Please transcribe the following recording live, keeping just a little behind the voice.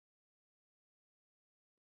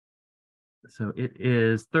So it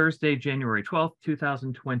is Thursday, January 12th,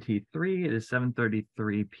 2023. It is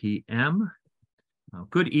 7:33 p.m.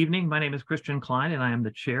 Good evening. My name is Christian Klein, and I am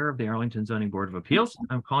the chair of the Arlington Zoning Board of Appeals.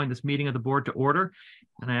 I'm calling this meeting of the board to order,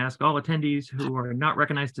 and I ask all attendees who are not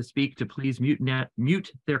recognized to speak to please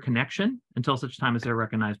mute their connection until such time as they're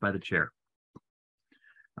recognized by the chair.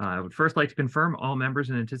 I would first like to confirm all members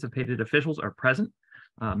and anticipated officials are present.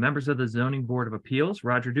 Members of the Zoning Board of Appeals: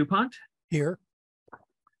 Roger DuPont. Here.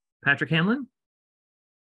 Patrick Hanlon.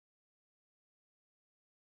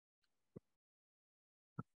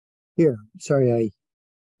 Here. Sorry, I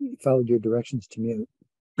followed your directions to mute.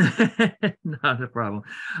 Not a problem.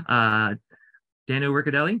 Daniel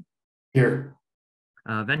Riccadelli. Here.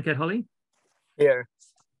 Venkat Hully. Here.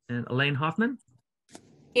 And Elaine Hoffman.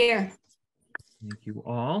 Here. Thank you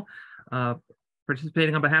all.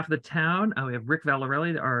 Participating on behalf of the town, we have Rick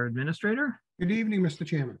Valarelli, our administrator. Good evening, Mr.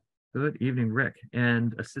 Chairman. Good evening, Rick.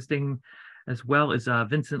 And assisting as well is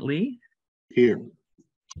Vincent Lee. Here.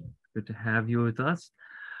 Good to have you with us.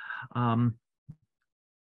 I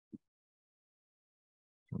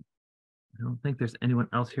don't think there's anyone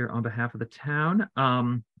else here on behalf of the town.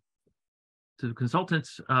 So the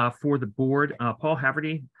consultants for the board, Paul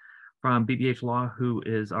Haverty from BBH Law, who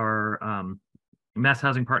is our Mass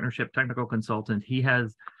Housing Partnership technical consultant. He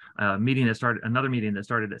has a meeting that started, another meeting that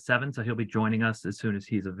started at 7, so he'll be joining us as soon as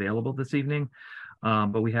he's available this evening.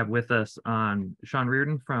 But we have with us Sean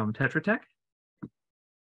Reardon from Tetra Tech.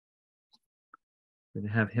 Good to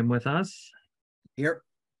have him with us. Here.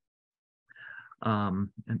 And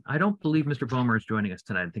I don't believe Mr. Bomer is joining us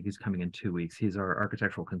tonight. I think he's coming in 2 weeks. He's our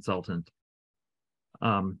architectural consultant.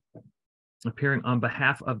 Appearing on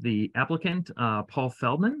behalf of the applicant, Paul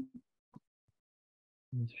Feldman.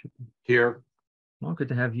 Here. Well, good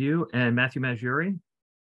to have you. And Matthew Maggiore.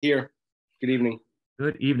 Here. Good evening.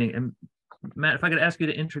 Good evening. And Matt, if I could ask you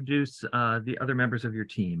to introduce the other members of your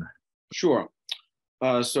team. Sure.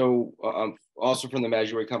 Also from the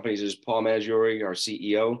Maggiore companies is Paul Maggiore, our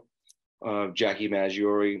CEO, Jackie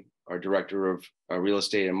Maggiore, our director of real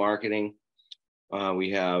estate and marketing. We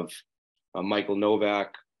have Michael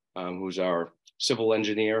Novak, who's our civil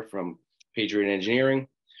engineer from Patriot Engineering.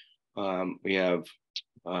 We have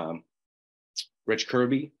Rich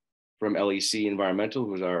Kirby from LEC Environmental,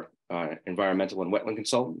 who's our environmental and wetland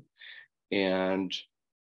consultant. And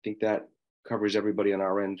I think that covers everybody on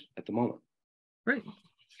our end at the moment. Great.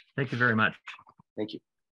 Thank you very much. Thank you.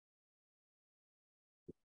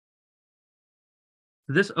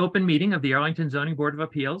 This open meeting of the Arlington Zoning Board of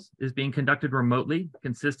Appeals is being conducted remotely,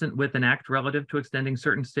 consistent with an act relative to extending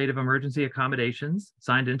certain state of emergency accommodations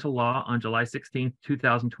signed into law on July 16,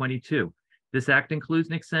 2022. This act includes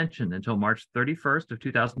an extension until March 31st of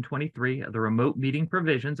 2023 of the remote meeting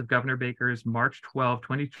provisions of Governor Baker's March 12,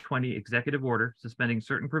 2020 executive order suspending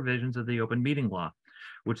certain provisions of the open meeting law,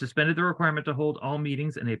 which suspended the requirement to hold all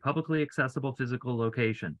meetings in a publicly accessible physical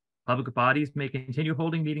location. Public bodies may continue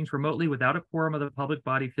holding meetings remotely without a quorum of the public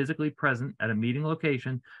body physically present at a meeting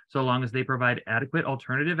location, so long as they provide adequate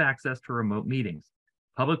alternative access to remote meetings.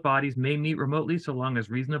 Public bodies may meet remotely so long as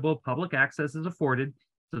reasonable public access is afforded,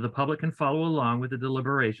 so the public can follow along with the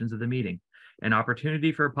deliberations of the meeting. An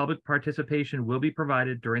opportunity for public participation will be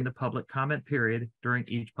provided during the public comment period during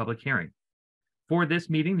each public hearing. For this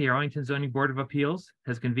meeting, the Arlington Zoning Board of Appeals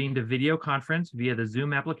has convened a video conference via the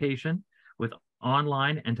Zoom application with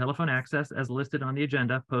online and telephone access as listed on the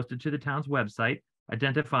agenda posted to the town's website,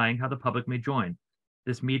 identifying how the public may join.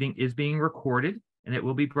 This meeting is being recorded and it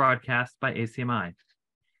will be broadcast by ACMi.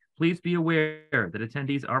 Please be aware that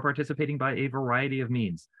attendees are participating by a variety of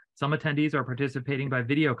means. Some attendees are participating by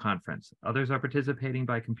video conference. Others are participating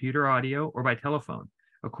by computer audio or by telephone.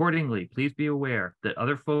 Accordingly, please be aware that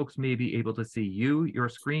other folks may be able to see you, your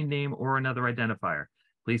screen name, or another identifier.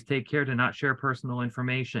 Please take care to not share personal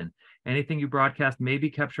information. Anything you broadcast may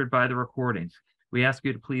be captured by the recording. We ask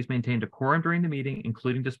you to please maintain decorum during the meeting,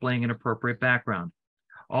 including displaying an appropriate background.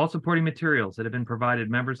 All supporting materials that have been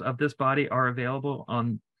provided members of this body are available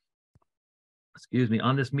on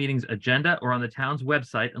this meeting's agenda or on the town's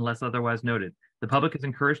website unless otherwise noted. The public is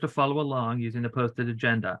encouraged to follow along using the posted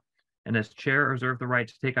agenda. And as chair, I reserve the right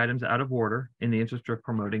to take items out of order in the interest of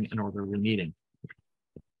promoting an orderly meeting.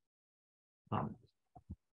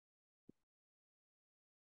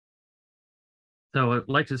 So I'd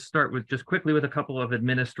like to start with just quickly with a couple of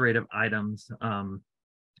administrative items on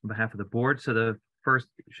behalf of the board. So the first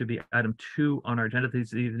should be item 2 on our agenda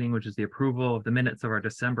this evening, which is the approval of the minutes of our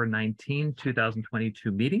December 19,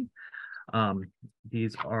 2022 meeting.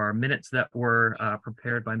 These are minutes that were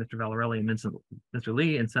prepared by Mr. Valarelli and Mr.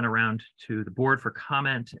 Lee and sent around to the board for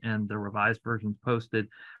comment, and the revised versions posted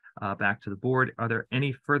back to the board. Are there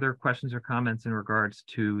any further questions or comments in regards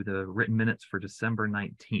to the written minutes for December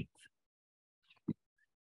 19th?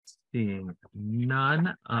 Seeing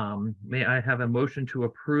none, may I have a motion to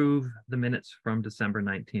approve the minutes from December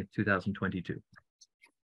 19th, 2022?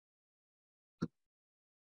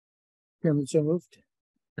 Chairman, so moved.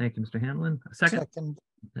 Thank you, Mr. Hanlon. A second? Second.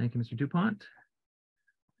 Thank you, Mr. DuPont.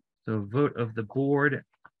 So vote of the board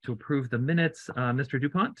to approve the minutes. Mr.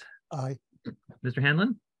 DuPont, Aye. Mr.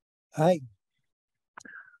 Hanlon, Aye.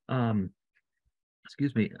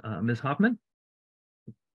 excuse me, Ms. Hoffman,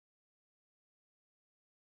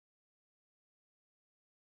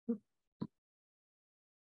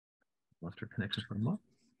 lost her connection for a moment.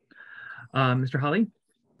 Mr. Holly,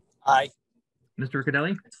 Aye. Mr.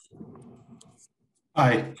 Riccadelli,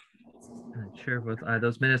 Aye. Chair votes aye.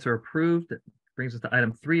 Those minutes are approved. That brings us to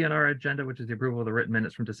item 3 on our agenda, which is the approval of the written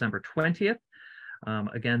minutes from December 20th.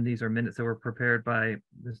 Again, these are minutes that were prepared by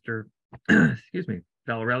Mr. excuse me,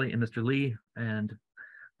 Valarelli and Mr. Lee and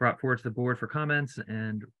brought forward to the board for comments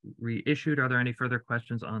and reissued. Are there any further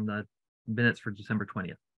questions on the minutes for December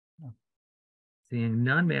 20th? No. Seeing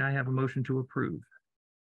none, may I have a motion to approve?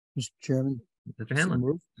 Mr. Chairman. Mr. so Hanlon,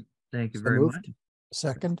 moved. thank you So very moved. much.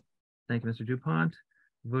 Second. Thank you, Mr. DuPont.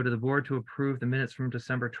 Vote of the board to approve the minutes from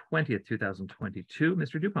December 20th, 2022.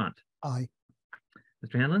 Mr. DuPont, Aye.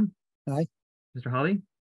 Mr. Hanlon. Aye. Mr. Holly,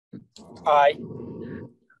 Aye.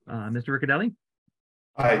 Mr. Riccadelli,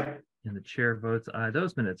 Aye. and the chair votes aye.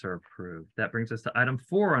 Those minutes are approved. That brings us to item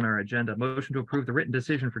 4 on our agenda, motion to approve the written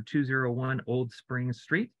decision for 201 Old Spring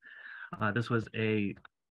Street. This was a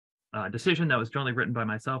decision that was jointly written by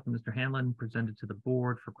myself and Mr. Hanlon, presented to the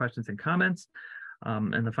board for questions and comments.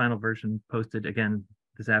 And the final version posted again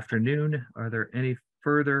this afternoon. Are there any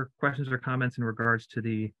further questions or comments in regards to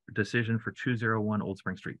the decision for 201 Old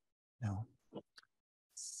Spring Street? No.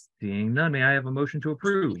 Seeing none, may I have a motion to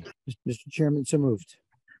approve? Mr. Chairman, so moved.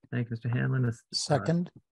 Thank you, Mr. Hanlon.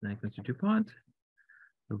 Second. Thank you, Mr. DuPont.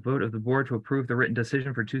 The vote of the board to approve the written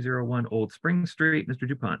decision for 201 Old Spring Street. Mr.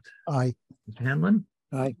 DuPont, Aye. Mr. Hanlon,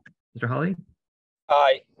 Aye. Mr. Holly,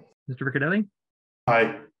 Aye. Mr. Riccadelli,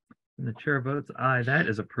 Aye. and the chair votes aye. That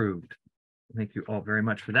is approved. Thank you all very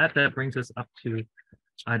much for that. That brings us up to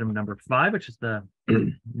item number 5, which is the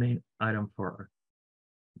main item for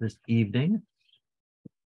this evening.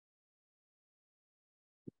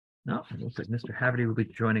 No, it looks like Mr. Haverty will be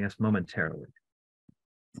joining us momentarily.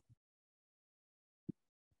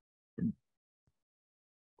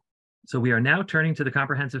 So we are now turning to the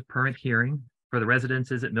comprehensive permit hearing for the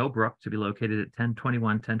residences at Millbrook to be located at 1021,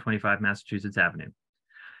 1025 Massachusetts Avenue.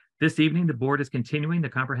 This evening, the board is continuing the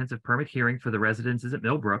comprehensive permit hearing for the residences at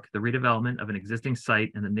Millbrook, the redevelopment of an existing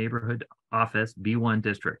site in the neighborhood office B1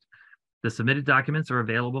 district. The submitted documents are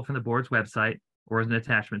available from the board's website or as an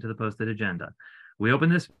attachment to the posted agenda. We open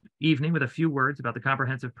this evening with a few words about the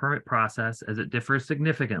comprehensive permit process as it differs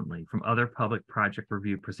significantly from other public project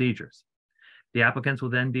review procedures. The applicants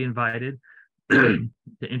will then be invited to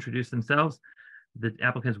introduce themselves. The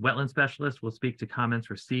applicant's wetland specialist will speak to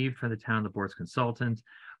comments received from the town and the board's consultant,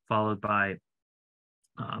 followed by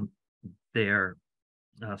their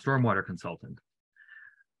stormwater consultant.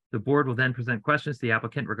 The board will then present questions to the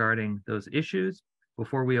applicant regarding those issues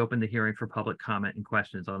before we open the hearing for public comment and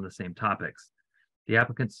questions on the same topics. The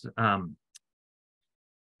applicants, the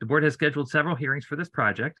board has scheduled several hearings for this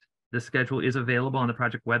project. This schedule is available on the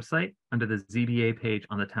project website under the ZBA page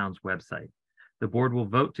on the town's website. The board will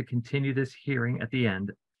vote to continue this hearing at the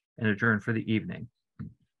end and adjourn for the evening.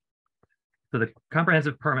 So the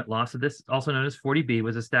comprehensive permit law, so this also known as 40B,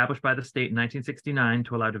 was established by the state in 1969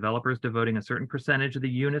 to allow developers devoting a certain percentage of the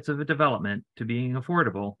units of a development to being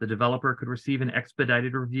affordable. The developer could receive an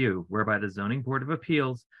expedited review whereby the Zoning Board of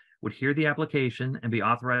Appeals would hear the application and be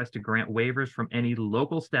authorized to grant waivers from any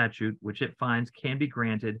local statute which it finds can be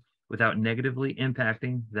granted without negatively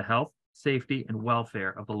impacting the health, safety, and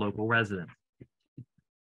welfare of the local residents.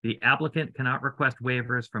 The applicant cannot request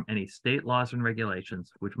waivers from any state laws and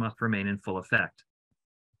regulations, which must remain in full effect.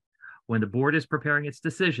 When the board is preparing its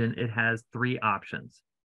decision, it has 3 options.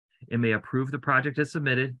 It may approve the project as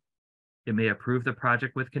submitted, it may approve the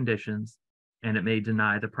project with conditions, and it may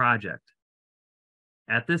deny the project.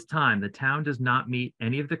 At this time, the town does not meet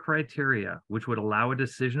any of the criteria which would allow a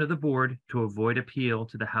decision of the board to avoid appeal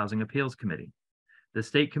to the Housing Appeals Committee. The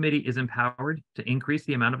state committee is empowered to increase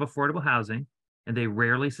the amount of affordable housing, and they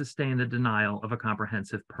rarely sustain the denial of a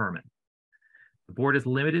comprehensive permit. The board is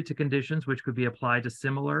limited to conditions which could be applied to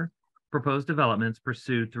similar proposed developments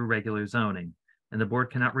pursued through regular zoning, and the board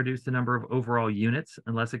cannot reduce the number of overall units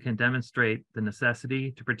unless it can demonstrate the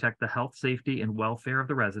necessity to protect the health, safety, and welfare of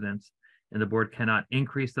the residents and the board cannot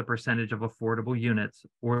increase the percentage of affordable units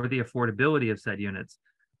or the affordability of said units.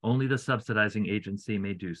 Only the subsidizing agency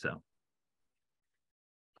may do so.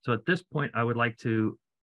 So at this point, I would like to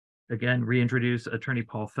again reintroduce Attorney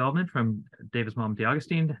Paul Feldman from Davis Malm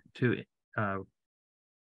DeAugustine to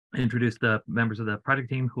introduce the members of the project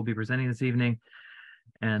team who will be presenting this evening.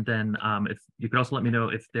 And then if you could also let me know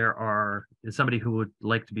if there is somebody who would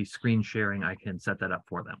like to be screen sharing, I can set that up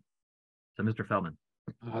for them. So Mr. Feldman.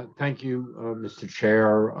 Thank you, Mr.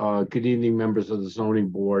 Chair. Good evening, members of the zoning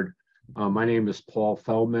board. My name is Paul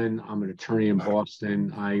Feldman. I'm an attorney in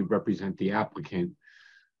Boston. I represent the applicant.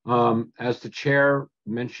 As the chair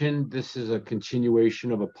mentioned, this is a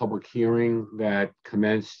continuation of a public hearing that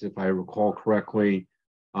commenced, if I recall correctly,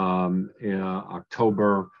 in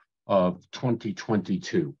October of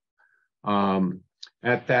 2022.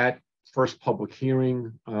 At that first public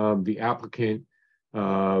hearing, the applicant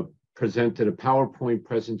presented a PowerPoint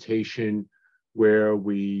presentation where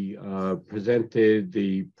we presented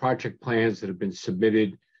the project plans that have been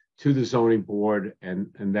submitted to the zoning board and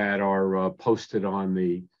that are posted on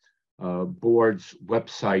the board's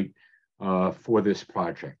website for this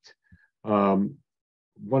project.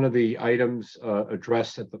 One of the items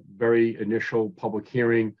addressed at the very initial public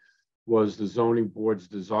hearing was the zoning board's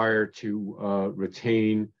desire to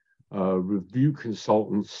retain review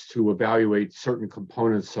consultants to evaluate certain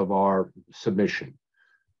components of our submission.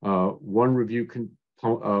 One review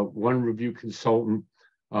consultant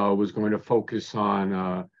was going to focus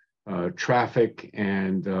on traffic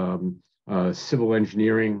and civil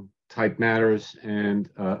engineering type matters, and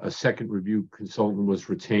a second review consultant was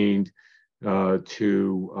retained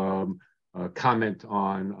to comment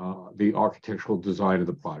on the architectural design of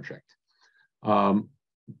the project.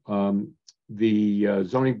 The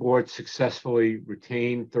zoning board successfully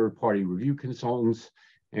retained third-party review consultants,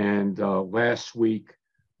 and last week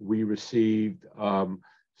we received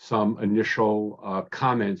some initial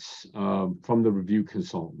comments from the review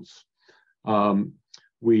consultants.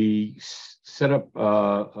 We set up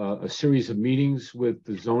a series of meetings with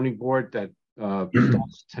the zoning board that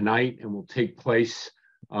starts tonight and will take place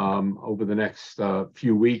over the next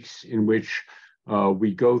few weeks, in which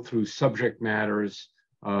we go through subject matters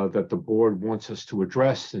that the board wants us to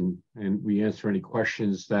address, and we answer any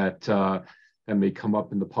questions that may come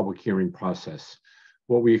up in the public hearing process.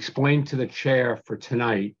 What we explained to the chair for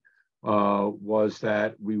tonight was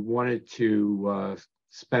that we wanted to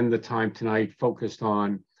spend the time tonight focused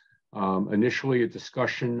on initially a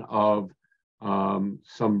discussion of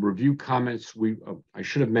some review comments. I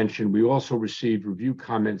should have mentioned, we also received review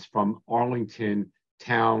comments from Arlington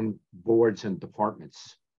town boards and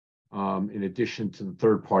departments, in addition to the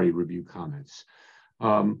third-party review comments.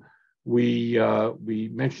 We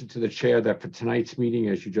mentioned to the chair that for tonight's meeting,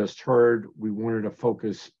 as you just heard, we wanted to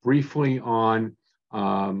focus briefly on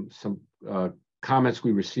some comments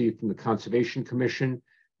we received from the Conservation Commission,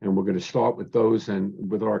 and we're going to start with those and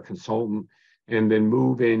with our consultant, and then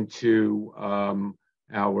move into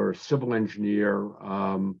our civil engineer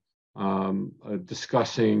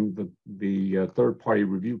discussing the third-party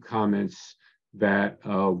review comments that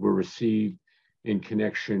were received in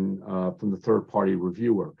connection from the third-party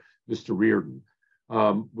reviewer, Mr. Reardon.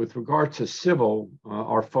 With regard to civil,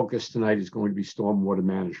 our focus tonight is going to be stormwater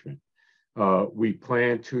management. We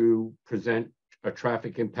plan to present a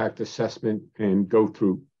traffic impact assessment and go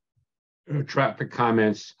through traffic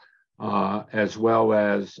comments, as well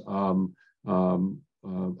as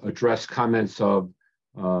address comments of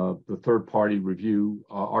the third-party review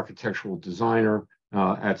architectural designer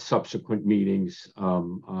at subsequent meetings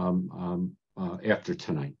after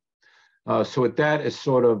tonight. So with that as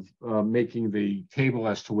sort of making the table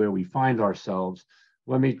as to where we find ourselves,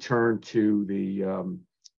 let me turn to the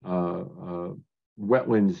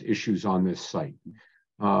wetlands issues on this site.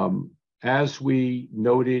 As we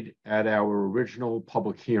noted at our original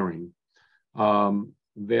public hearing,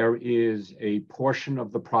 there is a portion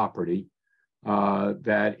of the property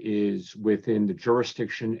that is within the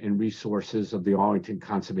jurisdiction and resources of the Arlington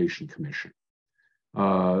Conservation Commission.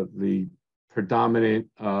 The predominant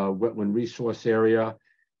wetland resource area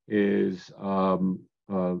is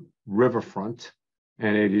riverfront,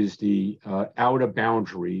 and it is the outer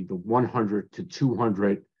boundary, the 100 to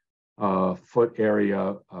 200 foot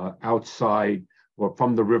area outside or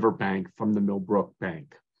from the riverbank, from the Millbrook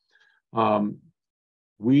Bank.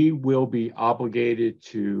 We will be obligated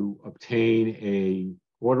to obtain a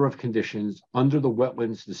order of conditions under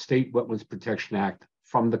the State Wetlands Protection Act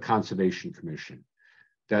from the Conservation Commission.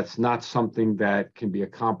 That's not something that can be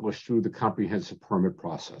accomplished through the comprehensive permit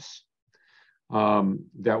process.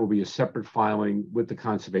 That will be a separate filing with the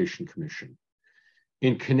Conservation Commission.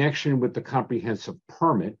 In connection with the comprehensive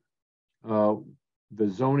permit, the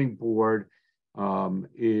zoning board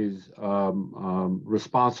is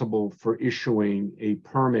responsible for issuing a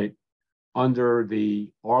permit under the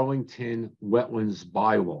Arlington Wetlands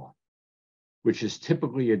Bylaw, which is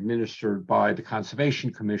typically administered by the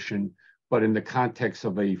Conservation Commission, but in the context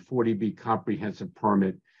of a 40B comprehensive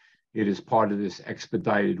permit, it is part of this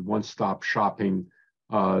expedited one-stop shopping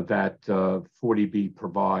that 40B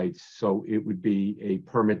provides. So it would be a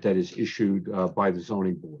permit that is issued by the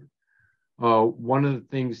zoning board. One of the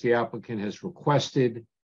things the applicant has requested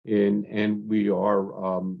and we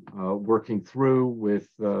are working through with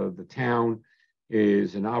the town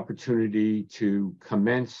is an opportunity to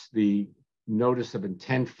commence the notice of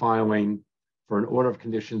intent filing for an order of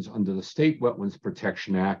conditions under the State Wetlands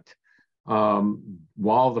Protection Act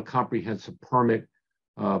while the comprehensive permit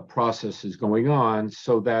process is going on,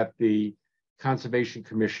 so that the Conservation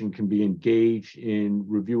Commission can be engaged in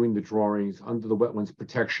reviewing the drawings under the Wetlands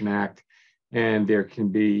Protection Act, and there can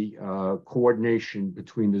be coordination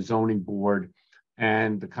between the zoning board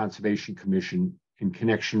and the Conservation Commission in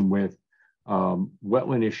connection with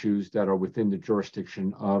wetland issues that are within the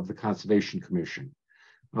jurisdiction of the Conservation Commission.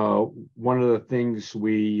 One of the things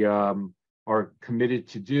we are committed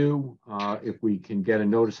to do, if we can get a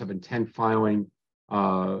notice of intent filing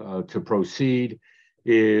to proceed,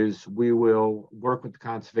 is we will work with the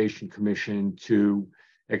Conservation Commission to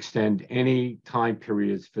extend any time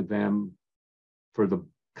periods for the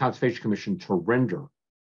Conservation Commission to render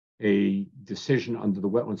a decision under the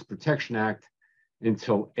Wetlands Protection Act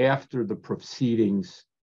until after the proceedings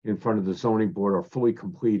in front of the zoning board are fully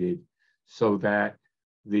completed, so that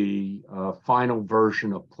the final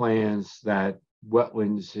version of plans that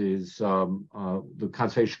Wetlands is, the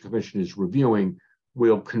Conservation Commission is reviewing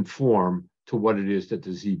will conform to what it is that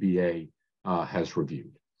the ZBA has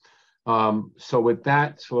reviewed. So with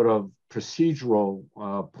that sort of procedural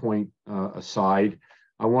point aside,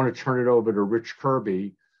 I want to turn it over to Rich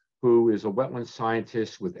Kirby, who is a wetland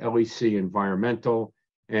scientist with LEC Environmental,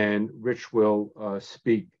 and Rich will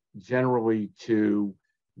speak generally to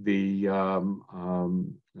the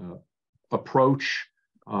approach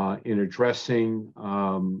in addressing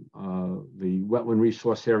the wetland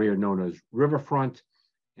resource area known as Riverfront,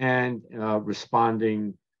 and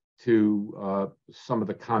responding to some of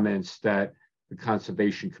the comments that the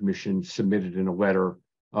Conservation Commission submitted in a letter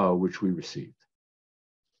which we received.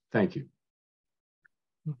 Thank you.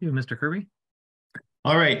 Thank you, Mr. Kirby.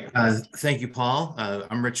 All right. Thank you, Paul.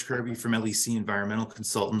 I'm Rich Kirby from LEC Environmental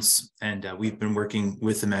Consultants, and we've been working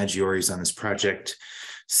with the Maggioris on this project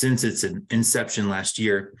since its inception last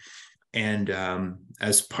year. And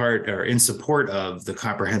as part or in support of the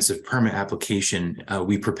comprehensive permit application,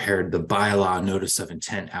 we prepared the bylaw notice of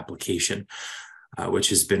intent application, which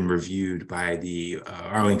has been reviewed by the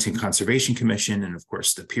Arlington Conservation Commission and, of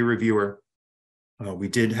course, the peer reviewer. We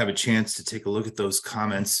did have a chance to take a look at those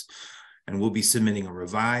comments, and we'll be submitting a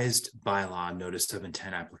revised bylaw notice of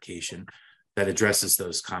intent application that addresses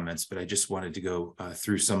those comments, but I just wanted to go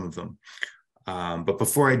through some of them. But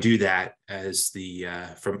before I do that, as the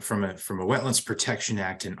from a Wetlands Protection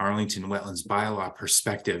Act and Arlington Wetlands Bylaw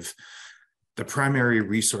perspective, the primary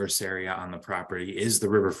resource area on the property is the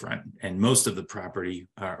riverfront, and most of the property,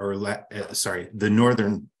 the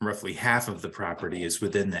northern roughly half of the property is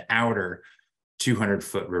within the outer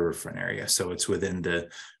 200-foot riverfront area. So it's within the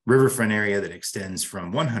riverfront area that extends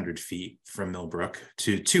from 100 feet from Millbrook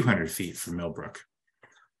to 200 feet from Millbrook.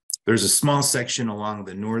 There's a small section along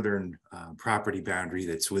the northern property boundary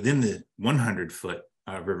that's within the 100-foot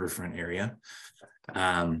riverfront area.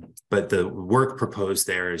 But the work proposed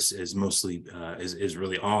there is mostly, is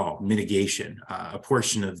really all mitigation. A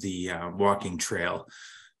portion of the walking trail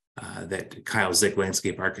that Kyle Zick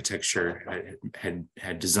Landscape Architecture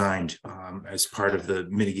had designed as part of the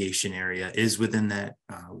mitigation area is within that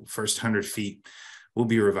first 100 feet. We'll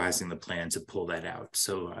be revising the plan to pull that out.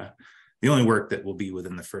 So the only work that will be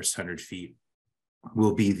within the first 100 feet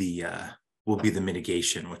will be the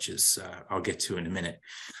mitigation, which is I'll get to in a minute.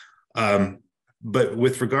 But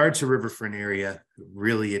with regard to riverfront area,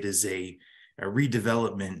 really it is a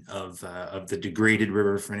redevelopment of the degraded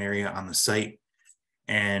riverfront area on the site.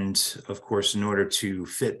 And of course, in order to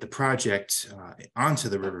fit the project onto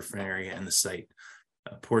the riverfront area and the site,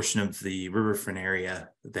 a portion of the riverfront area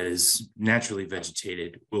that is naturally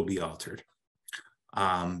vegetated will be altered.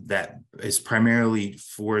 That is primarily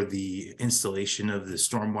for the installation of the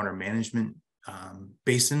stormwater management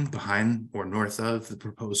basin behind or north of the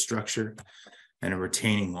proposed structure and a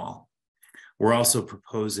retaining wall. We're also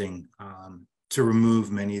proposing to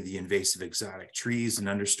remove many of the invasive exotic trees and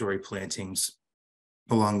understory plantings,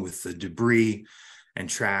 along with the debris and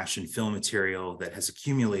trash and fill material that has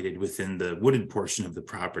accumulated within the wooded portion of the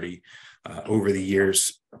property over the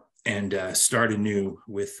years, and start anew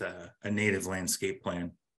with a native landscape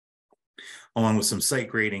plan, along with some site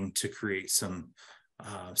grading to create some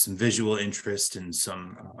visual interest and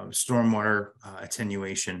some stormwater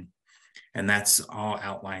attenuation. And that's all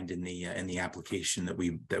outlined in the application that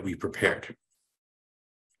we prepared.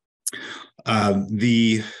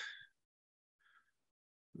 The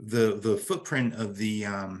footprint of the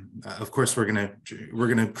of course we're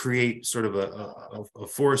gonna create sort of a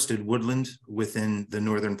forested woodland within the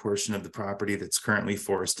northern portion of the property that's currently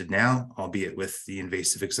forested now, albeit with the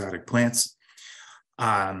invasive exotic plants.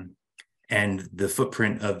 And the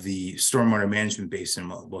footprint of the stormwater management basin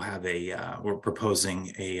will have we're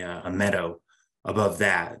proposing a meadow above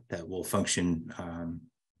that will function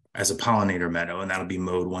as a pollinator meadow, and that'll be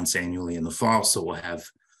mowed once annually in the fall. So we'll have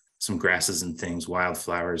some grasses and things,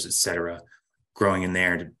 wildflowers, etc., growing in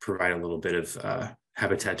there to provide a little bit of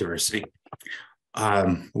habitat diversity.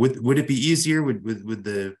 Would it be easier? Would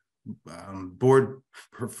the board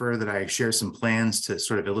prefer that I share some plans to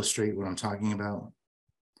sort of illustrate what I'm talking about?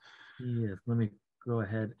 Yes, let me go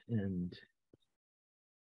ahead and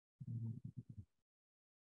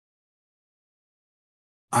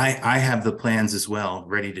I have the plans as well,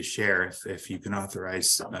 ready to share. If you can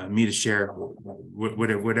authorize me to share,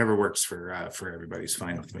 whatever works for everybody's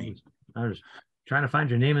fine with me. I was trying to find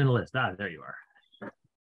your name in the list. There you are.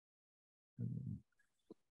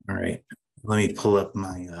 All right, let me pull up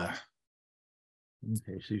my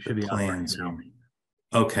okay, so you should be plans now.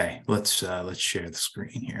 Okay, let's share the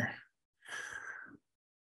screen here.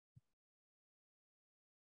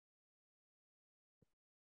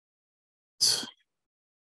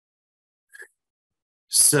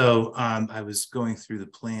 So I was going through the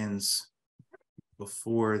plans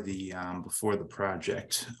before the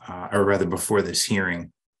project, or rather before this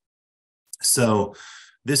hearing. So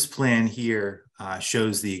this plan here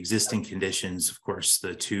shows the existing conditions. Of course,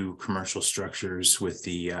 the two commercial structures with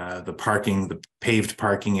the parking, the paved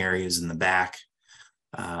parking areas in the back.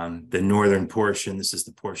 The northern portion, this is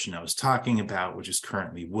the portion I was talking about, which is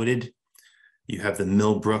currently wooded. You have the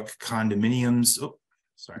Millbrook condominiums. Oh,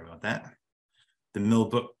 sorry about that. The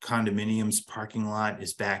Millbrook condominiums parking lot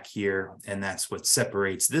is back here, and that's what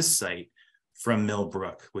separates this site from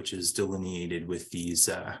Millbrook, which is delineated with these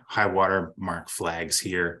high water mark flags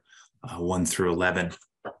here, 1 through 11.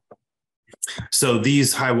 So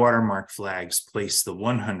these high water mark flags place the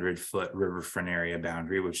 100-foot riverfront area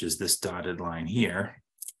boundary, which is this dotted line here,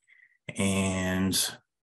 and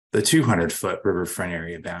the 200-foot riverfront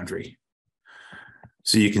area boundary.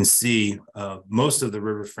 So you can see most of the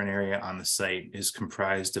riverfront area on the site is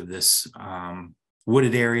comprised of this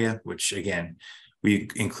wooded area, which again, we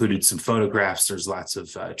included some photographs. There's lots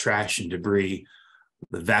of trash and debris.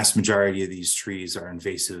 The vast majority of these trees are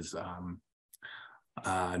invasive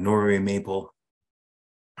Norway maple.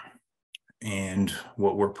 And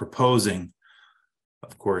what we're proposing,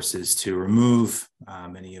 of course, is to remove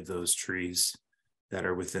many of those trees that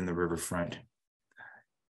are within the riverfront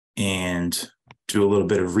and do a little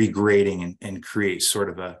bit of regrading and create sort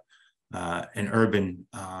of an urban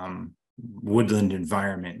woodland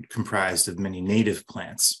environment comprised of many native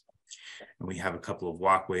plants. And we have a couple of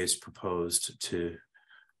walkways proposed to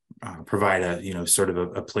provide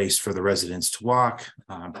a place for the residents to walk,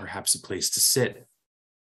 perhaps a place to sit,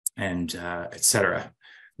 and etc.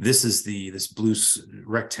 This blue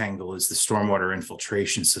rectangle is the stormwater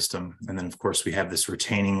infiltration system. And then of course we have this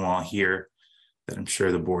retaining wall here that I'm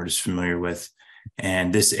sure the board is familiar with.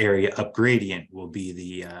 And this area up gradient will be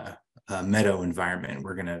the meadow environment.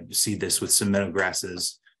 We're going to seed this with some meadow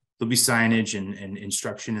grasses. There'll be signage and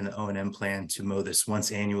instruction in the O&M plan to mow this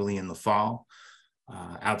once annually in the fall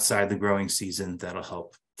outside the growing season. That'll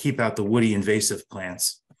help keep out the woody invasive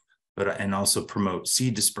plants, and also promote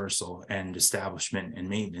seed dispersal and establishment and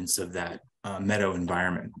maintenance of that meadow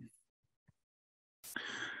environment.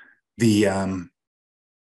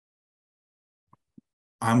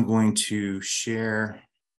 I'm going to share,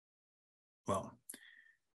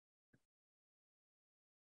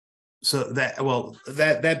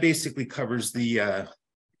 that basically covers the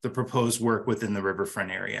proposed work within the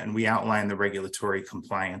riverfront area, and we outline the regulatory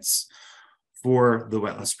compliance for the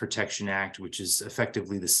Wetlands Protection Act, which is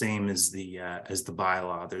effectively the same as the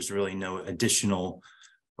bylaw. There's really no additional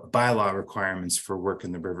bylaw requirements for work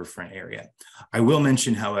in the riverfront area. I will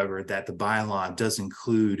mention, however, that the bylaw does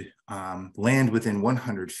include land within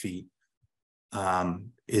 100 feet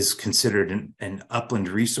is considered an upland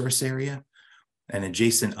resource area, an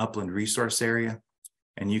adjacent upland resource area.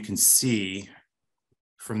 And you can see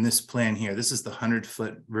from this plan here, this is the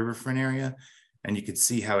 100-foot riverfront area. and you can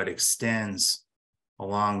see how it extends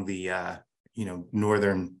along the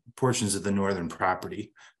northern portions of the northern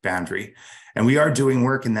property boundary. And we are doing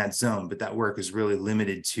work in that zone, but that work is really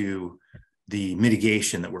limited to the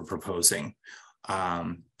mitigation that we're proposing.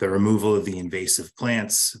 The removal of the invasive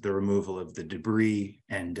plants, the removal of the debris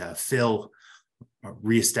and fill,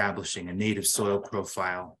 reestablishing a native soil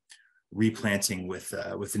profile, replanting with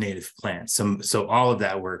native plants. So all of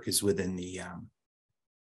that work is within the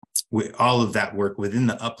within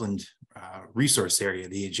the upland resource area,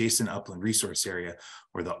 the adjacent upland resource area,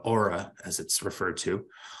 or the aura as it's referred to,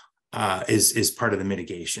 is part of the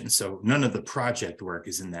mitigation. So none of the project work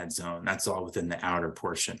is in that zone. That's all within the outer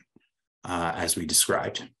portion, as we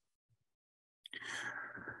described.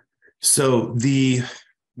 So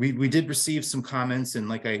we did receive some comments, and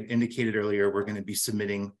like I indicated earlier, we're going to be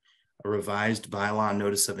submitting a revised bylaw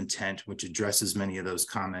notice of intent, which addresses many of those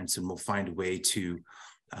comments, and we'll find a way to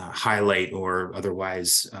highlight or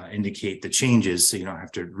otherwise indicate the changes, so you don't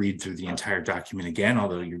have to read through the entire document again,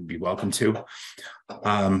 although you'd be welcome to.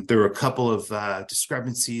 There were a couple of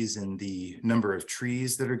discrepancies in the number of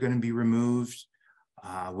trees that are going to be removed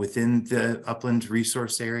within the upland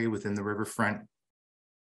resource area, within the riverfront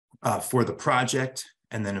for the project.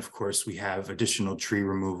 And then, of course, we have additional tree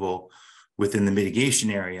removal within the mitigation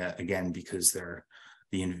area, again, because the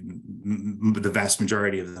vast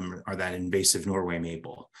majority of them are that invasive Norway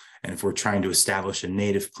maple. And if we're trying to establish a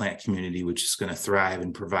native plant community, which is going to thrive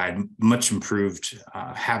and provide much improved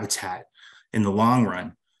habitat in the long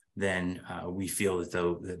run, then we feel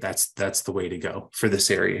that that's the way to go for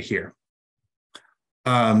this area here.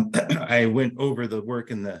 I went over the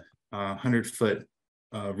work in the 100-foot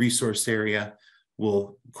resource area.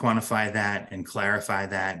 We'll quantify that and clarify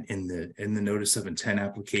that in the notice of intent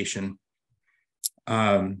application.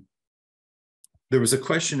 There was a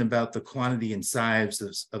question about the quantity and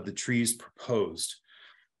size of the trees proposed,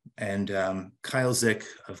 and Kyle Zick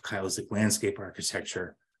of Kyle Zick Landscape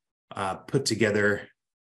Architecture put together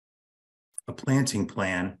a planting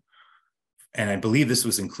plan, and I believe this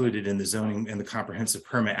was included in the zoning and the comprehensive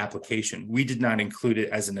permit application. We did not include it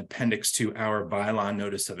as an appendix to our bylaw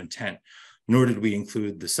notice of intent, nor did we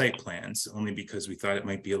include the site plans, only because we thought it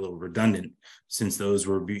might be a little redundant, since those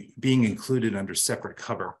were being included under separate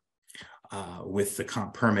cover with the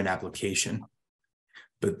comp permit application.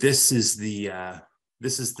 But this is the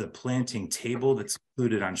planting table that's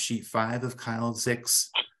included on sheet 5 of Kyle Zick's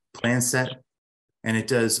plan set, and it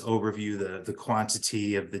does overview the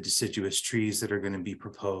quantity of the deciduous trees that are going to be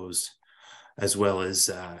proposed, as well as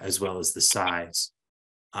the size.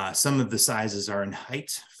 Some of the sizes are in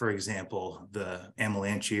height. For example, the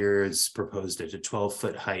amelanchier is proposed at a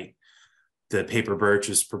 12-foot height. The paper birch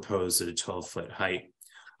is proposed at a 12-foot height.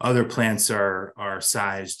 Other plants are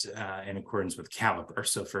sized in accordance with caliper.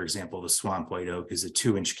 So, for example, the swamp white oak is a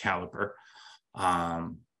 2-inch caliper,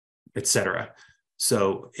 et cetera.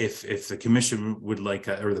 So if the commission would like,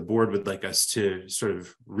 or the board would like us to sort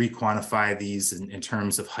of re-quantify these in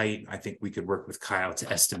terms of height, I think we could work with Kyle to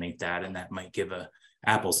estimate that, and that might give a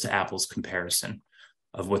apples to apples comparison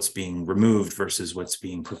of what's being removed versus what's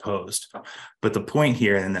being proposed. But the point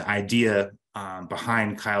here and the idea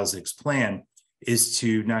behind Kyle Zick's plan is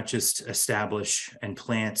to not just establish and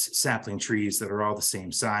plant sapling trees that are all the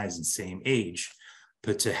same size and same age,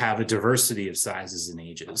 but to have a diversity of sizes and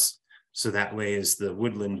ages. So that way, as the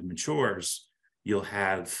woodland matures, you'll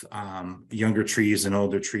have younger trees and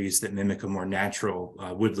older trees that mimic a more natural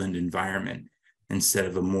woodland environment, instead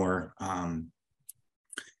of an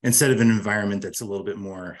environment that's a little bit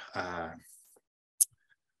more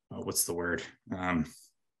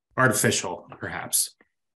artificial, perhaps.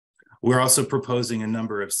 We're also proposing a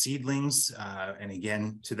number of seedlings, and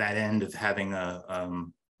again, to that end of having a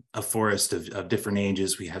forest of different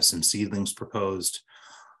ages, we have some seedlings proposed,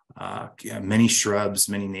 many shrubs,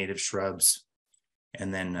 many native shrubs,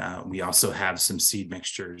 and then we also have some seed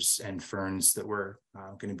mixtures and ferns that we're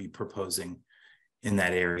going to be proposing in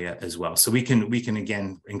that area as well. So we can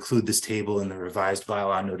again include this table in the revised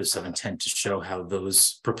bylaw notice of intent to show how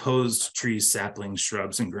those proposed trees, saplings,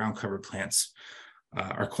 shrubs, and ground cover plants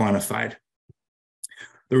are quantified.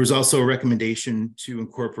 There was also a recommendation to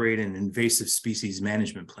incorporate an invasive species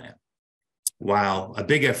management plan. While a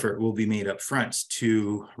big effort will be made up front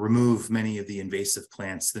to remove many of the invasive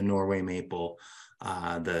plants, the Norway maple,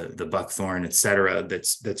 the buckthorn, et cetera,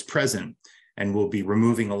 that's present, and we'll be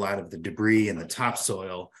removing a lot of the debris in the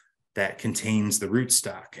topsoil that contains the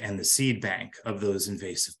rootstock and the seed bank of those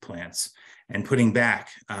invasive plants, and putting back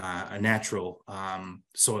a natural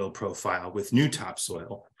soil profile with new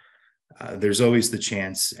topsoil. There's always the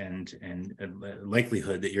chance and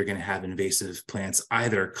likelihood that you're going to have invasive plants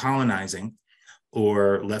either colonizing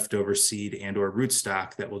or leftover seed and or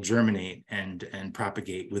rootstock that will germinate and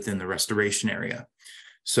propagate within the restoration area.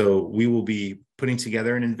 So we will be putting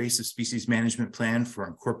together an invasive species management plan for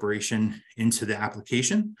incorporation into the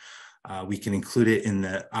application. We can include it in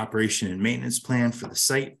the operation and maintenance plan for the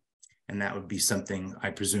site, and that would be something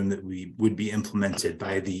I presume that we would be implemented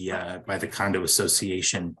by the condo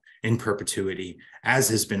association in perpetuity, as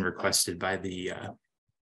has been requested by the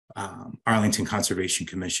Arlington Conservation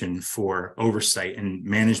Commission for oversight and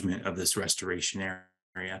management of this restoration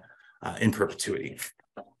area in perpetuity.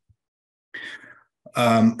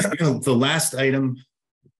 The last item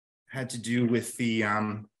had to do with the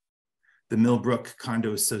Millbrook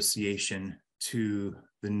Condo Association to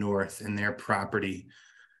the north and their property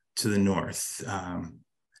to the north.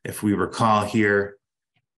 If we recall here,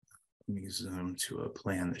 let me zoom to a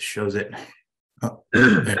plan that shows it. Oh,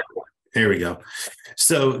 there we go.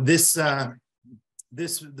 So the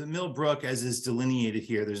Millbrook, as is delineated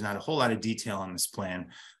here, there's not a whole lot of detail on this plan,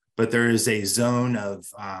 but there is a zone of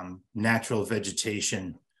natural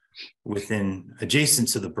vegetation adjacent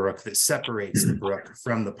to the brook that separates the brook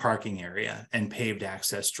from the parking area and paved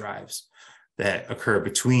access drives that occur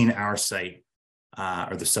between our site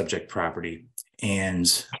or the subject property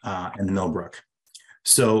and the Millbrook.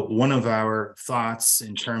 So one of our thoughts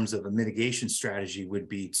in terms of a mitigation strategy would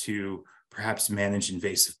be to perhaps manage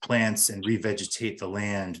invasive plants and revegetate the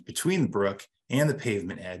land between the brook and the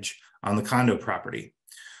pavement edge on the condo property.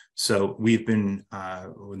 So we've been,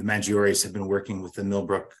 the Maggiores have been working with the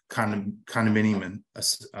Millbrook Condominium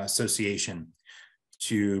Association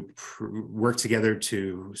to work together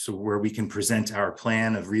so where we can present our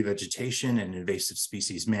plan of revegetation and invasive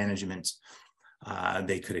species management.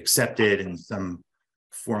 They could accept it, and some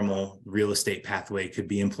formal real estate pathway could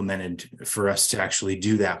be implemented for us to actually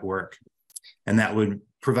do that work. And that would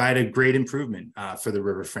provide a great improvement for the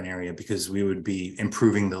riverfront area, because we would be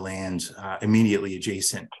improving the land immediately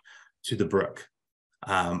adjacent to the brook.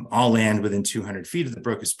 All land within 200 feet of the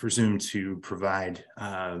brook is presumed to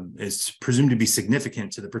be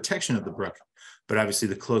significant to the protection of the brook. But obviously,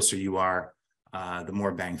 the closer you are, the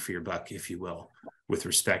more bang for your buck, if you will, with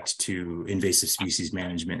respect to invasive species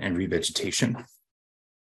management and revegetation.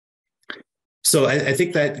 So I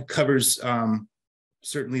think that covers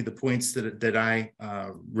certainly the points that I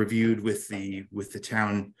reviewed with the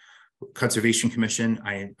Town Conservation Commission.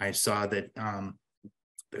 I saw that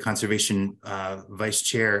the Conservation Vice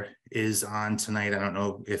Chair is on tonight. I don't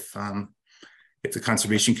know if the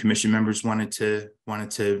Conservation Commission members wanted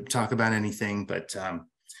to talk about anything, but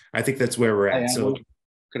I think that's where we're at. So,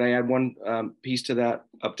 could I add one piece to that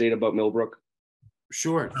update about Millbrook?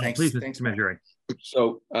 Sure. Thanks. Please, Thanks, Mr. Maggiore.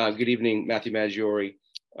 So, good evening, Matthew Maggiore.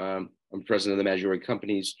 I'm president of the Maggiore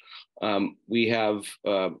Companies. We have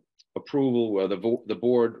approval, where the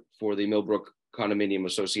board for the Millbrook Condominium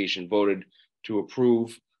Association voted to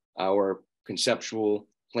approve our conceptual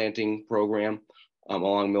planting program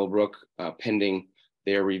along Millbrook, pending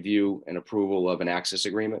their review and approval of an access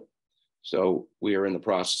agreement. So we are in the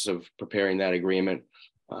process of preparing that agreement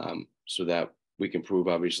so that we can prove,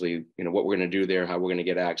 obviously, what we're going to do there, how we're going to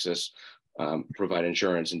get access, provide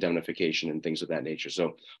insurance, indemnification, and things of that nature.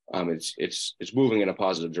 So it's moving in a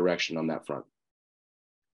positive direction on that front.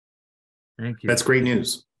 Thank you. That's great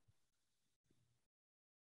news.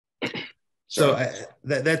 So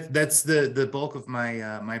that's the bulk of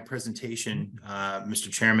my presentation,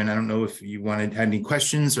 Mr. Chairman. I don't know if you had any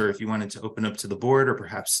questions, or if you wanted to open up to the board, or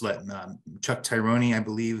perhaps let Chuck Tyrone, I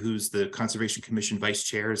believe, who's the Conservation Commission Vice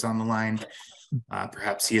Chair, is on the line.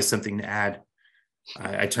 Perhaps he has something to add.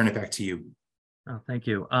 I turn it back to you. Oh, thank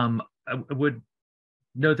you. I would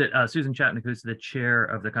note that Susan Chapnick, who's the chair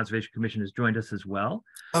of the Conservation Commission, has joined us as well.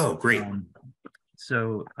 Oh, great.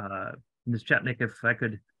 So Ms. Chapnick, if I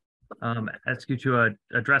could ask you to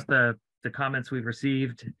address the comments we've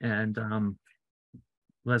received, and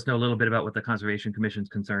let us know a little bit about what the Conservation Commission's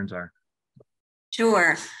concerns are.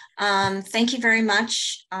 Sure. Thank you very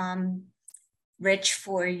much, Rich,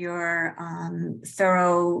 for your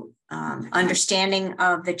thorough understanding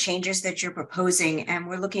of the changes that you're proposing. And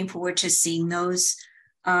we're looking forward to seeing those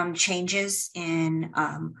changes in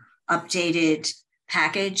updated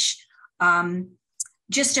package.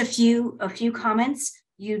 Just a few comments.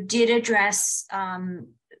 You did address,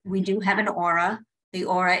 we do have an aura. The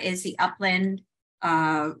aura is the upland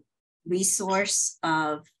resource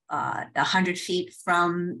of 100 feet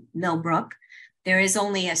from Millbrook. There is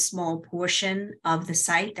only a small portion of the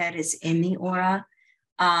site that is in the aura,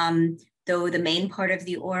 though the main part of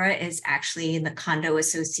the aura is actually in the condo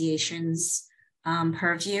association's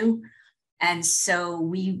purview. And so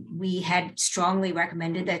we had strongly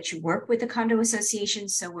recommended that you work with the condo association.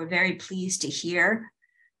 So we're very pleased to hear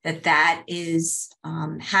that that is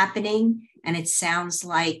happening. And it sounds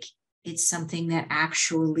like it's something that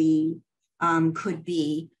actually could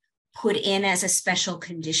be put in as a special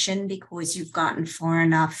condition because you've gotten far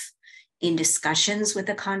enough in discussions with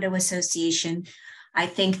the condo association. I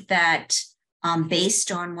think that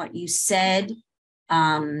based on what you said,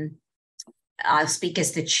 I'll speak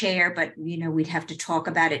as the chair, but we'd have to talk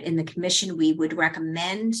about it in the commission. We would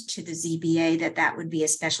recommend to the ZBA that that would be a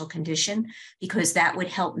special condition because that would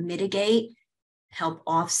help mitigate, help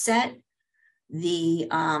offset the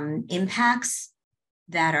impacts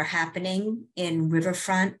that are happening in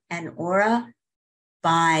Riverfront and Aura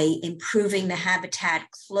by improving the habitat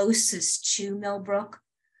closest to Millbrook,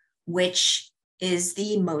 which is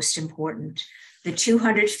the most important. The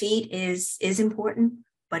 200 feet is important,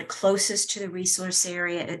 but closest to the resource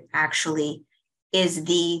area, it actually is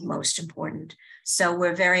the most important. So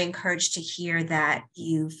we're very encouraged to hear that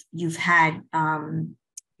you've had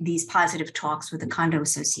these positive talks with the condo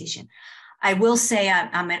association. I will say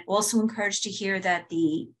I'm also encouraged to hear that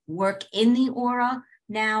the work in the Aura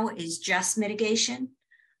now is just mitigation.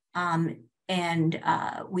 And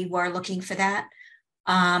we were looking for that.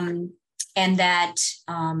 And that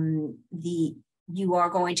you are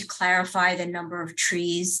going to clarify the number of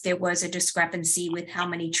trees. There was a discrepancy with how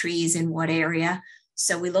many trees in what area.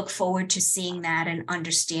 So we look forward to seeing that and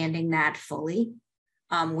understanding that fully,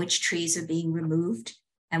 which trees are being removed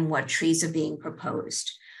and what trees are being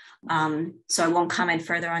proposed. So I won't comment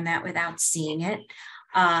further on that without seeing it.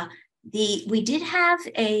 We did have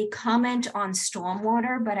a comment on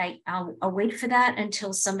stormwater, but I'll wait for that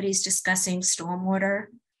until somebody's discussing stormwater,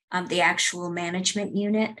 the actual management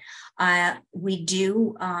unit. We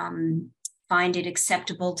do find it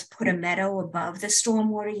acceptable to put a meadow above the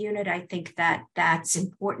stormwater unit. I think that that's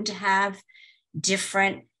important to have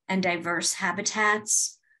different and diverse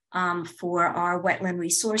habitats for our wetland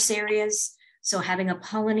resource areas. So having a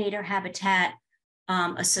pollinator habitat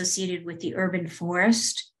associated with the urban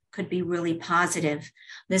forest could be really positive.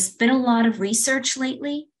 There's been a lot of research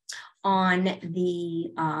lately on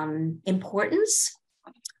the importance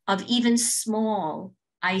of even small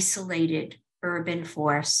isolated urban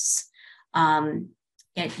forests.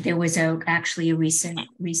 There was actually a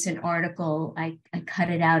recent article, I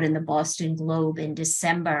cut it out in the Boston Globe in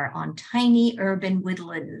December on tiny urban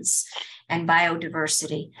woodlands and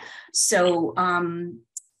biodiversity. So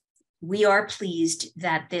we are pleased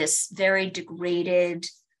that this very degraded,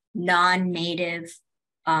 non-native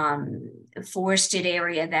forested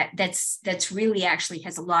area that's really actually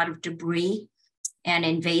has a lot of debris and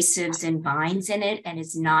invasives and vines in it and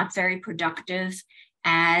is not very productive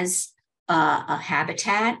as a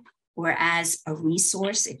habitat or as a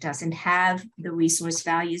resource. It doesn't have the resource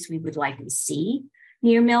values we would like to see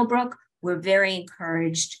near Millbrook. We're very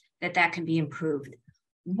encouraged that that can be improved.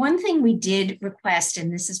 One thing we did request,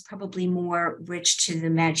 and this is probably more rich to the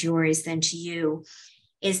Maggioris than to you,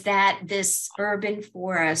 is that this urban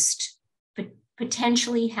forest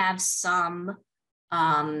potentially have some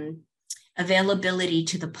availability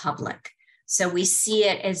to the public. So we see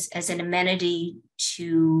it as an amenity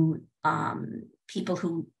to people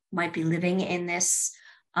who might be living in this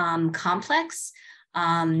complex.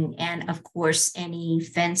 And of course, any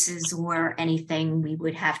fences or anything we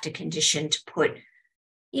would have to condition to put,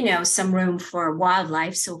 some room for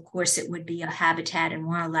wildlife. So of course it would be a habitat and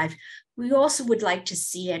wildlife. We also would like to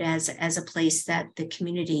see it as a place that the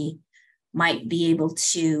community might be able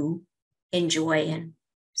to enjoy and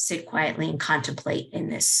sit quietly and contemplate in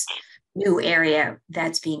this new area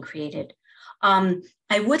that's being created.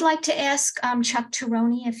 I would like to ask Chuck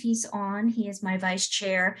Tironi if he's on. He is my vice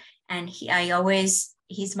chair, and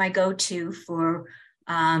he's my go-to for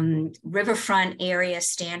riverfront area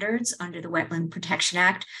standards under the Wetland Protection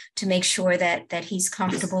Act to make sure that he's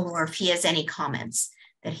comfortable, or if he has any comments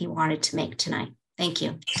that he wanted to make tonight. Thank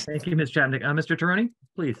you. Thank you, Ms. Chapnick. Mr. Tironi,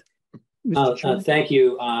 please. Thank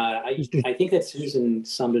you. I think that Susan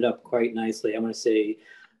summed it up quite nicely. I want to say,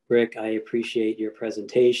 Rick, I appreciate your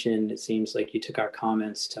presentation. It seems like you took our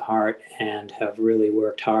comments to heart and have really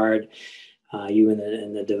worked hard. You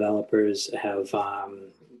and the developers have,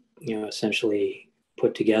 essentially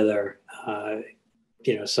put together,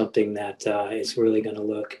 something that is really going to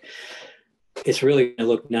look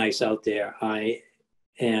nice out there. I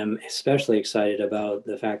am especially excited about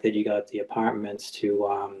the fact that you got the apartments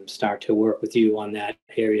to start to work with you on that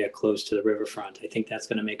area close to the riverfront. I think that's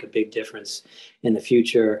going to make a big difference in the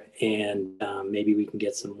future, and maybe we can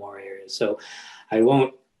get some more areas. So I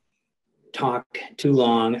won't talk too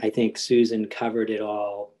long. I think Susan covered it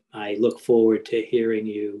all I look forward to hearing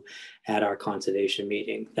you at our conservation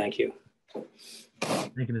meeting. Thank you.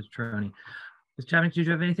 Thank you, Mr. Troney. Ms. Chapman, did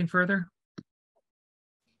you have anything further?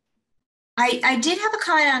 I did have a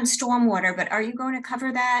comment on stormwater, but are you going to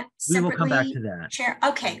cover that separately? We will come back to that. Chair.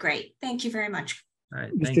 Okay, great. Thank you very much. All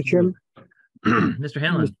right, Mr. Chairman. Mr.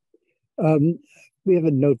 Hanlon. We have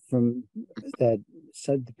a note from that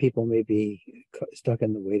said the people may be stuck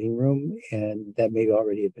in the waiting room, and that may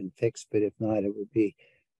already have been fixed, but if not, it would be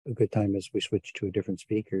a good time as we switch to a different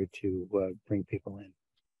speaker to bring people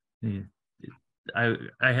in. Yeah.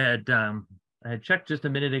 I had checked just a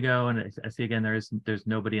minute ago, and I see again there's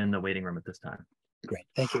nobody in the waiting room at this time. Great,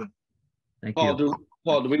 thank you. Thank Paul, you.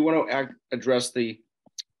 Paul, do we want to address the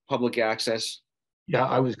public access? Yeah,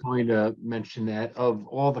 I was going to mention that of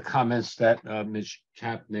all the comments that Ms.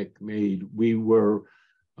 Chapnick made, we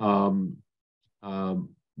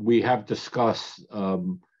have discussed,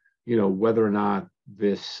 whether or not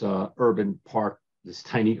this urban park, this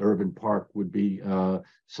tiny urban park, would be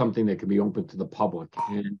something that can be open to the public,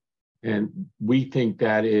 and we think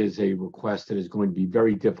that is a request that is going to be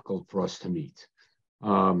very difficult for us to meet.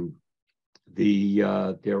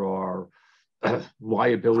 There are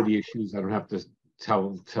liability issues. I don't have to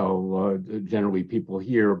tell generally people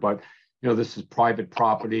here, but this is private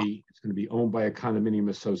property. It's going to be owned by a condominium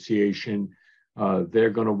association. They're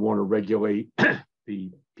going to want to regulate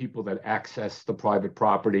the people that access the private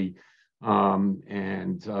property,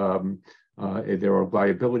 and there are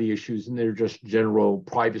liability issues, and there are just general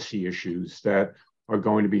privacy issues that are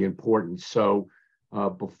going to be important. So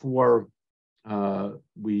before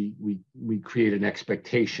we create an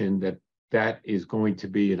expectation that is going to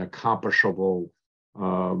be an accomplishable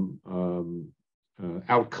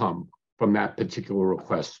outcome from that particular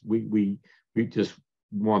request, we just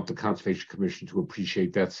want the Conservation Commission to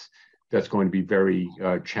appreciate that's going to be very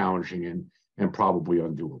challenging and probably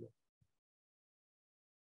undoable.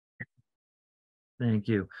 Thank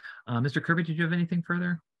you. Mr. Kirby, did you have anything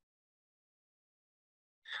further?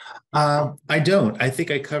 I don't. I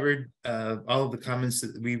think I covered all of the comments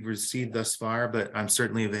that we've received thus far, but I'm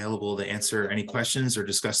certainly available to answer any questions or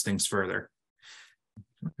discuss things further.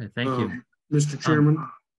 Okay, thank you. Mr. Chairman.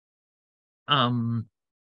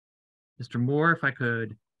 Mr. Moore, if I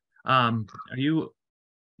could, are you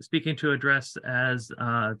speaking to address as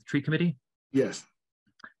tree committee? Yes.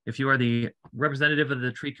 If you are the representative of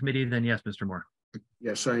the tree committee, then yes, Mr. Moore.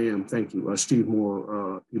 Yes, I am. Thank you. Steve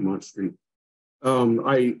Moore, Piedmont Street.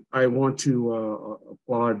 I want to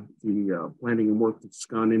applaud the planning and work that's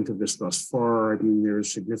gone into this thus far. I mean,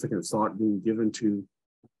 there's significant thought being given to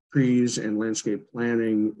trees and landscape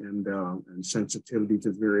planning and sensitivity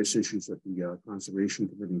to the various issues that the Conservation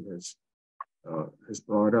Committee has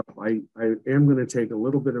brought up. I am going to take a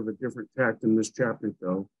little bit of a different tack than Ms. Chapnick,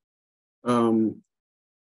 though.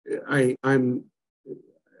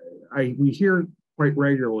 We hear quite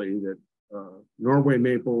regularly that Norway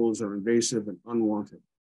maples are invasive and unwanted.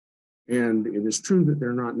 And it is true that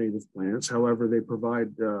they're not native plants. However, they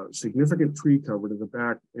provide significant tree cover to the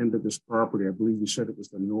back end of this property. I believe you said it was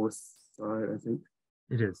the north side, I think.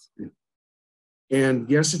 It is. And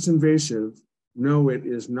yes, it's invasive. No, it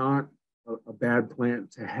is not a bad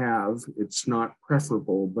plant to have. It's not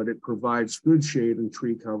preferable, but it provides good shade and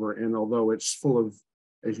tree cover. And although it's full of,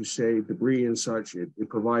 as you say, debris and such, it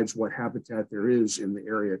provides what habitat there is in the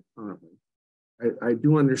area currently. I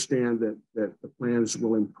do understand that the plans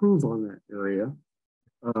will improve on that area.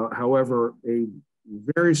 However, a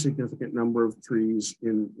very significant number of trees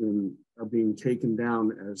are being taken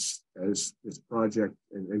down as this project,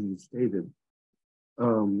 as you stated.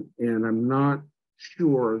 And I'm not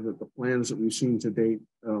sure that the plans that we've seen to date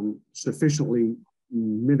sufficiently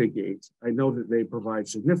mitigate. I know that they provide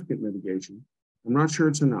significant mitigation. I'm not sure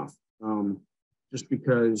it's enough, just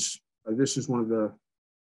because this is one of the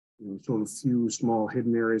sort of few small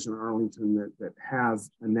hidden areas in Arlington that have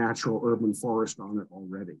a natural urban forest on it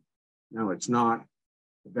already. Now, it's not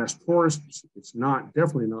the best forest. It's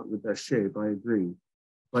definitely not in the best shape, I agree,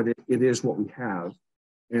 but it is what we have.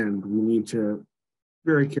 And we need to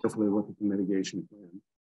very carefully look at the mitigation plan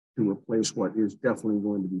to replace what is definitely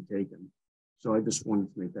going to be taken. So I just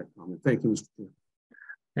wanted to make that comment. Thank you, Mr. Chair.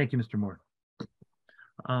 Thank you, Mr. Moore.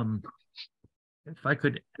 If I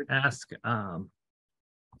could ask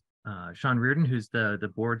Sean Reardon, who's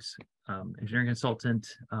the board's engineering consultant,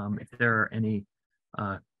 if there are any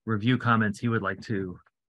review comments he would like to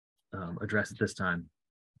address at this time.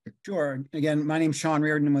 Sure. Again, my name's Sean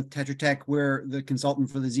Reardon. I'm with Tetra Tech. We're the consultant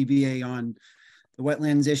for the ZBA on the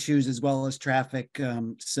wetlands issues, as well as traffic,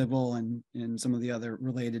 civil, and some of the other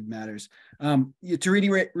related matters. To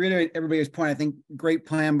reiterate everybody's point, I think great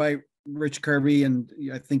plan by Rich Kirby, and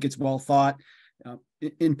I think it's well thought.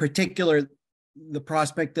 In particular, the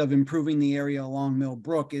prospect of improving the area along Mill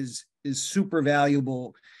Brook is super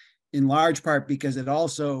valuable, in large part because it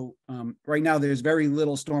also, right now there's very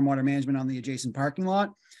little stormwater management on the adjacent parking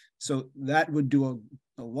lot. So that would do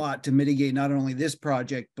a lot to mitigate not only this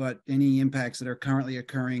project, but any impacts that are currently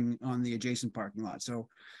occurring on the adjacent parking lot. So,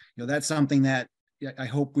 that's something that I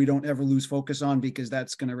hope we don't ever lose focus on, because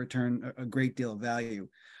that's going to return a great deal of value.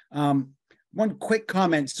 One quick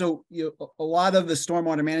comment. So, a lot of the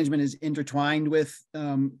stormwater management is intertwined with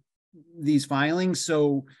these filings.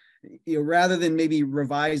 So, rather than maybe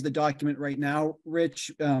revise the document right now,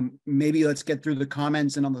 Rich, maybe let's get through the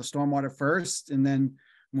comments and on the stormwater first, and then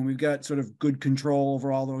when we've got sort of good control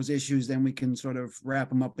over all those issues, then we can sort of wrap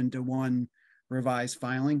them up into one revised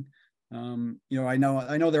filing. I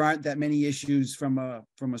know there aren't that many issues from a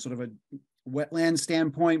sort of a wetland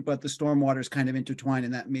standpoint, but the stormwater is kind of intertwined,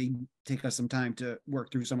 and that may take us some time to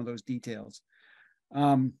work through some of those details.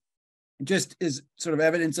 Just as sort of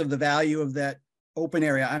evidence of the value of that open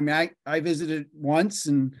area. I mean, I visited once,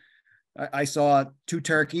 and I saw 2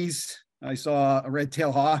 turkeys. I saw a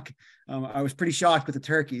red-tailed hawk. I was pretty shocked with the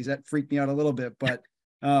turkeys. That freaked me out a little bit, but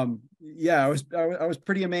yeah, I was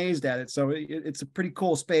pretty amazed at it. So it's a pretty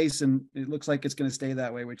cool space, and it looks like it's going to stay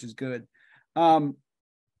that way, which is good.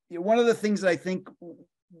 One of the things that I think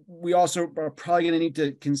we also are probably going to need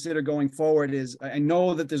to consider going forward is, I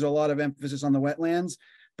know that there's a lot of emphasis on the wetlands,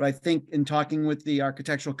 but I think in talking with the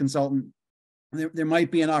architectural consultant, there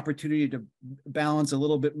might be an opportunity to balance a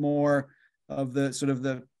little bit more of the sort of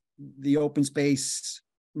the open space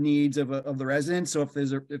needs of the residents. So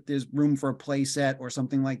if there's room for a play set or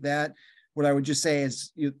something like that, what I would just say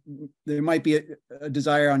is there might be a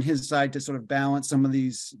desire on his side to sort of balance some of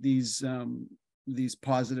these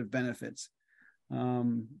positive benefits.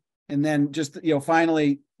 And then just,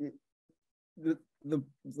 finally, the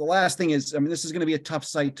last thing is, I mean, this is going to be a tough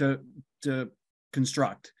site to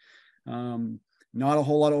construct. Not a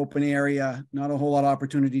whole lot of open area, not a whole lot of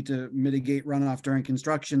opportunity to mitigate runoff during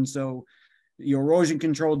construction. So your erosion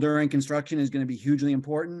control during construction is going to be hugely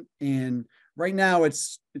important. And right now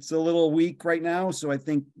it's a little weak right now. So I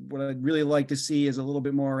think what I'd really like to see is a little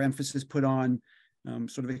bit more emphasis put on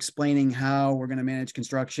sort of explaining how we're going to manage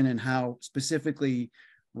construction, and how specifically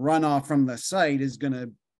runoff from the site is going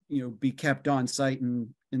to, be kept on site and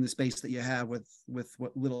in the space that you have with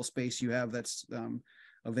what little space you have that's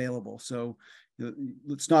available. So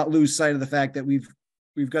let's not lose sight of the fact that we've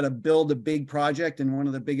got to build a big project, and one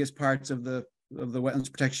of the biggest parts of the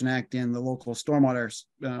Wetlands Protection Act and the local stormwater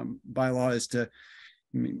bylaw is to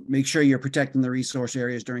make sure you're protecting the resource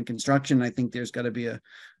areas during construction. I think there's got to be a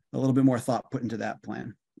little bit more thought put into that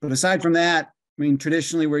plan. But aside from that, I mean,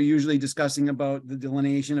 traditionally we're usually discussing about the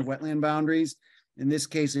delineation of wetland boundaries. In this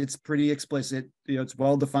case, it's pretty explicit. It's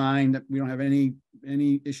well defined. We don't have any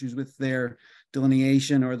issues with their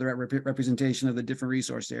delineation or the representation of the different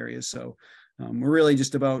resource areas. So we're really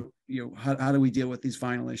just about, how do we deal with these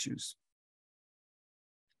final issues?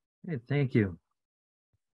 Okay, thank you.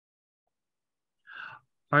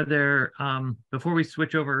 Are there, before we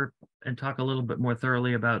switch over and talk a little bit more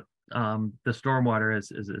thoroughly about the stormwater,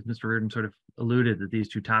 as Mr. Reardon sort of alluded, that these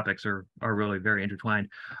two topics are really very intertwined.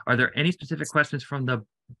 Are there any specific questions from the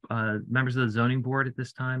members of the zoning board at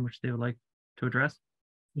this time which they would like to address?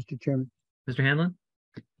 Mr. Chairman. Mr. Hanlon?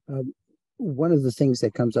 One of the things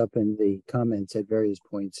that comes up in the comments at various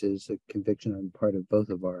points is a conviction on the part of both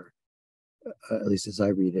of our, at least as I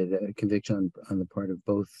read it, a conviction on the part of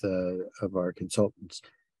both of our consultants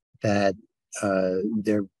that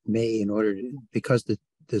there may, because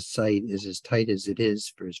the site is as tight as it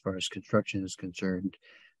is for as far as construction is concerned,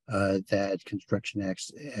 that construction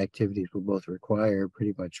activities will both require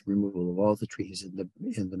pretty much removal of all the trees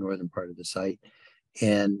in the northern part of the site,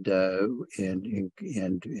 and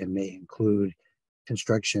may include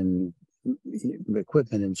construction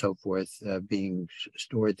equipment and so forth being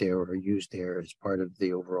stored there or used there as part of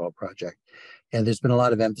the overall project. And there's been a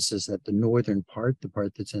lot of emphasis that the northern part, the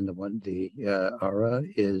part that's in the ARA,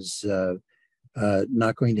 is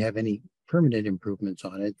not going to have any permanent improvements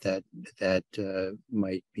on it that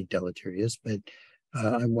might be deleterious. But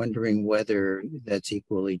I'm wondering whether that's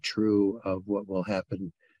equally true of what will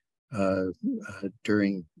happen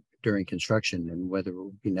during construction, and whether it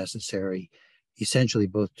will be necessary essentially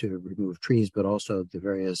both to remove trees, but also the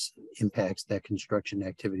various impacts that construction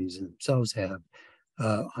activities in themselves have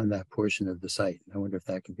on that portion of the site. I wonder if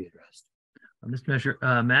that can be addressed.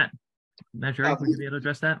 Matt, would you be able to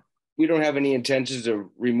address that? We don't have any intentions of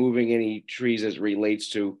removing any trees as it relates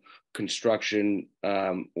to construction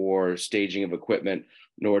or staging of equipment,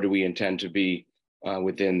 nor do we intend to be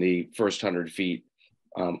within the first 100 feet,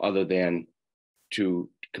 other than to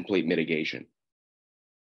complete mitigation.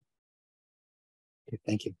 Okay,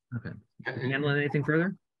 thank you. Okay. Handling anything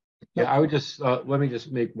further? Yeah, I would just let me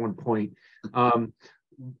just make one point.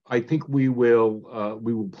 I think we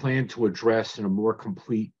will plan to address in a more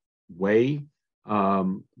complete way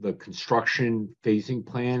the construction phasing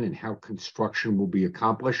plan and how construction will be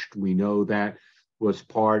accomplished. We know that was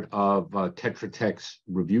part of Tetra Tech's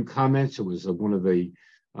review comments. It was one of the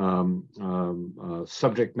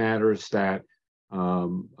subject matters that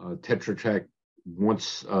Tetra Tech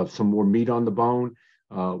wants some more meat on the bone.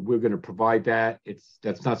 We're going to provide that.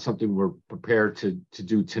 That's not something we're prepared to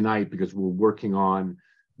do tonight because we're working on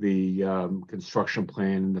the construction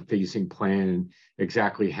plan and the phasing plan and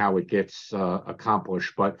exactly how it gets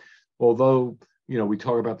accomplished. But although, you know, we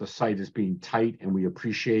talk about the site as being tight and we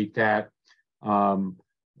appreciate that,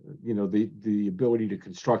 you know, the ability to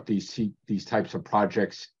construct these types of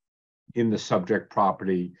projects in the subject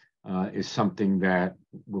property is something that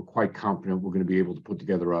we're quite confident we're going to be able to put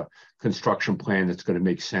together a construction plan that's going to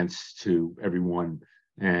make sense to everyone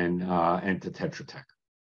and to Tetra Tech.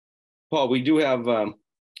 Paul, we do have a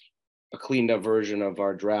cleaned up version of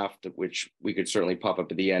our draft, which we could certainly pop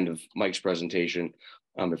up at the end of Mike's presentation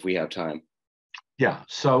if we have time. Yeah,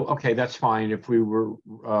 so, okay, that's fine. If we were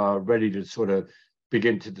ready to sort of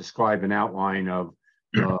begin to describe an outline of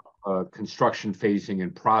construction phasing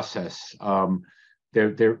and process,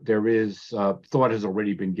 there is thought has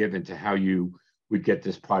already been given to how you would get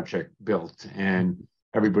this project built, and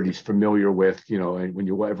everybody's familiar with, you know, and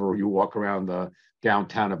whenever you walk around the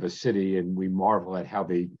downtown of a city, and we marvel at how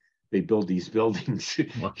they build these buildings.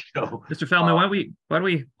 Well, you know? Mr. Feldman, why don't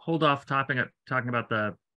we hold off talking about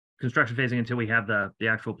the construction phasing until we have the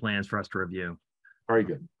actual plans for us to review? Very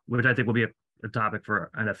good. Which I think will be a topic for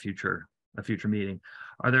a future meeting.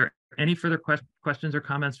 Are there any further questions or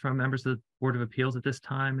comments from members of the Board of Appeals at this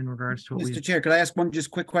time in regards to what Mr. Chair, could I ask one just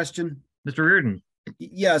quick question? Mr. Reardon?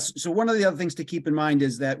 Yes. So one of the other things to keep in mind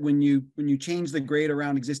is that when you change the grade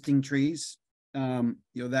around existing trees, you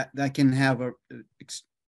know, that can have a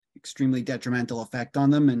extremely detrimental effect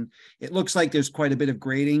on them. And it looks like there's quite a bit of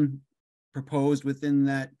grading proposed within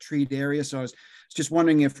that treed area. So I was just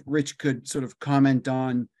wondering if Rich could sort of comment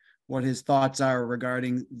on what his thoughts are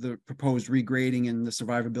regarding the proposed regrading and the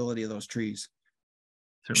survivability of those trees.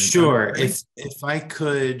 Certainly. Sure. If I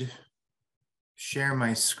could share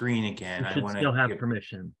my screen again, I want to still have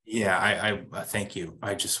permission. Yeah, I thank you.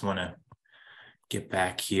 I just want to get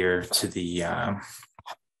back here to the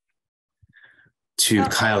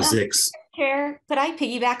Kyle Zix. Chair, could I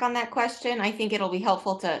piggyback on that question? I think it'll be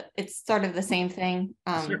helpful to, it's sort of the same thing.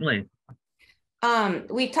 Certainly.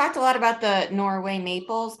 We talked a lot about the Norway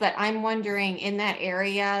maples, but I'm wondering, in that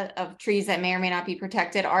area of trees that may or may not be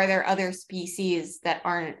protected, are there other species that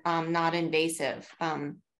aren't not invasive?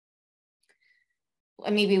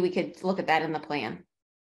 Maybe we could look at that in the plan.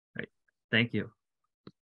 Right. Thank you.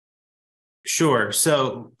 Sure.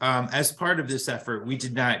 So as part of this effort, we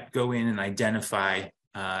did not go in and identify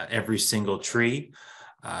every single tree.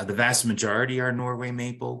 The vast majority are Norway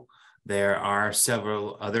maple. There are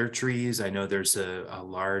several other trees. I know there's a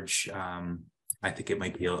large, I think it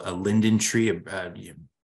might be a linden tree,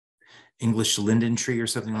 English linden tree or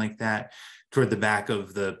something like that, toward the back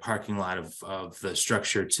of the parking lot of the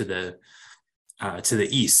structure to the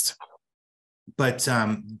east. But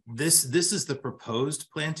this is the proposed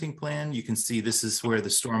planting plan. You can see this is where the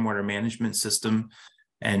stormwater management system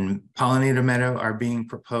and pollinator meadow are being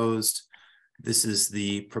proposed. This is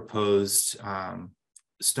the proposed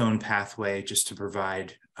stone pathway just to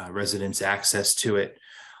provide residents access to it.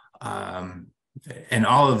 And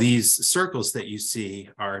all of these circles that you see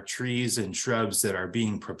are trees and shrubs that are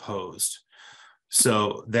being proposed.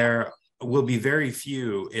 So there will be very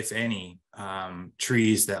few, if any,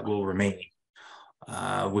 trees that will remain.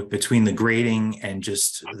 Between the grading and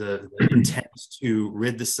just the intent to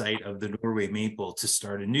rid the site of the Norway maple to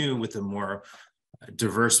start anew with a more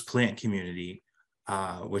diverse plant community,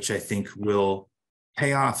 which I think will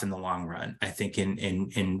pay off in the long run. I think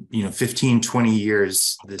in 15, 20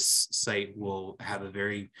 years, this site will have a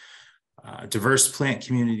very diverse plant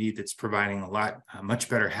community that's providing much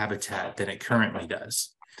better habitat than it currently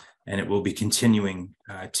does. And it will be continuing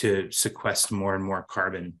to sequester more and more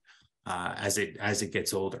carbon as it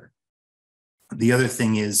gets older. The other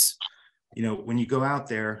thing is, when you go out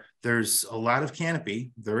there, there's a lot of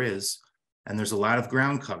canopy, and there's a lot of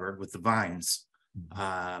ground cover with the vines,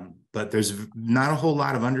 but there's not a whole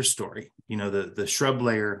lot of understory. The shrub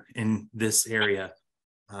layer in this area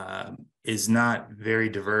is not very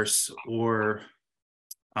diverse or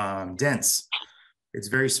dense. it's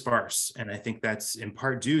very sparse. And I think that's in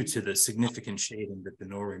part due to the significant shading that the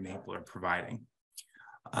Norway maple are providing.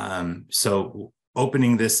 So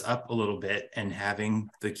opening this up a little bit and having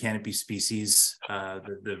the canopy species,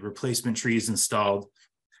 the replacement trees installed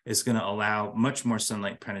is going to allow much more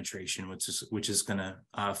sunlight penetration, which is going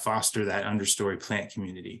to foster that understory plant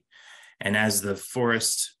community. And as the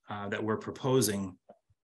forest that we're proposing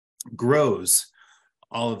grows,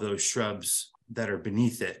 all of those shrubs that are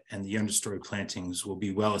beneath it and the understory plantings will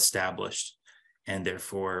be well established and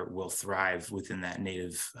therefore will thrive within that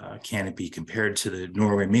native canopy compared to the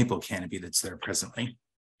Norway maple canopy that's there presently.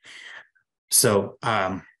 So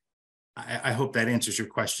I hope that answers your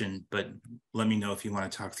question, but let me know if you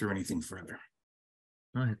want to talk through anything further.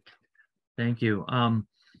 All right. Thank you.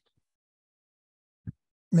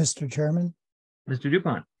 Mr. Chairman. Mr.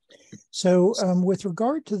 Dupont. So with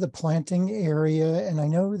regard to the planting area, and I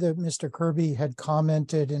know that Mr. Kirby had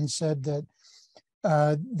commented and said that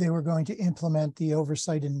they were going to implement the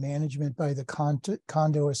oversight and management by the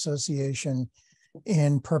condo association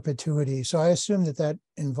in perpetuity. So I assume that that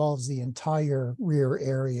involves the entire rear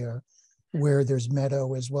area where there's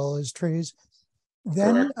meadow as well as trees.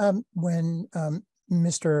 Then when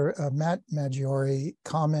Mr. Matt Maggiore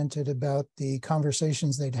commented about the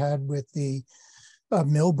conversations they'd had with the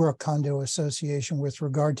Millbrook Condo Association with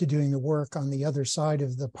regard to doing the work on the other side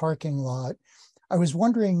of the parking lot, I was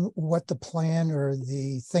wondering what the plan or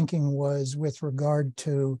the thinking was with regard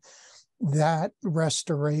to that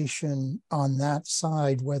restoration on that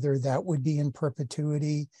side, whether that would be in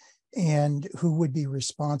perpetuity and who would be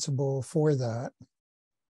responsible for that.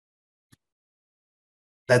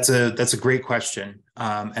 That's a great question.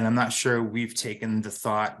 And I'm not sure we've taken the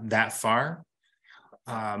thought that far.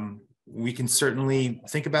 We can certainly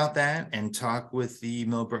think about that and talk with the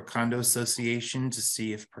Millbrook Condo Association to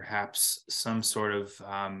see if perhaps some sort of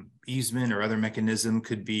easement or other mechanism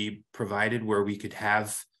could be provided where we could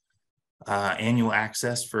have annual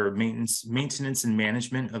access for maintenance and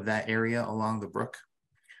management of that area along the brook.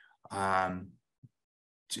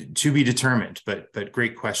 To be determined, but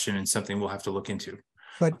great question and something we'll have to look into.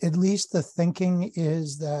 But at least the thinking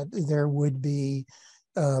is that there would be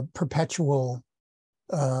perpetual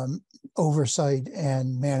oversight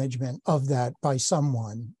and management of that by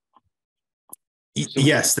someone.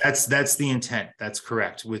 Yes, that's the intent. That's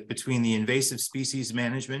correct. Between the invasive species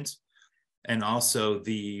management and also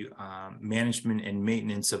the management and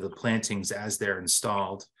maintenance of the plantings as they're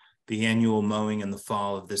installed, the annual mowing in the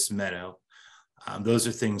fall of this meadow. Those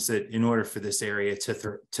are things that in order for this area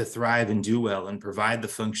to thrive and do well and provide the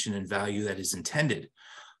function and value that is intended,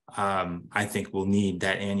 I think we'll need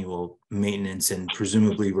that annual maintenance and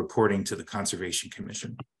presumably reporting to the Conservation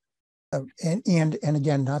Commission. And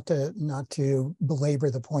again, not to belabor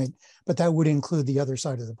the point, but that would include the other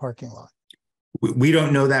side of the parking lot. We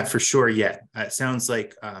don't know that for sure yet. It sounds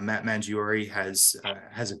like Matt Maggiore has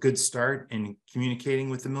a good start in communicating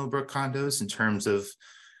with the Millbrook condos in terms of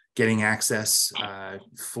getting access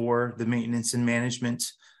for the maintenance and management.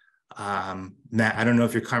 Matt, I don't know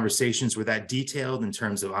if your conversations were that detailed in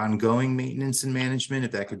terms of ongoing maintenance and management,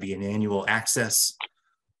 if that could be an annual access,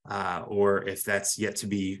 or if that's yet to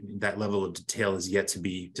be, that level of detail is yet to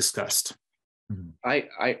be discussed. I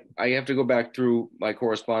have to go back through my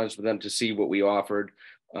correspondence with them to see what we offered.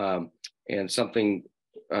 And something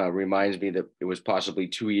reminds me that it was possibly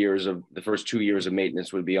the first 2 years of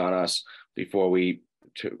maintenance would be on us before we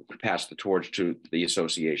to pass the torch to the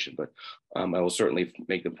association. But I will certainly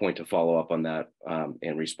make the point to follow up on that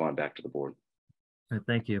and respond back to the board.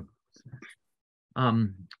 Thank you.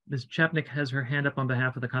 Ms. Chapnick has her hand up on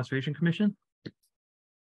behalf of the Conservation Commission.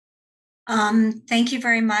 Thank you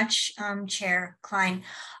very much, Chair Klein.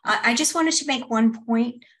 I just wanted to make one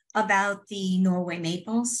point about the Norway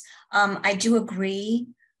maples. I do agree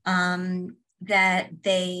that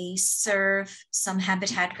they serve some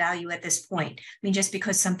habitat value at this point. I mean, just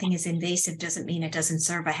because something is invasive doesn't mean it doesn't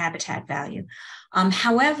serve a habitat value.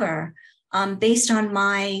 However, based on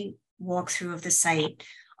my walkthrough of the site,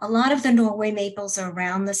 a lot of the Norway maples are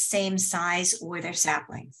around the same size or they're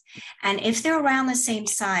saplings. And if they're around the same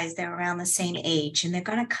size, they're around the same age and they're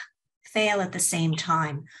going to fail at the same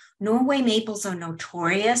time. Norway maples are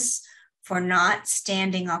notorious for not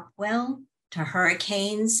standing up well to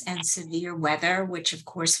hurricanes and severe weather, which of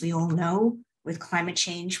course we all know with climate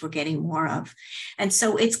change we're getting more of. And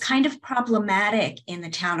so it's kind of problematic in the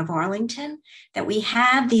town of Arlington that we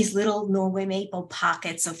have these little Norway maple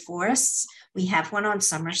pockets of forests. We have one on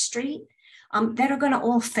Summer Street that are going to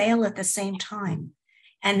all fail at the same time.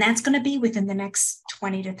 And that's going to be within the next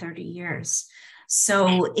 20 to 30 years.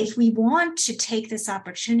 So if we want to take this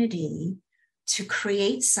opportunity to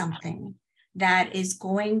create something that is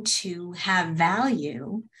going to have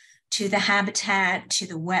value to the habitat, to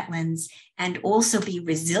the wetlands, and also be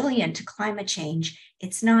resilient to climate change,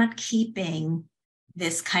 it's not keeping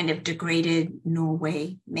this kind of degraded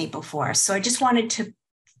Norway maple forest. So I just wanted to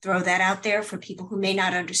throw that out there for people who may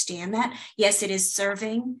not understand that. Yes, it is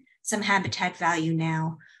serving some habitat value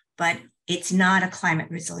now, but it's not a climate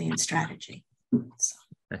resilient strategy. So.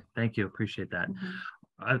 Thank you, appreciate that.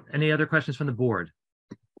 Any other questions from the board?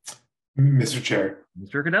 Mr. Chair.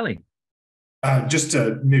 Mr. Cadelli. Just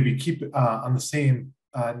to maybe keep on the same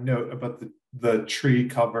note about the tree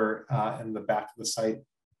cover in the back of the site.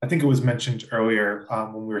 I think it was mentioned earlier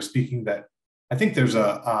when we were speaking that I think there's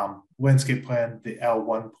a landscape plan, the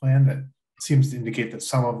L1 plan, that seems to indicate that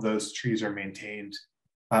some of those trees are maintained.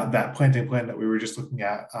 That planting plan that we were just looking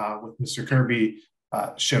at with Mr. Kirby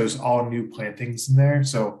shows all new plantings in there.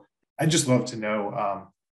 So I'd just love to know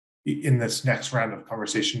in this next round of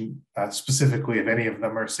conversation, specifically if any of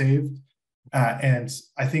them are saved. And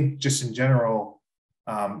I think just in general,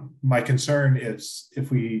 my concern is if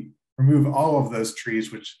we remove all of those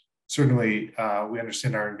trees, which certainly we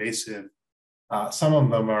understand are invasive, some of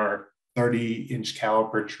them are 30-inch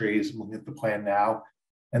caliper trees. I'm looking at the plan now,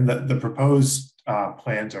 and the proposed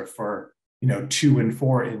plans are for 2- and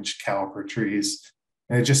 4-inch caliper trees,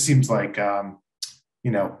 and it just seems like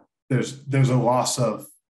there's a loss of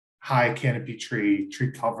high canopy tree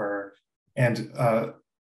cover, and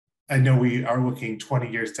I know we are looking 20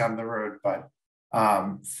 years down the road, but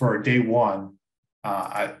for day one,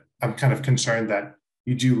 I'm kind of concerned that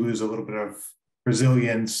you do lose a little bit of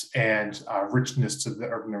resilience and richness to the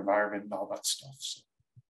urban environment and all that stuff. So.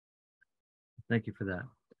 Thank you for that.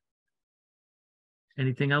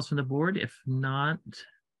 Anything else from the board? If not,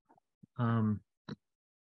 I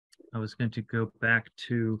was going to go back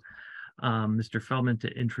to Mr. Feldman to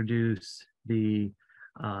introduce the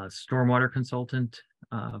stormwater consultant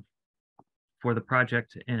for the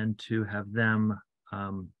project and to have them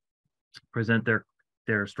present their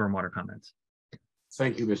stormwater comments.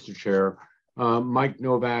 Thank you, Mr. Chair. Mike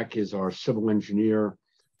Novak is our civil engineer.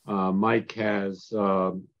 Mike has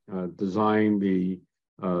designed the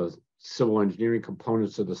civil engineering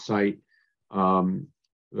components of the site, the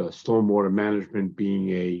stormwater management being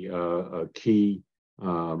a key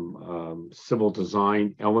civil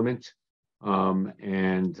design element. I'll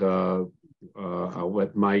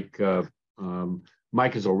let Mike,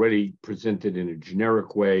 Mike has already presented in a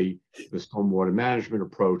generic way the stormwater management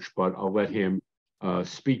approach, but I'll let him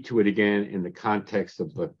speak to it again in the context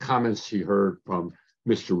of the comments he heard from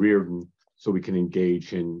Mr. Reardon, so we can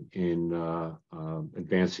engage in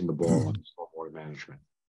advancing the ball on stormwater management.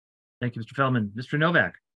 Thank you, Mr. Feldman. Mr.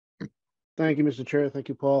 Novak. Thank you, Mr. Chair. Thank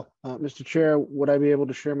you, Paul. Mr. Chair, would I be able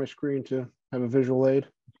to share my screen to have a visual aid?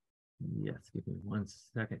 Yes, give me 1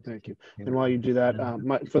 second. Thank you. And while you do that,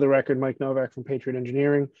 for the record, Mike Novak from Patriot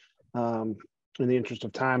Engineering. In the interest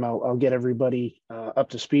of time, I'll get everybody up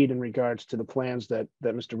to speed in regards to the plans that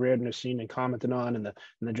Mr. Reardon has seen and commented on, and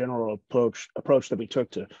the general approach that we took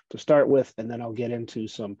to start with, and then I'll get into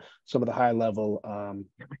some of the high level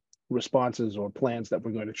responses or plans that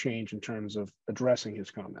we're going to change in terms of addressing his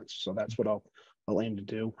comments. So that's what I'll aim to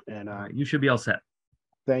do. And you should be all set.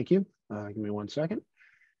 Thank you. Give me 1 second.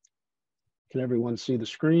 Can everyone see the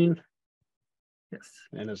screen? Yes.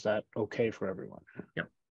 And is that okay for everyone? Yep.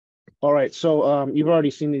 All right, so you've already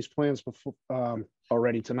seen these plans before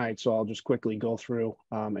already tonight, so I'll just quickly go through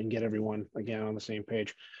and get everyone again on the same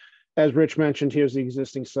page. As Rich mentioned, here's the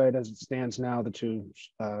existing site as it stands now, the two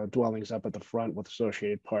dwellings up at the front with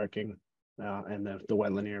associated parking and the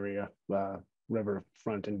wetland area, river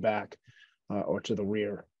front and back, or to the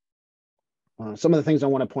rear. Some of the things I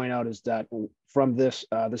want to point out is that from this,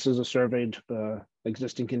 this is a surveyed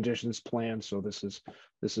existing conditions plan, so this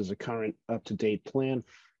is a current up-to-date plan.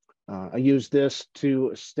 I use this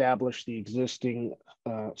to establish the existing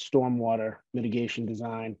stormwater mitigation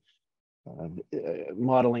design,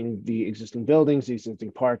 modeling the existing buildings, the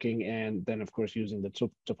existing parking, and then of course using the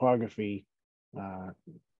topography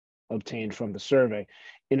obtained from the survey.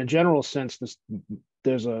 In a general sense,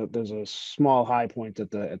 there's a small high point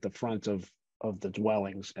at the front of the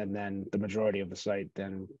dwellings, and then the majority of the site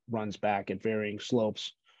then runs back at varying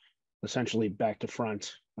slopes, essentially back to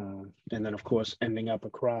front, and then of course ending up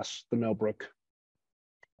across the Millbrook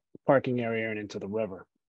parking area and into the river.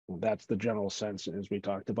 Well, that's the general sense, as we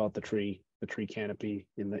talked about the tree canopy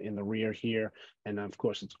in the rear here, and of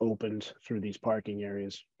course it's opened through these parking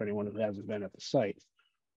areas for anyone who hasn't been at the site.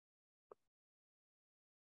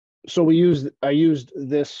 So I used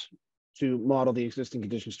this to model the existing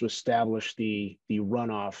conditions to establish the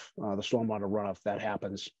runoff, the stormwater runoff that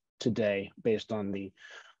happens today based on the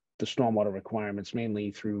the stormwater requirements,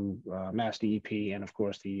 mainly through Mass DEP and of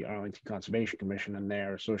course the Arlington Conservation Commission and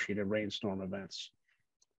their associated rainstorm events.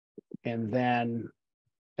 And then,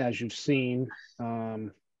 as you've seen,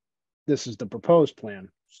 this is the proposed plan.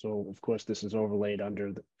 So of course this is overlaid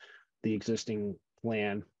under the existing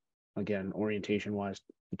plan. Again, orientation wise,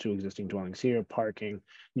 the two existing dwellings here, parking,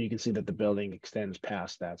 and you can see that the building extends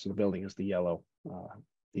past that. So the building is the yellow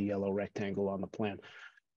rectangle on the plan.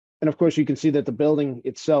 And of course, you can see that the building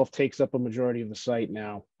itself takes up a majority of the site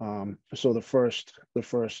now. So the first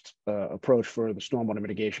approach for the stormwater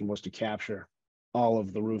mitigation was to capture all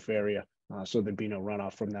of the roof area, so there'd be no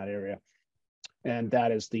runoff from that area. And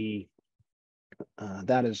that is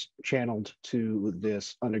channeled to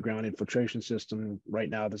this underground infiltration system.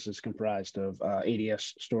 Right now, this is comprised of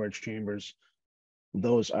ADS storage chambers.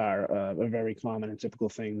 Those are a very common and typical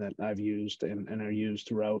thing that I've used and are used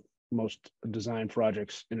throughout most design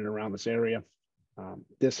projects in and around this area.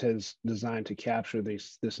 This is designed to capture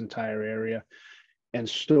this entire area and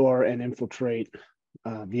store and infiltrate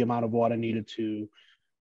the amount of water needed to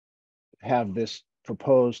have this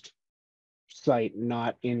proposed site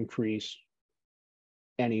not increase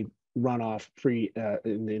any runoff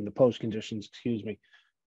in the post conditions, excuse me,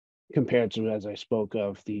 compared to, as I spoke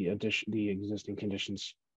of, the existing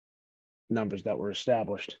conditions numbers that were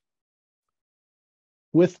established.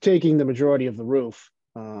 With taking the majority of the roof,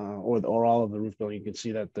 or all of the roof building, you can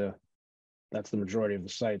see that that's the majority of the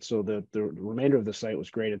site. So the remainder of the site was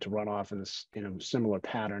graded to run off in a similar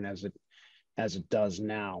pattern as it does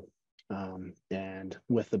now. And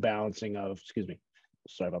with the balancing of,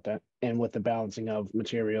 sorry about that, and with the balancing of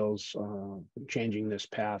materials, changing this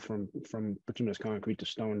path from bituminous concrete to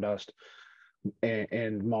stone dust,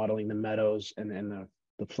 and modeling the meadows and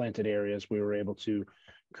the planted areas, we were able to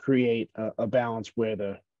create a balance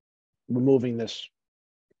where removing this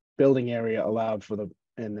building area allowed for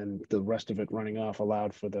and then the rest of it running off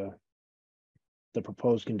allowed for the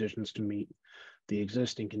proposed conditions to meet the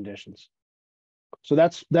existing conditions. So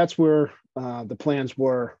that's where the plans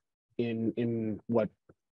were in what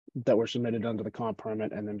that were submitted under the comp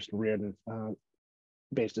permit, and then Mr. Reardon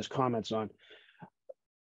based his comments on.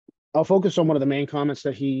 I'll focus on one of the main comments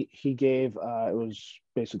that he gave. It was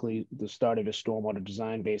basically the start of his stormwater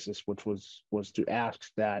design basis, which was to ask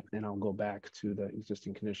that, and I'll go back to the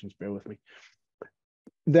existing conditions, bear with me.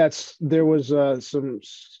 There was some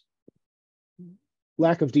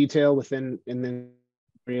lack of detail in the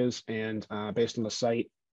areas, and based on his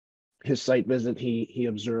site visit, he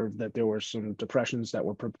observed that there were some depressions that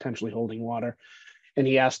were potentially holding water, and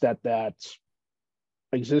he asked that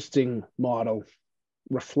existing model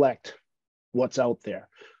reflect what's out there.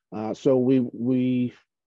 So we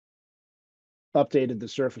updated the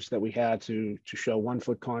surface that we had to show 1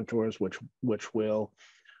 foot contours, which will,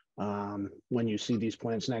 when you see these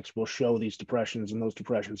plans next, will show these depressions, and those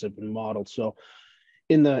depressions have been modeled. So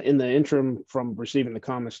in the interim from receiving the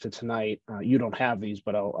comments to tonight, you don't have these,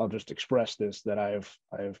 but I'll just express this, that I've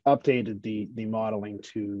updated the modeling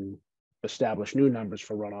to establish new numbers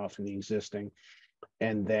for runoff in the existing,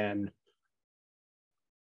 and then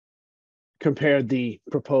compared the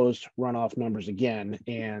proposed runoff numbers again,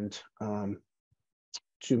 and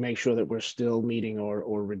to make sure that we're still meeting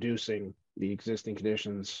or reducing the existing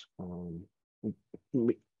conditions,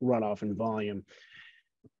 runoff and volume.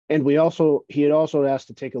 And he had also asked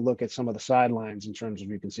to take a look at some of the sidelines in terms of,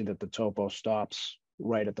 you can see that the topo stops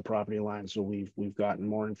right at the property line. So we've gotten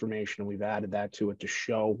more information, and we've added that to it to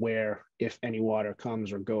show where, if any water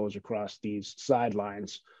comes or goes across these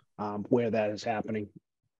sidelines, where that is happening.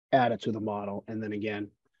 Add it to the model, and then again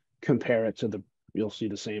compare it to you'll see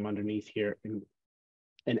the same underneath here,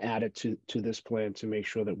 and add it to this plan to make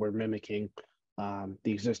sure that we're mimicking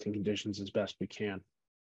the existing conditions as best we can.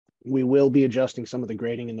 We will be adjusting some of the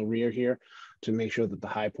grading in the rear here to make sure that the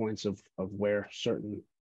high points of where certain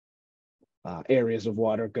areas of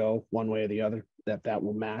water go one way or the other, that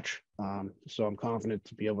will match. So I'm confident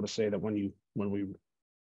to be able to say that when we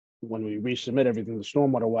resubmit everything, the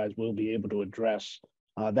stormwater wise, we'll be able to address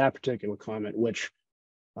that particular comment, which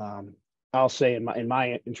I'll say in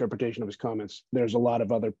my interpretation of his comments, there's a lot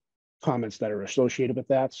of other comments that are associated with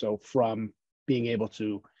that. So from being able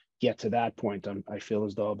to get to that point, I feel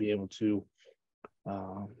as though I'll be able to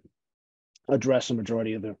address a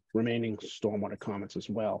majority of the remaining stormwater comments as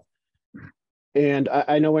well. And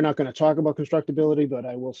I know we're not going to talk about constructability, but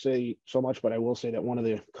I will say so much, but I will say that one of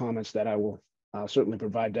the comments that I will certainly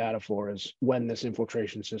provide data for is when this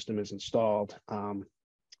infiltration system is installed,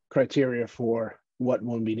 criteria for what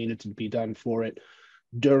will be needed to be done for it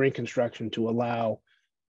during construction to allow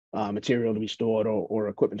material to be stored or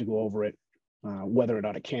equipment to go over it, whether or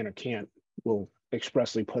not it can or can't will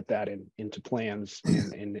expressly put that into plans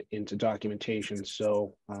and into documentation.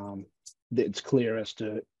 So it's clear as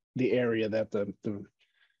to the area that the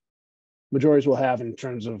majorities will have in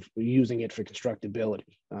terms of using it for constructability.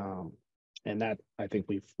 And that I think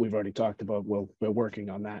we've already talked about. We're working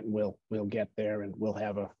on that, and we'll get there, and we'll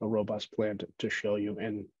have a robust plan to show you.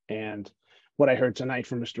 And what I heard tonight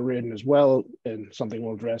from Mr. Reardon as well, and something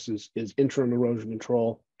we'll address is interim erosion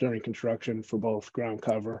control during construction for both ground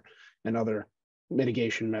cover and other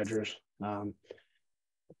mitigation measures.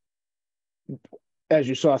 As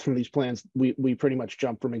you saw from these plans, we pretty much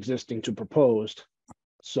jumped from existing to proposed.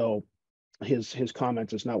 So his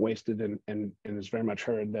comment is not wasted, and is very much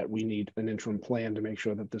heard that we need an interim plan to make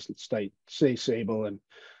sure that this site stays stable and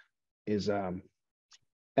is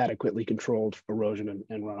adequately controlled erosion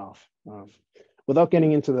and runoff. Without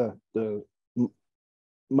getting into the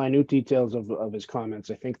minute details of his comments,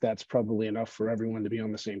 I think that's probably enough for everyone to be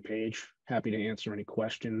on the same page. Happy to answer any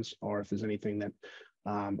questions, or if there's anything that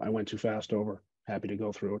I went too fast over, happy to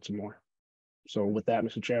go through it some more. So with that,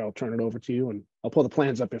 Mr. Chair, I'll turn it over to you, and I'll pull the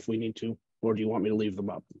plans up if we need to, or do you want me to leave them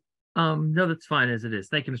up? No, that's fine as it is.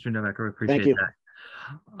 Thank you, Mr. Novak. I appreciate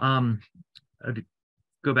that. I'd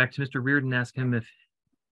go back to Mr. Reardon, ask him if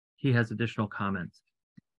he has additional comments.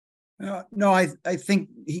 No, I think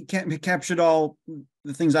he captured all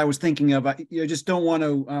the things I was thinking of. I just don't want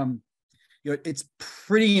to, it's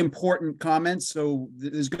pretty important comments. So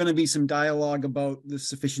there's going to be some dialogue about the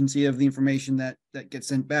sufficiency of the information that gets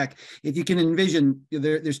sent back. If you can envision,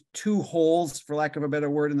 there's two holes, for lack of a better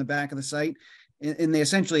word, in the back of the site, and they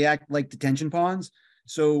essentially act like detention ponds.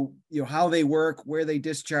 So, how they work, where they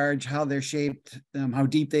discharge, how they're shaped, how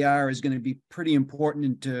deep they are is going to be pretty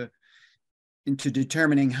important into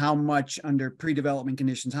determining how much, under pre-development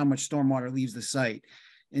conditions, how much stormwater leaves the site.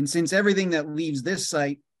 And since everything that leaves this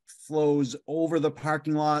site flows over the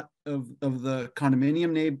parking lot of the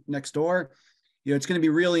condominium next door, it's going to be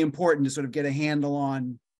really important to sort of get a handle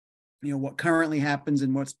on, what currently happens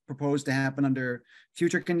and what's proposed to happen under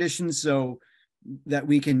future conditions, so that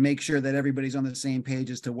we can make sure that everybody's on the same page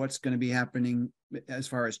as to what's going to be happening as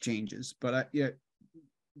far as changes. But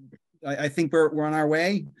I think we're on our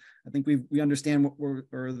way. I think we understand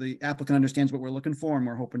or the applicant understands what we're looking for, and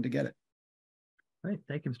we're hoping to get it. All right,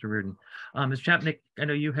 thank you, Mr. Reardon. Ms. Chapnick, I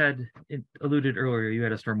know you had alluded earlier, you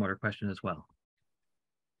had a stormwater question as well.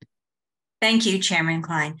 Thank you, Chairman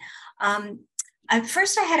Klein.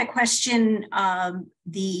 First, I had a question.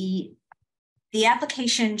 The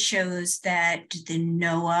application shows that the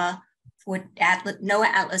NOAA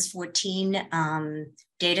Atlas 14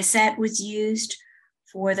 data set was used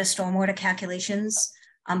for the stormwater calculations,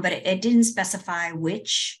 but it didn't specify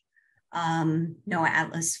which NOAA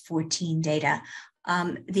Atlas 14 data.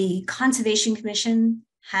 The Conservation Commission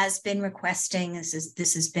has been requesting,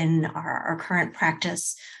 this has been our current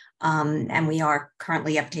practice, and we are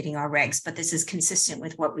currently updating our regs, but this is consistent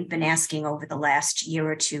with what we've been asking over the last year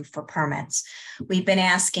or two for permits. We've been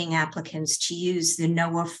asking applicants to use the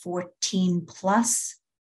NOAA 14 plus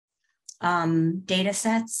data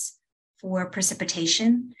sets for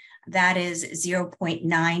precipitation. That is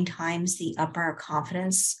 0.9 times the upper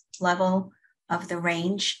confidence level of the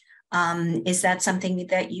range. Is that something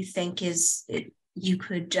that you think you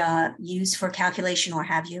could use for calculation, or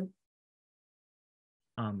have you?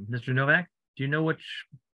 Mr. Novak, do you know which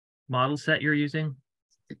model set you're using?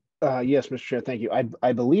 Yes, Mr. Chair, thank you.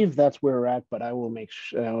 I believe that's where we're at, but I will make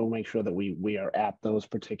sure that we are at those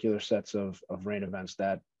particular sets of rain events.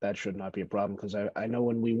 That should not be a problem, because I know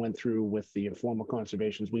when we went through with the informal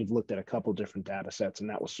conservations, we've looked at a couple different data sets, and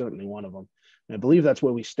that was certainly one of them. And I believe that's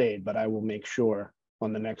where we stayed, but I will make sure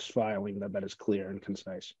on the next filing that is clear and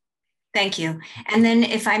concise. Thank you. And then,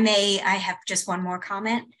 if I may, I have just one more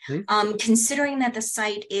comment. Considering that the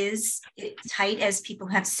site is tight, as people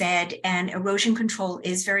have said, and erosion control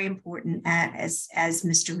is very important, as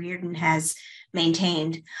Mr. Reardon has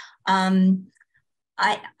maintained,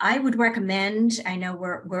 I would recommend, I know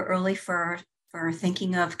we're early for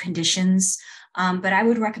thinking of conditions, but I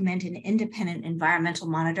would recommend an independent environmental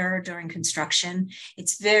monitor during construction.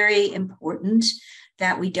 It's very important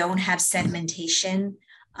that we don't have sedimentation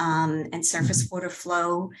and surface water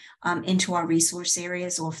flow into our resource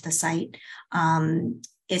areas off the site,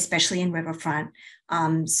 especially in riverfront.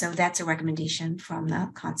 So that's a recommendation from the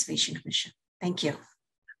Conservation Commission. Thank you.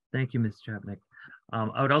 Thank you, Ms. Chapnick.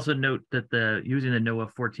 I would also note that using the NOAA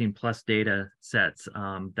 14 plus data sets,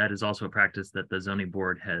 that is also a practice that the zoning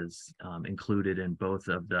board has included in both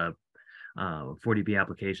of the 40B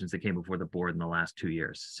applications that came before the board in the last 2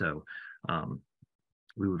 years. So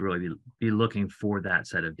we would really be looking for that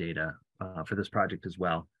set of data for this project as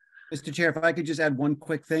well. Mr. Chair, if I could just add one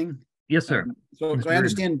quick thing. Yes, sir. So I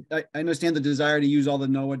understand. I understand the desire to use all the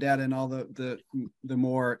NOAA data and all the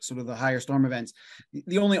more sort of the higher storm events.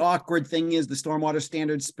 The only awkward thing is the stormwater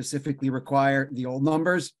standards specifically require the old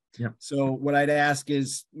numbers. Yep. So what I'd ask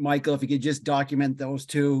is, Michael, if you could just document those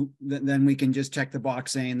two, then we can just check the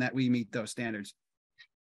box saying that we meet those standards.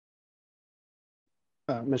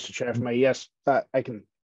 Mr. Chair, for my yes, I can.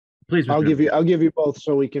 Please, I'll give you both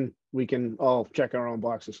so we can all check our own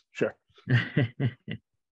boxes. Sure.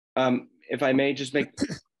 If I may just make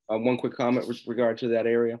one quick comment with regard to that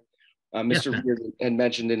area. Mr. Yes, Reardon had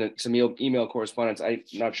mentioned in some email correspondence, I'm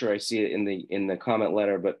not sure I see it in the comment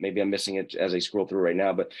letter, but maybe I'm missing it as I scroll through right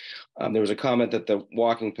now. But there was a comment that the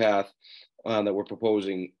walking path that we're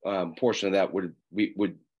proposing, portion of that would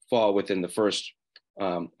fall within the first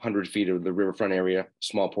 100 feet of the riverfront area,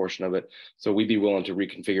 small portion of it. So we'd be willing to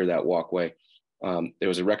reconfigure that walkway. There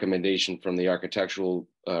was a recommendation from the architectural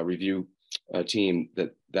review team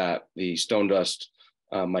that the stone dust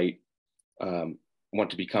might want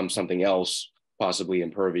to become something else, possibly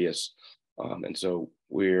impervious. And so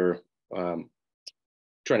we're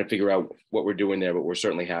trying to figure out what we're doing there, but we're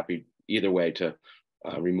certainly happy either way to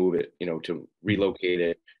remove it, to relocate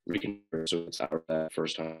it, reconfigure, so it's out of that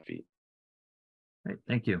first 100 feet. Right,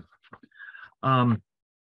 thank you.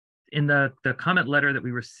 In the comment letter that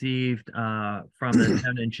we received from the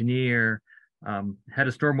town engineer, had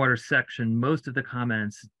a stormwater section. Most of the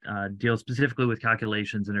comments deal specifically with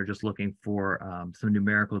calculations and are just looking for some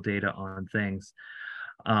numerical data on things.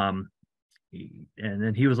 And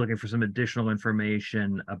then he was looking for some additional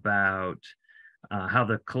information about how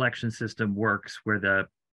the collection system works, where the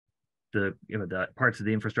parts of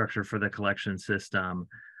the infrastructure for the collection system.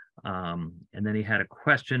 And then he had a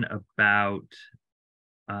question about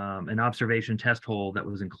an observation test hole that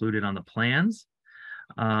was included on the plans.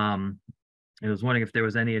 I was wondering if there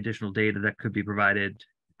was any additional data that could be provided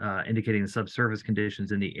indicating the subsurface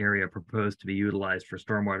conditions in the area proposed to be utilized for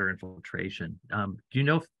stormwater infiltration. Do you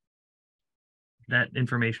know if that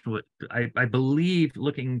information would, I believe,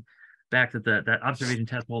 looking back, that that observation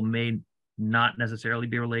test hole may not necessarily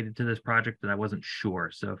be related to this project, and I wasn't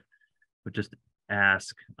sure. So would just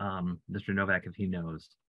ask Mr. Novak if he knows.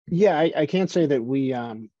 Yeah, I can't say that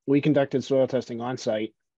we conducted soil testing on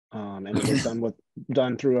site. And it was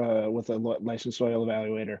done through with a licensed soil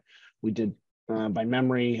evaluator. We did by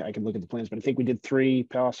memory. I can look at the plans, but I think we did 3,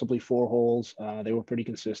 possibly 4 holes. They were pretty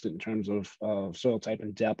consistent in terms of soil type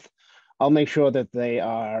and depth. I'll make sure that they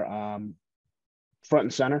are front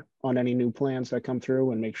and center on any new plans that come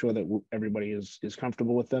through, and make sure that everybody is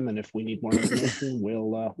comfortable with them. And if we need more information,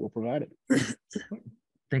 we'll provide it.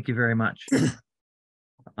 Thank you very much.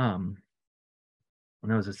 And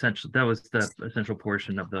that was essential. That was the essential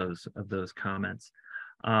portion of those comments.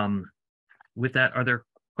 With that, are there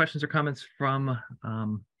questions or comments from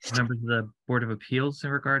members of the Board of Appeals in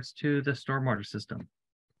regards to the stormwater system?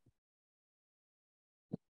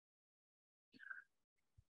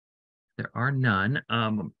 There are none.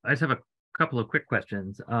 I just have a couple of quick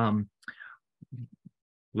questions.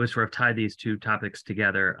 We'll sort of tie these two topics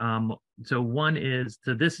together. So one is,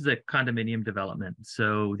 so this is a condominium development.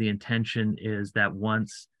 So the intention is that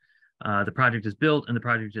once the project is built and the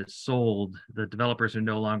project is sold, the developers are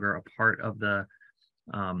no longer a part of the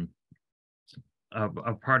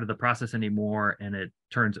process anymore, and it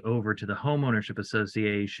turns over to the homeownership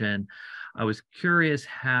association. I was curious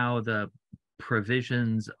how the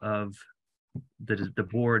provisions of the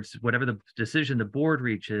board's, whatever the decision the board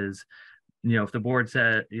reaches, if the board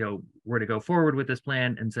said, were to go forward with this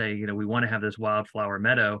plan and say, we want to have this wildflower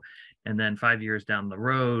meadow, and then 5 years down the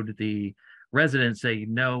road, the residents say,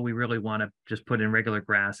 no, we really want to just put in regular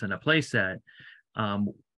grass and a play set.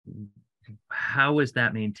 How is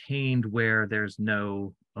that maintained where there's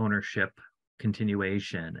no ownership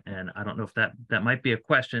continuation? And I don't know if that might be a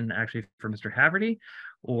question actually for Mr. Haverty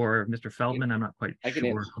or Mr. Feldman. I'm not quite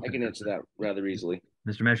sure. I can answer that rather easily.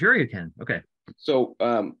 Mr. Maggiore, you can. Okay. So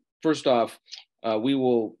first off, we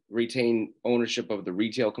will retain ownership of the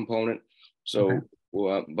retail component. So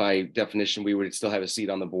by definition, we would still have a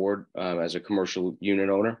seat on the board as a commercial unit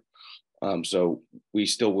owner. So we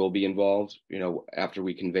still will be involved, after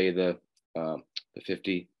we convey the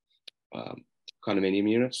 50 condominium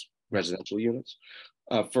units, residential units.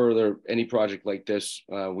 Further, any project like this,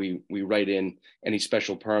 we write in any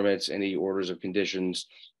special permits, any orders of conditions,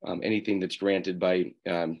 anything that's granted by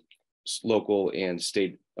local and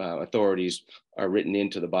state authorities are written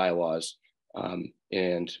into the bylaws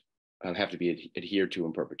and have to be adhered to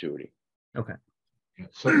in perpetuity. Okay.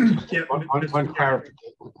 So Yeah, one clarification.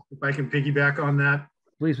 if I can piggyback on that.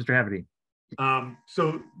 Please, Mr. Haverty.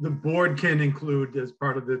 So the board can include as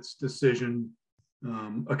part of its decision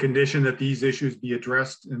a condition that these issues be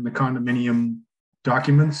addressed in the condominium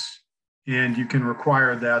documents. And you can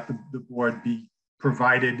require that the board be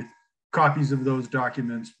provided copies of those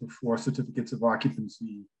documents before certificates of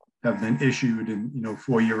occupancy have been issued, and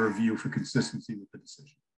for your review for consistency with the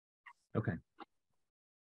decision. Okay.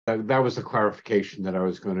 That was the clarification that I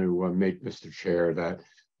was going to make, Mr. Chair, that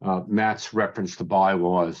Matt's reference to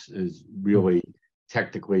bylaws is really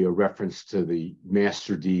technically a reference to the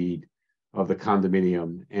master deed of the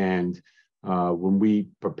condominium. And when we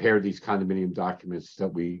prepare these condominium documents that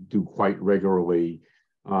we do quite regularly,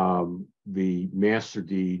 the master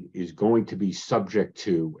deed is going to be subject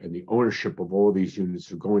to, and the ownership of all of these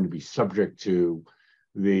units are going to be subject to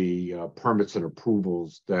the permits and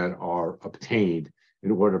approvals that are obtained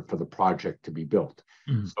in order for the project to be built.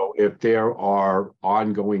 Mm-hmm. So if there are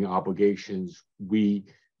ongoing obligations, we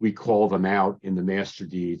call them out in the master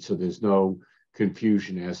deed, so there's no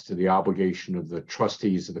confusion as to the obligation of the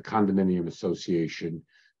trustees of the condominium association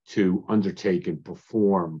to undertake and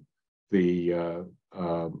perform the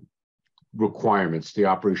requirements, the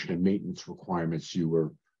operation and maintenance requirements you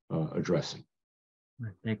were addressing.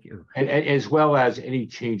 Thank you. And as well as any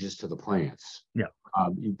changes to the plans. Yeah.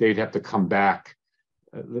 They'd have to come back.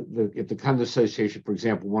 If the condo association, for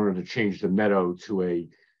example, wanted to change the meadow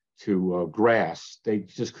to grass, they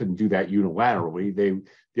just couldn't do that unilaterally.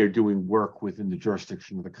 They're doing work within the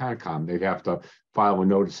jurisdiction of the Concom. They'd have to file a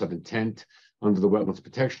notice of intent under the Wetlands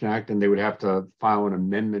Protection Act, and they would have to file an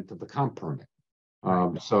amendment of the comp permit.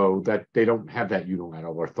 So that they don't have that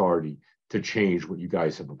unilateral authority to change what you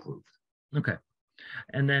guys have approved. Okay.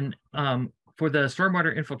 And then for the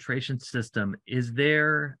stormwater infiltration system, is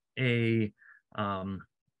there a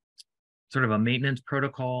sort of a maintenance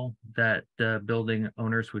protocol that the building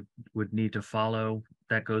owners would need to follow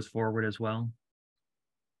that goes forward as well?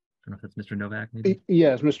 I don't know if that's Mr. Novak, maybe?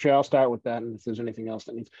 Yes, Mr. Chair, I'll start with that, and if there's anything else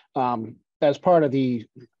that needs. As part of the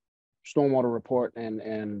stormwater report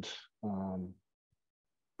and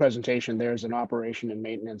presentation, there's an operation and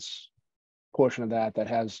maintenance portion of that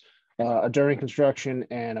has a during construction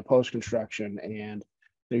and a post construction, and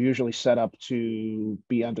they're usually set up to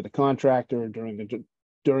be under the contractor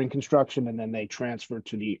during construction, and then they transfer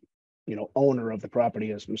to the owner of the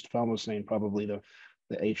property, as Mr. Felm was saying, probably the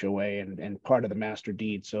HOA and part of the master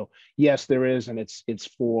deed. So yes, there is, and it's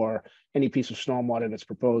for any piece of stormwater that's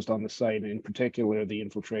proposed on the site, and in particular the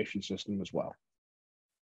infiltration system as well.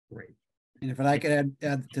 Great. And if I could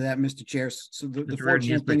add to that, Mr. Chair, so the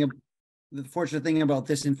fortunate thing about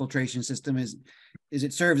this infiltration system is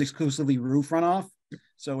it serves exclusively roof runoff,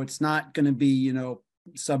 so it's not going to be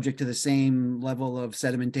subject to the same level of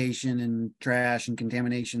sedimentation and trash and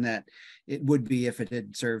contamination that it would be if it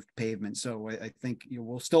had served pavement. So I think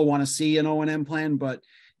we'll still want to see an O&M plan, but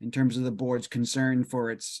in terms of the board's concern for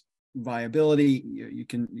its viability, you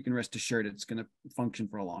can rest assured it's going to function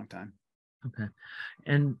for a long time. Okay.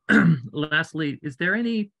 And lastly, is there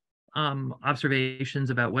any observations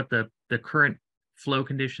about what the current flow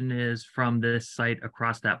condition is from this site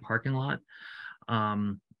across that parking lot?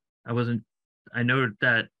 I noted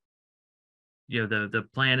that the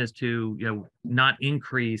plan is to not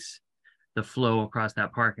increase the flow across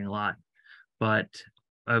that parking lot, but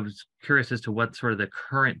I was curious as to what sort of the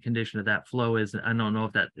current condition of that flow is. I don't know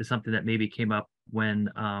if that is something that maybe came up when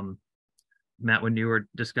Matt, when you were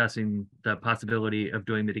discussing the possibility of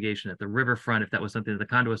doing mitigation at the riverfront, if that was something that the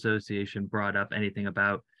condo association brought up, anything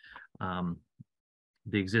about the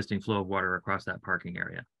existing flow of water across that parking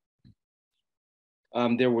area.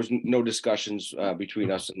 There was no discussions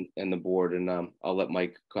between us and the board, and I'll let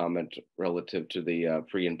Mike comment relative to the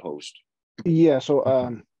pre and post. Yeah,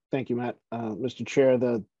 so thank you, Matt. Mr. Chair,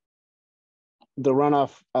 the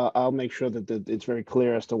runoff, I'll make sure that it's very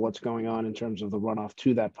clear as to what's going on in terms of the runoff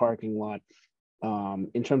to that parking lot.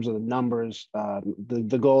 In terms of the numbers,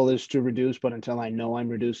 the goal is to reduce, but until I know I'm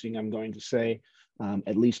reducing, I'm going to say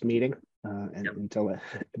at least meeting.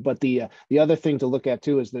 But the other thing to look at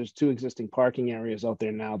too is there's 2 existing parking areas out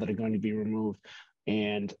there now that are going to be removed,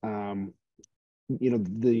 and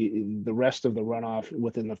the rest of the runoff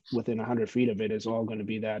within 100 feet of it is all going to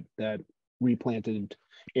be that replanted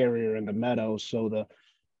area in the meadows. So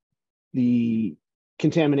the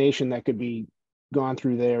contamination that could be gone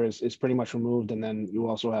through there is pretty much removed, and then you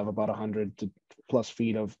also have about 100 plus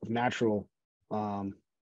feet of natural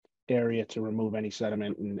area to remove any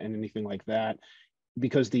sediment and anything like that.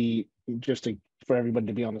 Because for everybody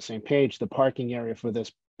to be on the same page, the parking area for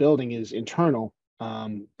this building is internal,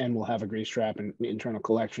 and will have a grease trap and internal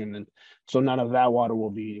collection, and so none of that water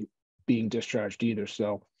will be being discharged either.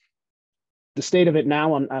 So the state of it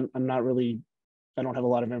now, I'm not really, I don't have a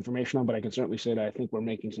lot of information on, but I can certainly say that I think we're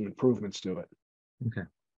making some improvements to it. Okay.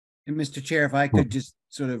 And Mr. Chair, if I could just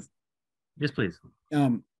sort of Yes, please.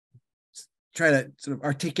 Try to sort of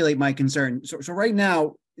articulate my concern. So right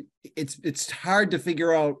now, it's hard to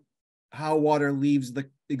figure out how water leaves the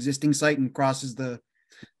existing site and crosses the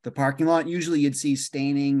parking lot. Usually you'd see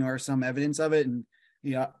staining or some evidence of it. And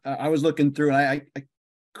yeah, I was looking through and I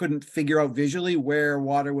couldn't figure out visually where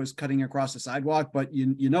water was cutting across the sidewalk, but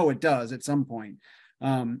you know it does at some point.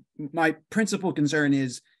 My principal concern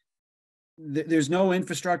is there's no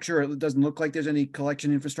infrastructure. It doesn't look like there's any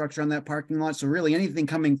collection infrastructure on that parking lot. So really anything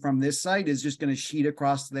coming from this site is just going to sheet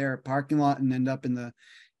across their parking lot and end up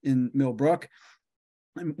in Millbrook.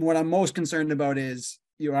 And what I'm most concerned about is,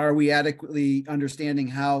 are we adequately understanding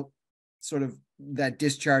how sort of that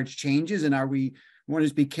discharge changes? And we want to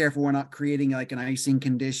just be careful we're not creating like an icing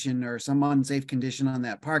condition or some unsafe condition on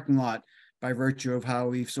that parking lot by virtue of how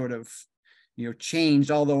we've sort of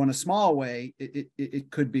changed, although in a small way,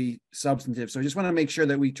 it could be substantive. So I just want to make sure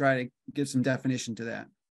that we try to give some definition to that.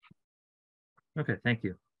 Okay, thank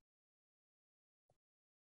you.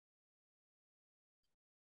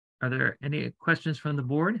 Are there any questions from the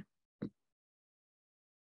board?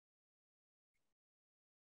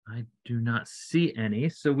 I do not see any.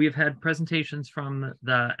 So we've had presentations from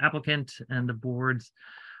the applicant and the board's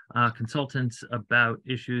consultants about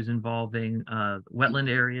issues involving wetland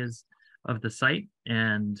areas of the site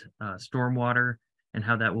and stormwater and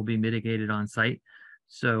how that will be mitigated on site.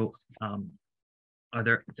 So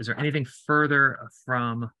is there anything further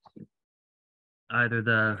from either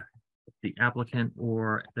the applicant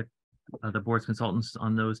or the board's consultants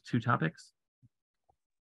on those two topics?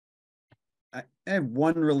 I have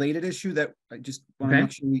one related issue that I just want to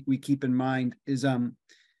make sure we keep in mind is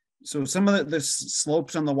so some of the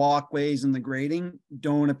slopes on the walkways and the grading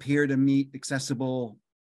don't appear to meet accessible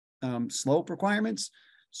slope requirements.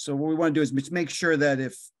 So what we want to do is just make sure that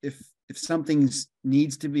if something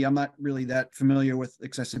needs to be, I'm not really that familiar with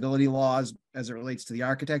accessibility laws as it relates to the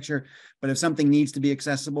architecture, but if something needs to be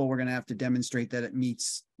accessible, we're going to have to demonstrate that it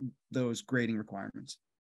meets those grading requirements.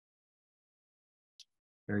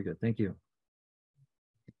 Very good, thank you.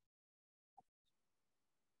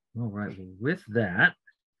 All right, well, with that,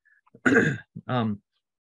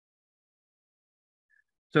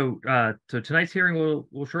 so tonight's hearing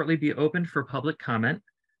will shortly be opened for public comment.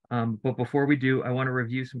 But before we do, I want to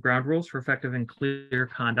review some ground rules for effective and clear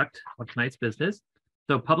conduct of tonight's business.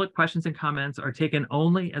 So public questions and comments are taken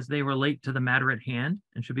only as they relate to the matter at hand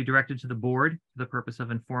and should be directed to the board for the purpose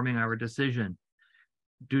of informing our decision.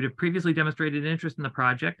 Due to previously demonstrated interest in the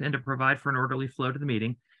project and to provide for an orderly flow to the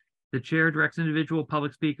meeting, the chair directs individual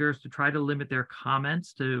public speakers to try to limit their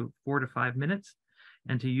comments to 4 to 5 minutes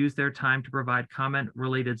and to use their time to provide comment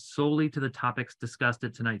related solely to the topics discussed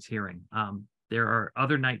at tonight's hearing. There are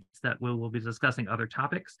other nights that we'll be discussing other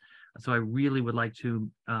topics. So I really would like to,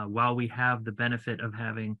 while we have the benefit of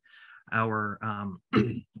having our,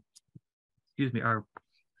 excuse me, our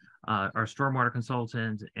stormwater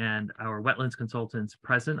consultant and our wetlands consultants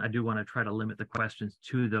present, I do want to try to limit the questions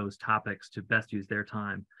to those topics to best use their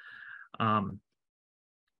time.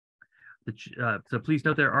 So please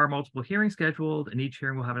note there are multiple hearings scheduled and each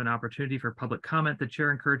hearing will have an opportunity for public comment. The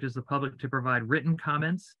chair encourages the public to provide written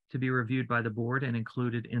comments to be reviewed by the board and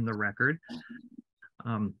included in the record.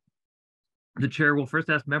 The chair will first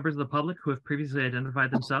ask members of the public who have previously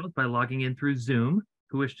identified themselves by logging in through Zoom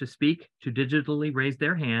who wish to speak to digitally raise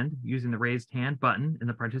their hand using the raised hand button in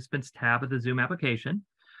the participants tab of the Zoom application.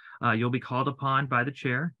 You'll be called upon by the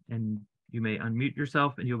chair and you may unmute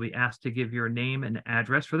yourself and you'll be asked to give your name and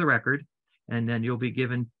address for the record, and then you'll be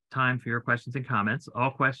given time for your questions and comments.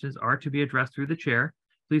 All questions are to be addressed through the chair.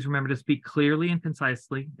 Please remember to speak clearly and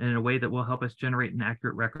concisely and in a way that will help us generate an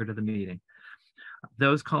accurate record of the meeting.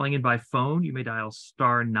 Those calling in by phone, you may dial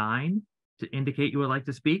 *9 to indicate you would like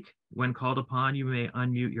to speak. When called upon, you may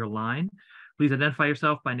unmute your line. Please identify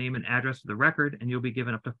yourself by name and address for the record, and you'll be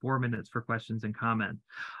given up to 4 minutes for questions and comment.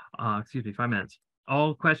 5 minutes.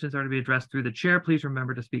 All questions are to be addressed through the chair. Please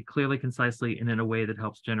remember to speak clearly, concisely, and in a way that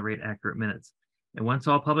helps generate accurate minutes. And once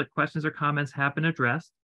all public questions or comments have been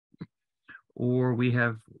addressed, or we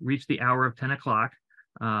have reached the hour of 10 o'clock,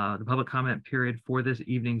 the public comment period for this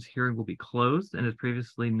evening's hearing will be closed. And as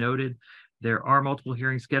previously noted, there are multiple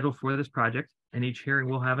hearings scheduled for this project, and each hearing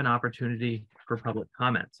will have an opportunity for public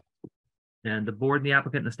comments. And the board and the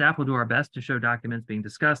applicant and the staff will do our best to show documents being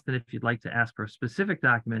discussed. And if you'd like to ask for a specific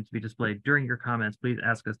document to be displayed during your comments, please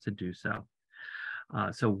ask us to do so.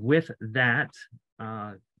 So with that,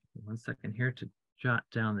 1 second here to jot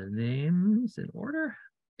down the names in order.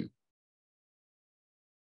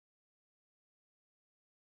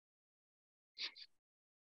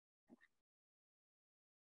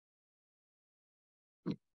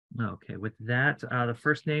 Okay, with that, the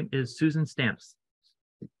first name is Susan Stamps.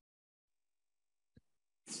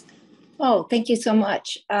 Oh, thank you so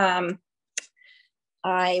much. I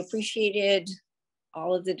appreciated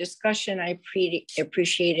all of the discussion. I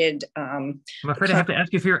appreciated. I'm afraid I have to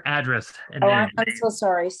ask you for your address. And I'm so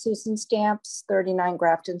sorry. Susan Stamps, 39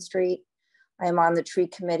 Grafton Street. I am on the tree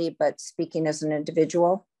committee, but speaking as an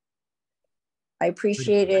individual. I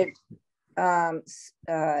appreciated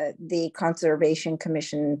the Conservation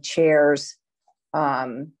Commission chairs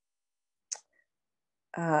complimenting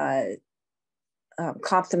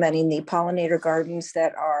the pollinator gardens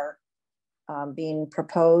that are being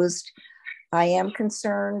proposed. I am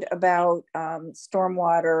concerned about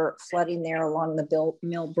stormwater flooding there along the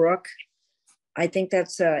Mill Brook. I think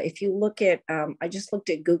that's, if you look at, I just looked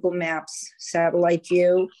at Google Maps satellite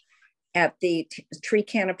view at the tree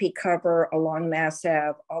canopy cover along Mass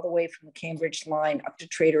Ave, all the way from the Cambridge line up to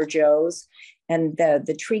Trader Joe's. And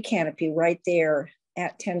the tree canopy right there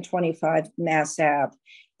at 1025 Mass Ave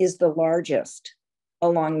is the largest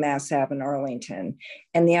along Mass Ave in Arlington.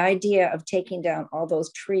 And the idea of taking down all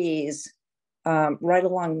those trees right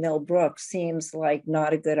along Mill Brook seems like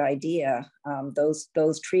not a good idea.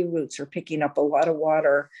 Those tree roots are picking up a lot of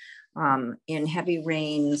water in heavy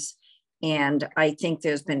rains. And I think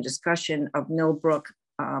there's been discussion of Mill Brook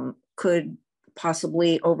could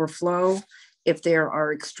possibly overflow if there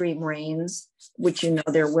are extreme rains, which you know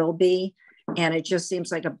there will be. And it just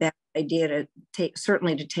seems like a bad idea to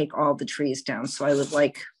certainly take all the trees down. So I would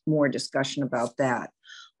like more discussion about that.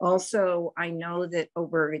 Also, I know that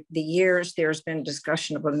over the years, there's been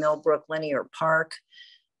discussion of a Millbrook linear park.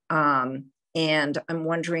 And I'm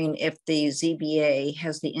wondering if the ZBA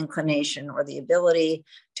has the inclination or the ability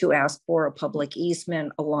to ask for a public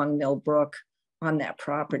easement along Millbrook on that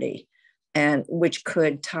property, and which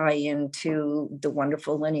could tie into the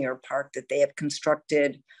wonderful linear park that they have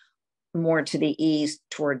constructed more to the east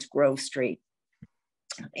towards Grove Street.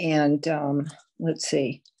 And let's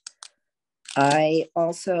see. I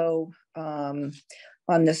also, on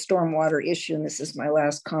the stormwater issue, and this is my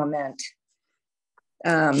last comment,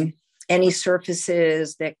 any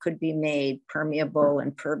surfaces that could be made permeable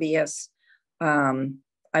and pervious, I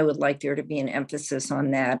would like there to be an emphasis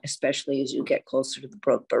on that, especially as you get closer to the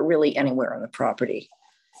brook, but really anywhere on the property.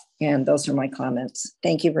 And those are my comments.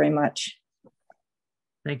 Thank you very much.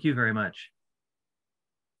 Thank you very much.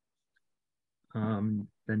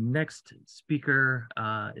 The next speaker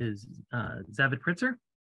is Zavid Pritzer.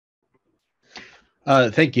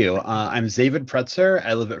 Thank you. I'm Zavid Pritzer.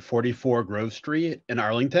 I live at 44 Grove Street in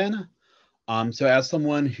Arlington. So as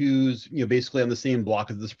someone who's basically on the same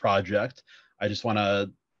block as this project, I just want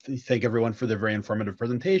to thank everyone for their very informative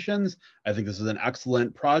presentations. I think this is an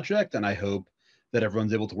excellent project, and I hope that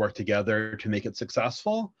everyone's able to work together to make it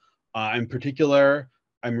successful. In particular,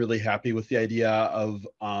 I'm really happy with the idea of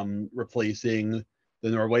replacing the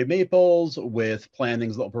Norway maples with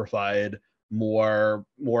plantings that will provide more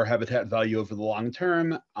habitat value over the long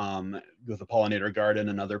term with a pollinator garden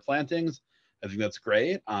and other plantings. I think that's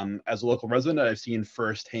great. As a local resident, I've seen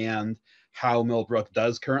firsthand how Millbrook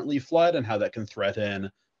does currently flood and how that can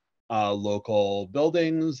threaten local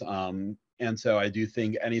buildings. And so I do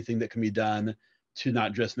think anything that can be done to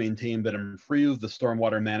not just maintain but improve the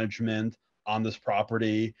stormwater management on this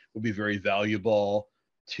property would be very valuable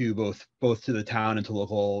to both to the town and to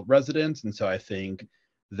local residents. And so I think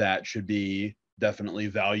that should be definitely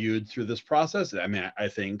valued through this process. I mean, I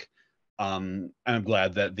think I'm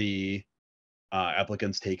glad that the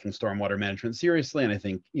applicants taking stormwater management seriously, and I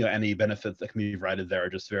think any benefits that can be provided there are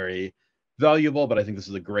just very valuable. But I think this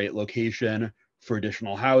is a great location for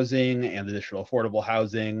additional housing and additional affordable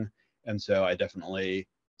housing, and so I definitely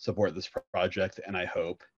support this project, and I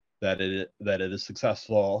hope that it is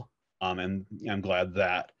successful. And I'm glad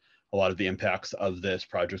that a lot of the impacts of this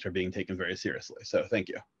project are being taken very seriously. So thank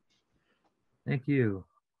you. Thank you.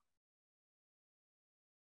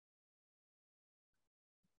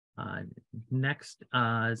 Next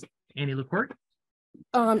is Annie LaCourte.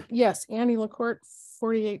 Yes, Annie LaCourte,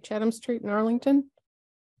 48 Chatham Street in Arlington.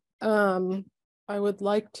 I would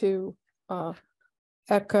like to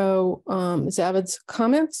echo Zavid's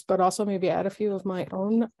comments, but also maybe add a few of my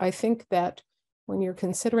own. I think that when you're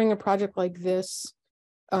considering a project like this,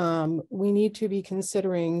 we need to be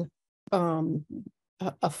considering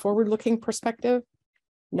a forward-looking perspective,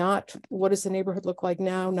 not what does the neighborhood look like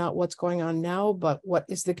now, not what's going on now, but what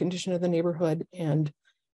is the condition of the neighborhood and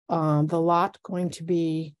the lot going to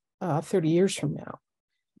be 30 years from now.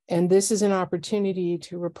 And this is an opportunity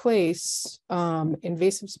to replace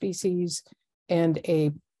invasive species and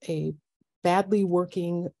a badly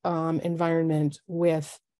working environment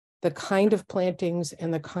with the kind of plantings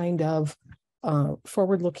and the kind of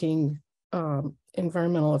forward-looking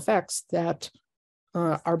environmental effects that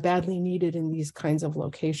are badly needed in these kinds of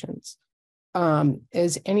locations.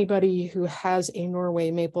 As anybody who has a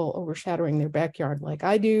Norway maple overshadowing their backyard like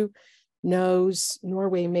I do knows,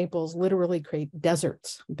 Norway maples literally create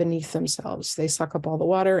deserts beneath themselves. They suck up all the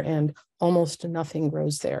water and almost nothing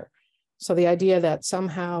grows there. So the idea that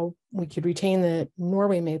somehow we could retain the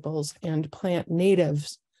Norway maples and plant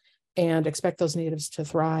natives and expect those natives to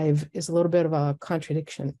thrive is a little bit of a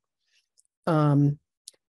contradiction. I'm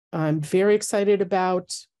very excited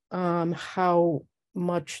about how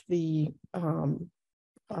much the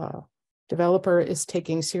developer is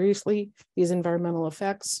taking seriously these environmental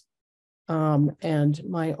effects. And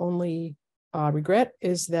my only regret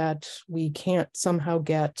is that we can't somehow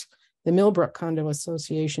get the Millbrook Condo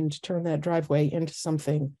Association to turn that driveway into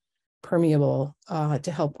something permeable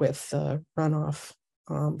to help with the runoff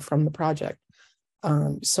from the project.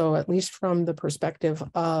 So at least from the perspective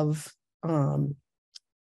of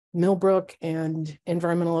Millbrook and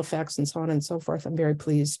environmental effects and so on and so forth, I'm very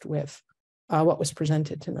pleased with what was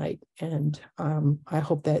presented tonight. And I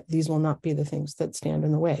hope that these will not be the things that stand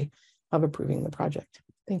in the way of approving the project.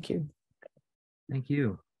 Thank you. Thank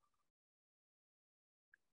you.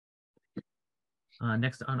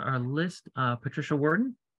 Next on our list, Patricia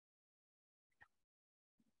Worden.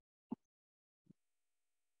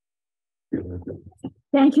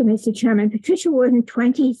 Thank you, Mr. Chairman. Patricia Worden,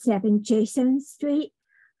 27 Jason Street.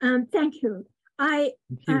 Thank you. I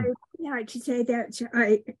like to say that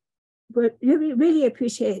I would really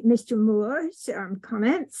appreciate Mr. Moore's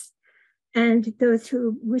comments and those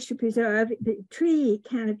who wish to preserve the tree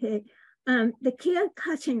canopy. The clear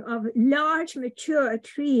cutting of large mature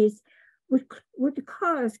trees would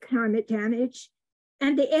cause climate damage,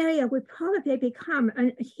 and the area would probably become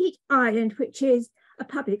a heat island, which is a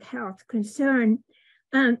public health concern.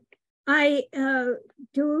 I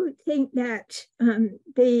do think that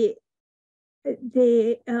the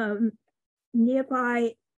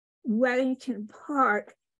nearby Wellington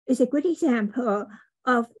Park is a good example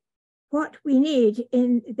of what we need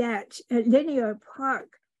in that linear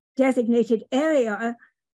park designated area,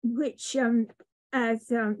 which,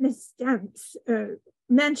 as Ms. Stamps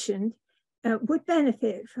mentioned, would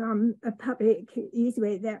benefit from a public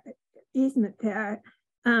easement there.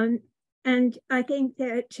 And I think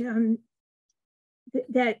that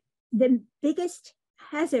that the biggest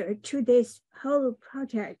hazard to this whole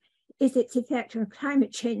project is its effect on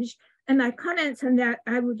climate change. And my comments on that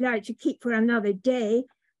I would like to keep for another day.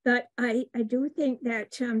 But I do think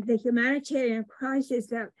that the humanitarian crisis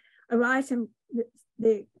that arise from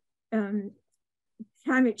the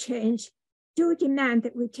climate change do demand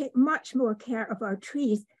that we take much more care of our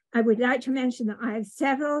trees. I would like to mention that I have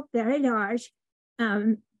several very large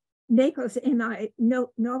maples in my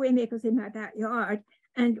Norway maples in my backyard,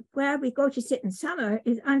 and where we go to sit in summer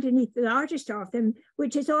is underneath the largest of them,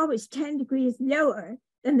 which is always 10 degrees lower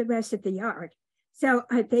than the rest of the yard. So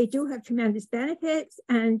they do have tremendous benefits,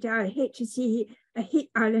 and I hate to see a heat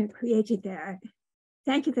island created there.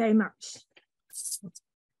 Thank you very much.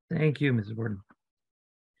 Thank you, Mrs. Worden.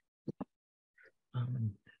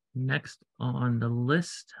 Next on the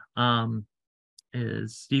list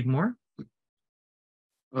is Steve Moore.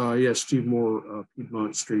 Yes, Steve Moore,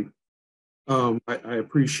 Piedmont Street. I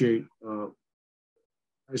appreciate,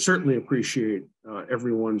 I certainly appreciate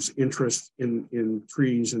everyone's interest in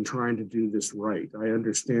trees and trying to do this right. I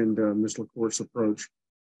understand Ms. LaCourt's approach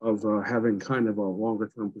of having kind of a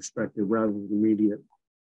longer term perspective rather than immediate.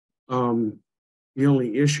 The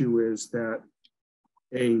only issue is that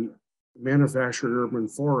a manufactured urban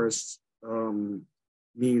forest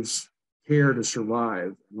needs care to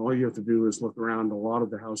survive. And all you have to do is look around a lot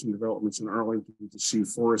of the housing developments in Arlington to see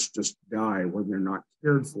forests just die when they're not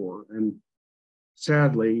cared for. And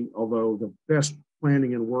sadly, although the best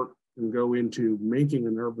planning and work can go into making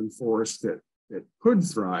an urban forest that could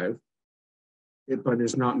thrive, but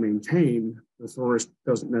is not maintained, the forest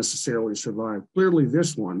doesn't necessarily survive. Clearly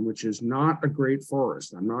this one, which is not a great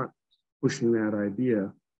forest, I'm not pushing that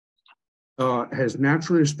idea, has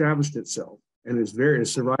naturally established itself and is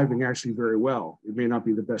surviving actually very well. It may not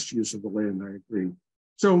be the best use of the land, I agree.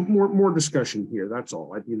 So more discussion here, that's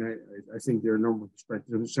all. I mean, I think there are a number of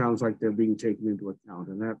perspectives. It sounds like they're being taken into account,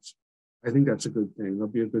 and I think that's a good thing. There'll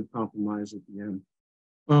be a good compromise at the end.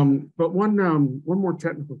 But one more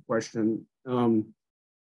technical question.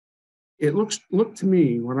 It looked to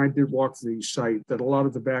me when I did walk the site that a lot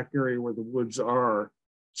of the back area where the woods are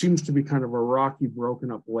seems to be kind of a rocky, broken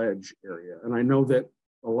up ledge area. And I know that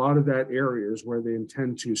a lot of that area is where they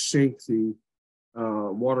intend to sink the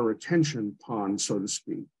water retention pond, so to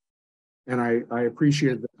speak. And I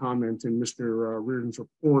appreciated the comment in Mr. Reardon's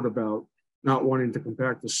report about not wanting to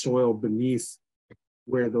compact the soil beneath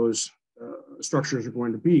where those structures are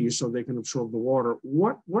going to be so they can absorb the water.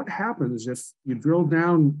 What happens if you drill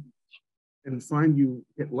down and find you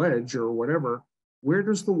hit ledge or whatever? Where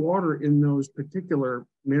does the water in those particular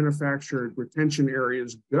manufactured retention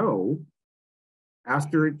areas go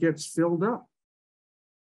after it gets filled up?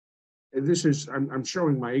 And this is, I'm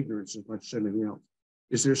showing my ignorance as much as anything else.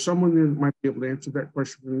 Is there someone that might be able to answer that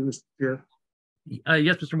question for me, Mr. Chair?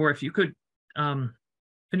 Yes, Mr. Moore, if you could,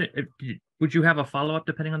 would you have a follow-up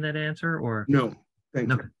depending on that answer or? No, thank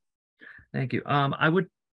you. Thank you. I would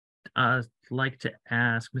like to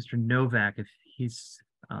ask Mr. Novak if he's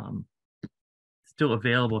still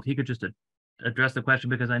available, if he could just address the question,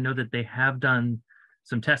 because I know that they have done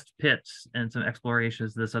some test pits and some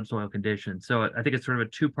explorations of the subsoil conditions. So I think it's sort of a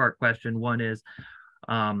two-part question. One is,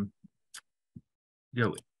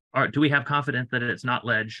 do we have confidence that it's not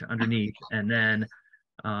ledge underneath? And then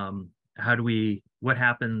what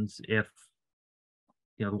happens if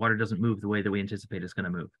the water doesn't move the way that we anticipate it's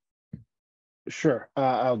going to move? Sure,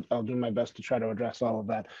 I'll do my best to try to address all of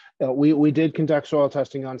that. We did conduct soil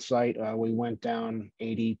testing on site. We went down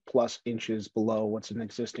 80 plus inches below what's an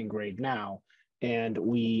existing grade now. And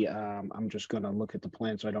I'm just going to look at the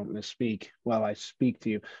plan so I don't misspeak while I speak to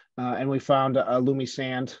you. And we found a Lumi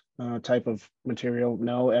sand type of material,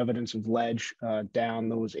 no evidence of ledge down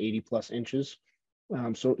those 80 plus inches.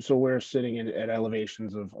 So we're sitting at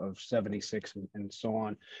elevations of 76 and so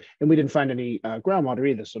on. And we didn't find any groundwater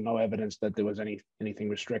either, so no evidence that there was anything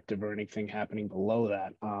restrictive or anything happening below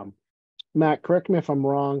that. Matt, correct me if I'm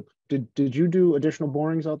wrong. Did you do additional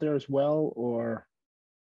borings out there as well, or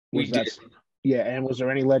was that? Yeah, and was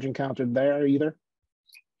there any ledge encountered there either?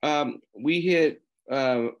 We hit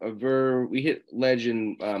ledge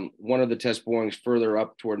in one of the test borings further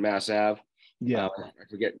up toward Mass Ave. Yeah, I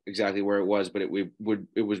forget exactly where it was, but it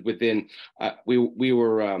was within. We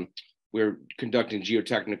were conducting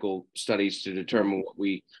geotechnical studies to determine what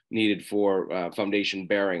we needed for foundation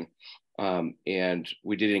bearing, and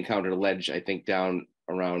we did encounter a ledge, I think, down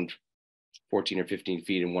around 14 or 15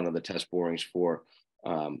 feet in one of the test borings for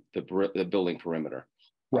the building perimeter.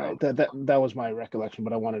 Right, that was my recollection,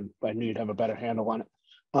 but I knew you'd have a better handle on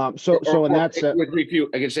it. So in that sense,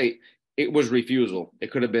 I can say it was refusal.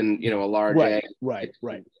 It could have been, a large egg. Right.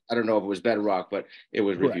 I don't know if it was bedrock, but it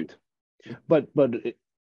was refusal. But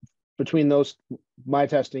between those, my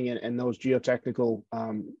testing and those geotechnical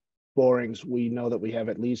borings, we know that we have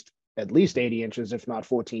at least 80 inches, if not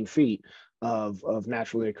 14 feet of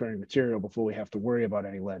naturally occurring material before we have to worry about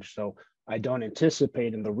any ledge. So I don't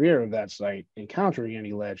anticipate in the rear of that site encountering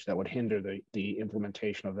any ledge that would hinder the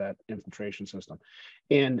implementation of that infiltration system.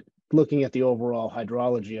 And looking at the overall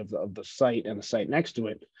hydrology of the site and the site next to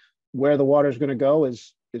it, where the water is going to go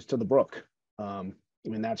is to the brook.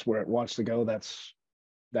 That's where it wants to go. That's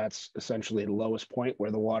essentially the lowest point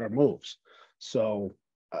where the water moves. So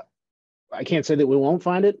I can't say that we won't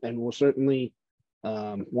find it, and we'll certainly,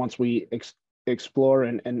 once we explore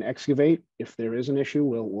and excavate, if there is an issue,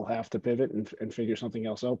 we'll have to pivot and figure something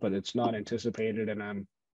else out, but it's not anticipated. And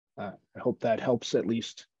I hope that helps at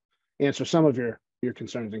least answer some of your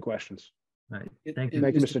concerns and questions. Right. Thank you.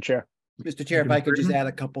 Thank you, Mr. Chair. Mr. Chair, if I could just add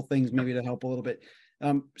a couple things maybe to help a little bit.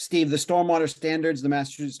 Steve, the stormwater standards, the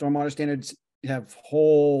Massachusetts stormwater standards have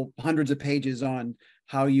whole hundreds of pages on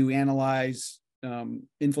how you analyze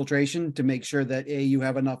infiltration to make sure that A, you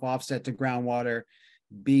have enough offset to groundwater,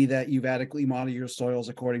 B, that you've adequately modeled your soils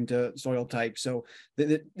according to soil type. So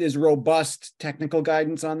there's robust technical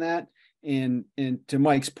guidance on that. And to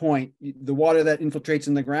Mike's point, the water that infiltrates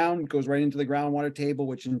in the ground goes right into the groundwater table,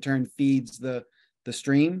 which in turn feeds the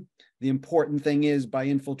stream. The important thing is by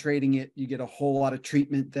infiltrating it, you get a whole lot of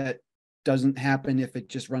treatment that doesn't happen if it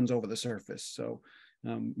just runs over the surface. So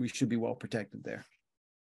we should be well protected there.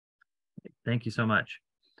 Thank you so much.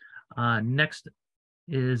 Next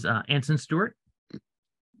is Anson Stewart.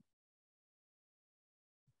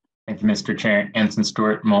 Thank you, Mr. Chair. Anson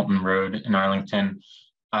Stewart, Moulton Road in Arlington.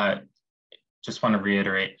 Just want to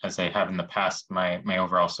reiterate, as I have in the past, my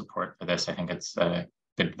overall support for this. I think it's a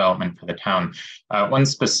good development for the town. One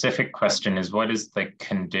specific question is, what is the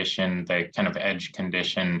condition, the kind of edge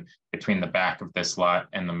condition between the back of this lot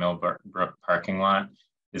and the Millbrook parking lot?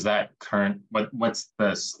 Is that current? What's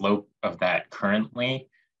the slope of that currently?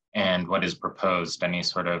 And what is proposed? Any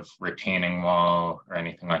sort of retaining wall or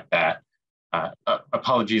anything like that?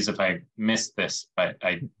 Apologies if I missed this, but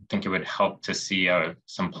I think it would help to see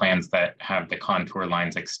some plans that have the contour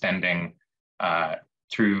lines extending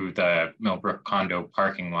through the Millbrook condo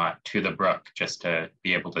parking lot to the brook, just to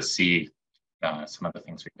be able to see some of the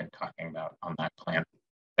things we've been talking about on that plan.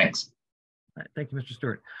 Thanks. All right, thank you, Mr.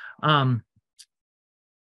 Stewart. I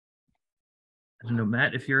don't know,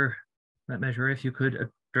 Matt Majore, if you could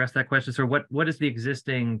address that question. So what is the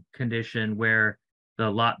existing condition where the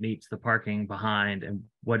lot meets the parking behind, and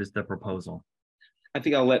what is the proposal? I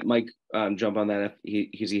think I'll let Mike jump on that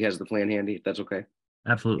if he has the plan handy, if that's okay.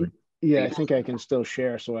 Absolutely. Yeah, I think I can still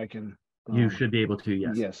share, so I can. You should be able to,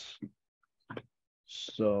 yes. Yes.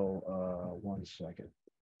 So 1 second.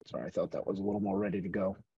 Sorry, I thought that was a little more ready to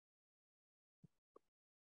go.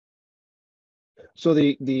 So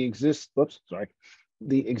the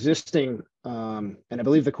existing, and I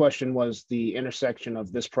believe the question was the intersection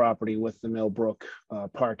of this property with the Millbrook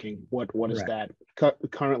parking. What does that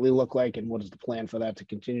currently look like, and what is the plan for that to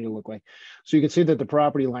continue to look like? So you can see that the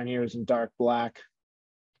property line here is in dark black,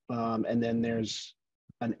 and then there's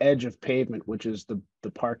an edge of pavement, which is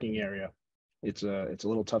the parking area. It's a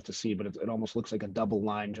little tough to see, but it almost looks like a double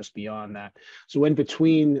line just beyond that. So in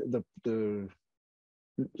between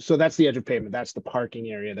so that's the edge of pavement. That's the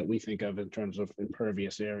parking area that we think of in terms of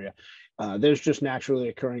impervious area. There's just naturally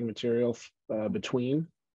occurring material between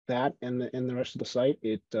that and the rest of the site.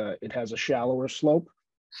 It has a shallower slope,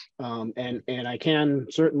 and I can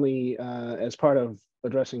certainly, as part of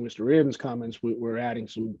addressing Mr. Reardon's comments, we're adding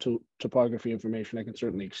some topography information. I can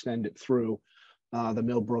certainly extend it through the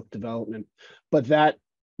Millbrook development, but that,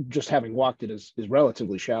 just having walked it, is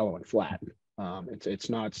relatively shallow and flat. It's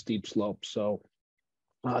not steep slope. So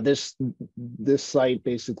this site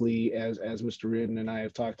basically, as Mr. Reardon and I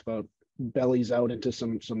have talked about, bellies out into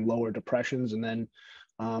some lower depressions, and then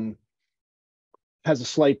has a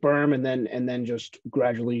slight berm, and then just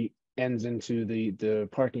gradually ends into the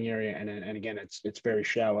parking area. And again, it's very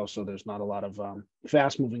shallow, so there's not a lot of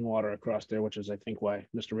fast moving water across there, which is, I think, why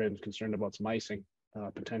Mr. Reardon's concerned about some icing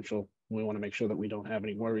potential. We want to make sure that we don't have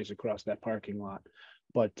any worries across that parking lot.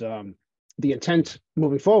 But the intent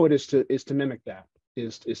moving forward is to mimic that.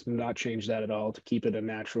 Is to not change that at all, to keep it a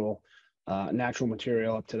natural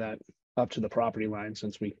material up to the property line,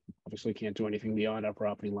 since we obviously can't do anything beyond our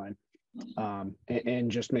property line, and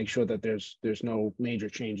just make sure that there's no major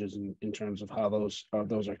changes in terms of how those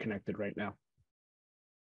are connected right now.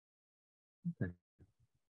 Okay.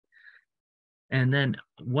 And then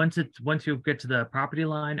once you get to the property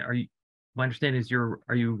line, my understanding is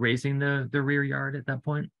are you raising the rear yard at that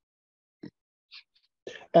point?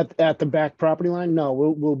 At the back property line, no,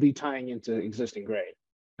 we'll be tying into existing grade.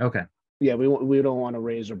 Okay. Yeah, we don't want to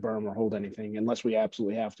raise or berm or hold anything unless we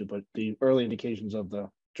absolutely have to. But the early indications of the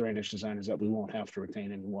drainage design is that we won't have to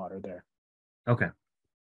retain any water there. Okay.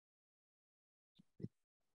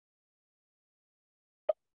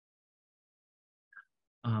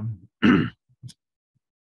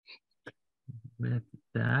 With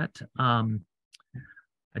that, I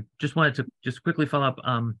just wanted to quickly follow up.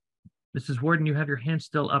 Mrs. Warden, you have your hand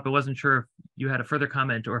still up. I wasn't sure if you had a further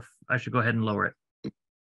comment or if I should go ahead and lower it.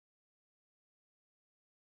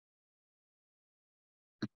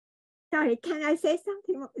 Sorry, can I say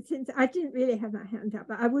something? Since I didn't really have my hand up,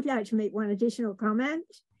 but I would like to make one additional comment.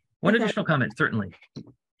 One additional comment, certainly.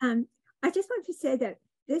 I just want to say that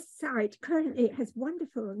this site currently has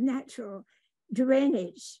wonderful natural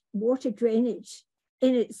drainage, water drainage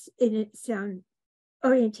in its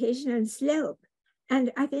orientation and slope.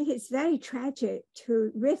 And I think it's very tragic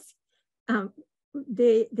to risk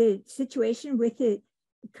the situation with the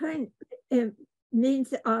current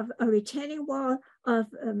means of a retaining wall of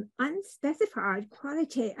unspecified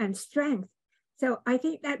quality and strength. So I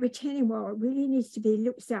think that retaining wall really needs to be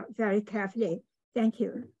looked at very carefully. Thank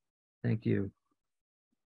you. Thank you.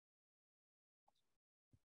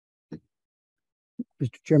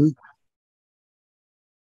 Mr. Chairman.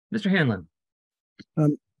 Mr. Hanlon.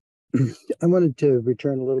 I wanted to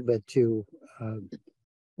return a little bit to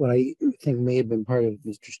what I think may have been part of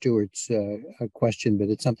Mr. Stewart's question, but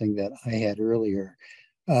it's something that I had earlier.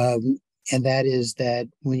 And that is that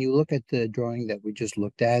when you look at the drawing that we just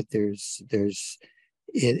looked at,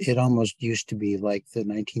 it almost used to be like the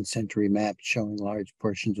 19th century map showing large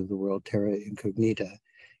portions of the world terra incognita.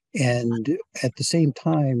 And at the same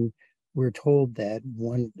time, we're told that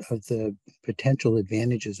one of the potential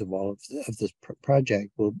advantages of all of this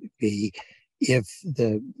project will be if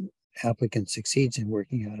the applicant succeeds in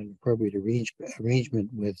working out an appropriate arrangement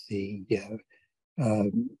with the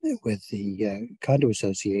condo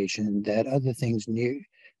association, that other things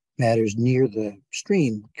matters near the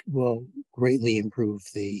stream will greatly improve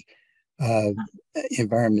the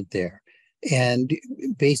environment there. And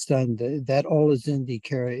based on that all is in the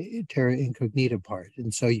terra incognita part.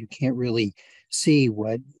 And so you can't really see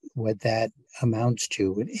what that amounts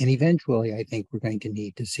to. And eventually, I think we're going to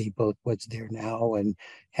need to see both what's there now and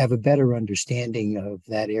have a better understanding of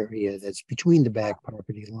that area that's between the back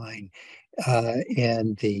property line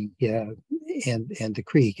and the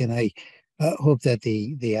creek. And I hope that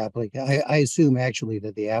the applicant, I assume actually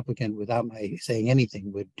that the applicant, without my saying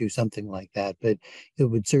anything, would do something like that. But it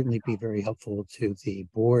would certainly be very helpful to the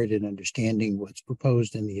board in understanding what's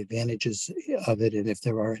proposed and the advantages of it, and if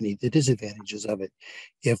there are any the disadvantages of it,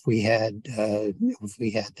 if we had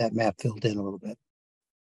that map filled in a little bit.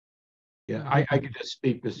 Yeah, I could just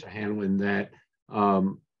speak, Mr. Hanlon, that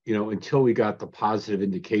you know, until we got the positive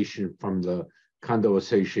indication from the condo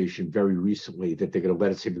association very recently that they're going to let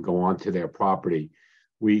us even go onto their property,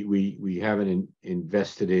 we haven't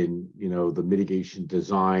invested in, you know, the mitigation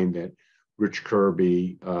design that Rich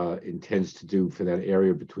Kirby intends to do for that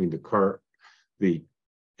area between the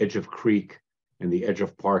edge of creek and the edge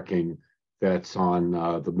of parking that's on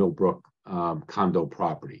the Millbrook condo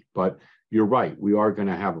property. But you're right, we are going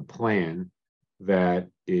to have a plan that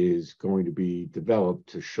is going to be developed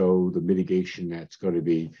to show the mitigation that's going to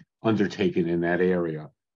be undertaken in that area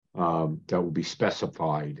that will be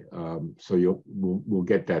specified. So we'll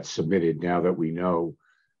get that submitted now that we know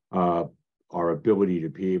our ability to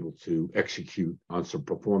be able to execute on some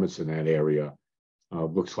performance in that area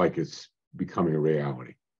looks like it's becoming a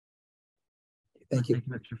reality. Thank you.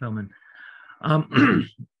 Thank you, Mr. Feldman. I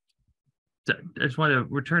just want to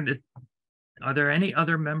return to, are there any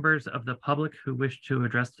other members of the public who wish to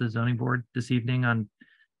address the zoning board this evening on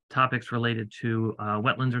topics related to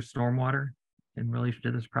wetlands or stormwater in relation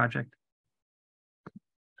to this project?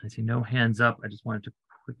 I see no hands up. I just wanted to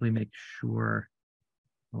quickly make sure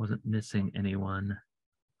I wasn't missing anyone.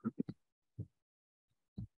 I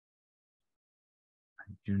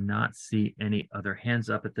do not see any other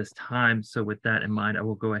hands up at this time. So with that in mind, I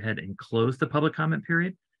will go ahead and close the public comment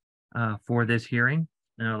period for this hearing.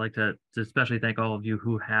 And I'd like to especially thank all of you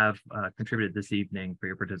who have contributed this evening for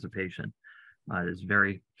your participation. It is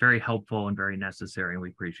very, very helpful and very necessary, and we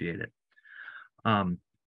appreciate it. Are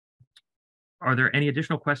there any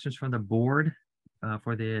additional questions from the board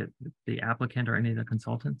for the applicant or any of the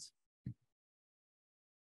consultants?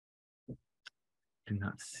 Do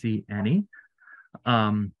not see any.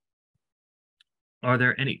 Are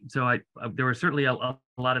there any? So there were certainly a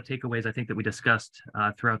lot of takeaways I think that we discussed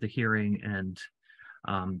throughout the hearing, and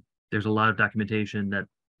there's a lot of documentation that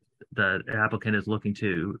the applicant is looking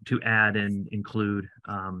to add and include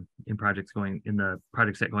in the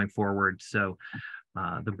project set going forward. So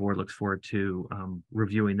the board looks forward to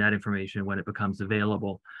reviewing that information when it becomes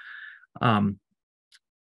available.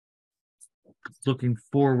 Looking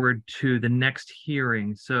forward to the next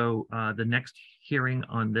hearing. So the next hearing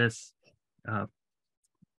on this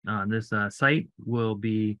site will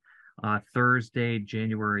be Thursday,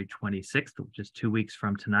 January 26th, which is 2 weeks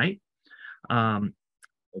from tonight.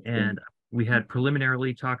 And we had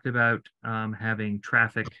preliminarily talked about having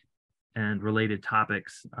traffic and related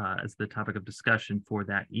topics as the topic of discussion for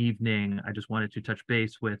that evening. I just wanted to touch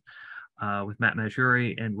base with Matt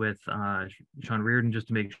Majuri and with Sean Reardon just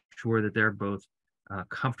to make sure that they're both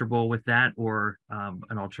comfortable with that, or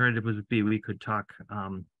an alternative would be we could talk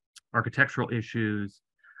architectural issues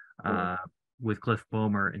with Cliff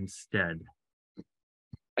Bomer instead.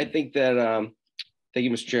 I think that, thank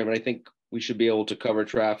you, Mr. Chairman. I think we should be able to cover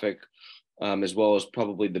traffic as well as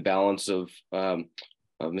probably the balance of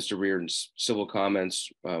Mr. Reardon's civil comments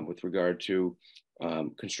with regard to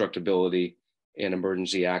constructibility and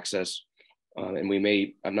emergency access. And we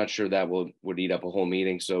may, I'm not sure that would eat up a whole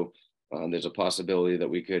meeting. So there's a possibility that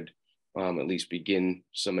we could at least begin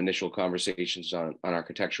some initial conversations on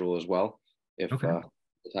architectural as well, if the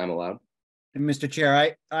time allowed. And Mr.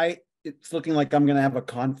 Chair, it's looking like I'm going to have a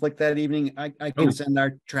conflict that evening. I can send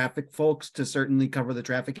our traffic folks to certainly cover the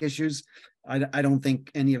traffic issues. I don't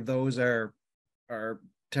think any of those are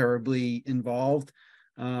terribly involved.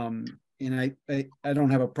 And I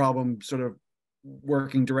don't have a problem sort of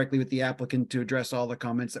working directly with the applicant to address all the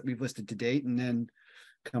comments that we've listed to date, and then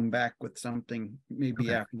come back with something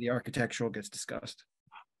maybe after the architectural gets discussed.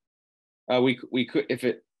 We could,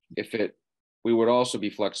 we would also be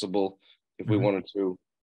flexible if we wanted to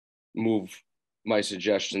move my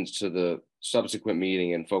suggestions to the subsequent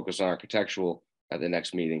meeting and focus on architectural at the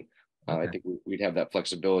next meeting. I think we'd have that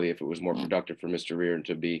flexibility if it was more productive for Mr. Reardon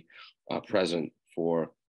to be present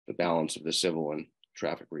for the balance of the civil and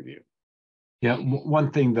traffic review. Yeah,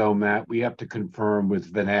 one thing though, Matt, we have to confirm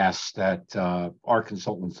with Vanessa that our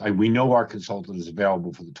consultants, we know our consultant is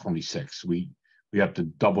available for the 26th. We have to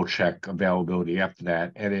double check availability after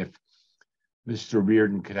that. And if Mr.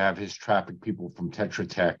 Reardon could have his traffic people from Tetra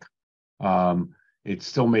Tech it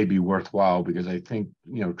still may be worthwhile, because I think,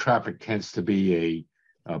 traffic tends to be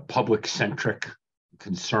a public-centric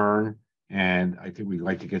concern. And I think we'd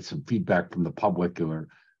like to get some feedback from the public or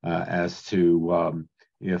as to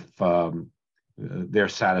if they're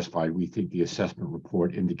satisfied. We think the assessment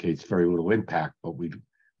report indicates very little impact, but we'd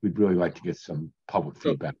really like to get some public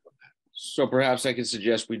feedback on that. So perhaps I could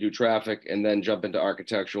suggest we do traffic and then jump into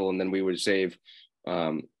architectural, and then we would save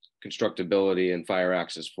constructability and fire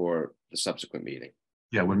access for the subsequent meeting.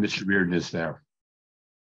 Yeah, when Mr. Reardon is there.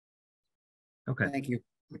 Okay. Thank you.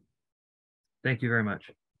 Thank you very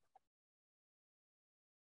much.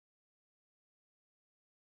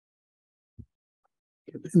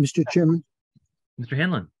 Mr. Chairman. Mr.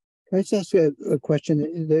 Hanlon. Can I just ask a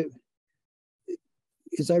question?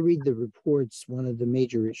 As I read the reports, one of the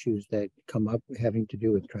major issues that come up having to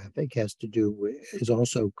do with traffic is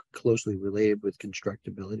also closely related with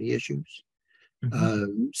constructability issues.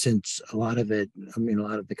 Since a lot of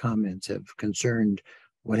the comments have concerned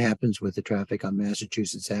what happens with the traffic on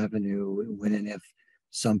Massachusetts Avenue when and if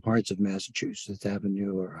some parts of Massachusetts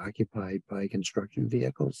Avenue are occupied by construction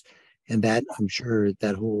vehicles. And that, I'm sure,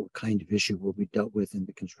 that whole kind of issue will be dealt with in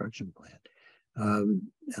the construction plan. And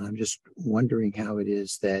I'm just wondering how it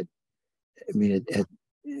is that,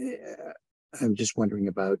 I'm just wondering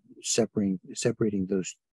about separating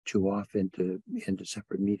those two off into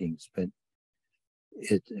separate meetings, but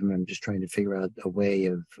I'm just trying to figure out a way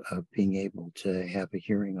of being able to have a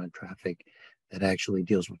hearing on traffic that actually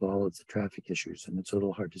deals with all of the traffic issues. And it's a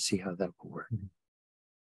little hard to see how that will work.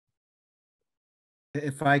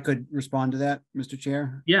 If I could respond to that, Mr.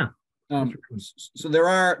 Chair. Yeah. So there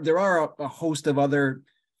are a host of other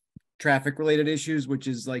traffic related issues, which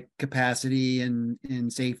is like capacity and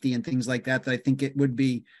safety and things like that, that I think it would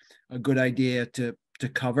be a good idea to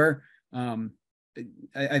cover.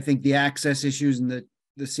 I think the access issues and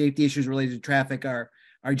the safety issues related to traffic are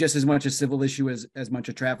just as much a civil issue as much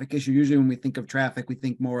a traffic issue. Usually when we think of traffic, we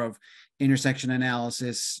think more of intersection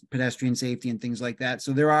analysis, pedestrian safety, and things like that.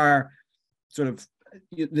 So there are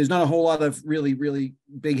there's not a whole lot of really, really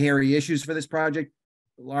big, hairy issues for this project,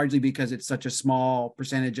 largely because it's such a small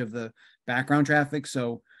percentage of the background traffic.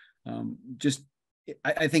 So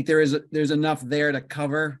I think there's enough there to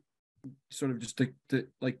cover, sort of just to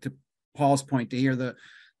Paul's point, to hear the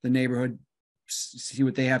neighborhood, see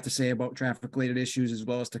what they have to say about traffic related issues, as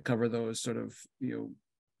well as to cover those sort of,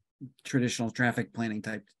 traditional traffic planning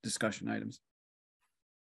type discussion items.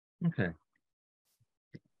 Okay.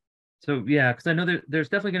 So yeah, because I know there's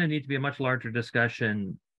definitely going to need to be a much larger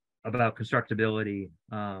discussion about constructability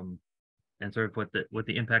and sort of what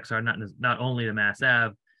the impacts are, not only to Mass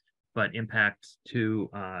Ave, but impacts to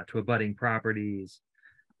abutting properties,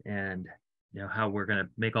 and how we're going to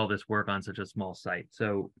make all this work on such a small site.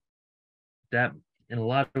 So that, in a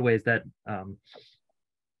lot of ways, that I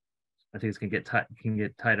think it's can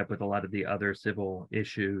get tied up with a lot of the other civil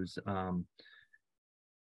issues. And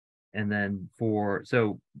then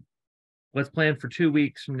let's plan for 2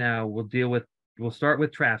 weeks from now. We'll start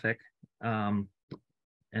with traffic, and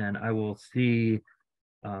I will see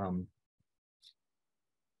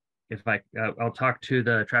if I'll talk to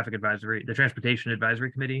the transportation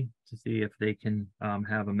advisory committee to see if they can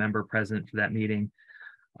have a member present for that meeting.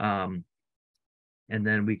 And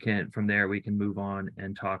then from there we can move on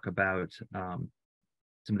and talk about some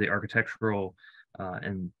of the architectural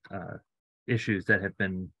and issues that have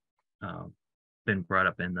been brought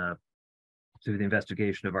up through the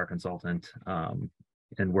investigation of our consultant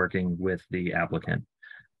and working with the applicant.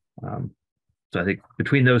 So I think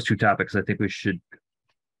between those two topics, I think we should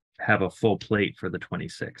have a full plate for the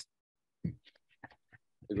 26th.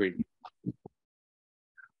 Agreed.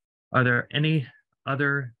 Are there any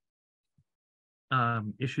other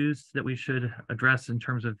issues that we should address in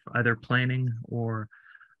terms of either planning or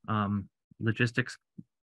logistics?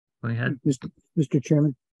 Go ahead. Mr.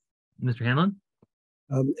 Chairman. Mr. Hanlon?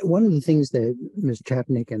 One of the things that Ms.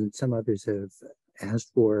 Chapnick and some others have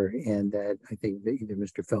asked for, and that I think that either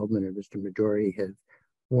Mr. Feldman or Mr. Majori have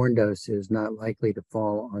warned us is not likely to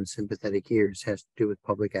fall on sympathetic ears, has to do with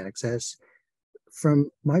public access. From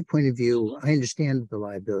my point of view, I understand the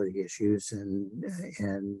liability issues,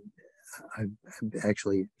 and I've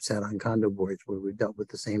actually sat on condo boards where we've dealt with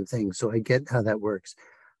the same thing, so I get how that works.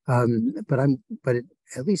 But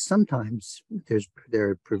at least sometimes there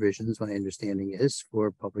are provisions, my understanding is,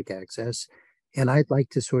 for public access, and I'd like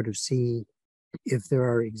to sort of see if there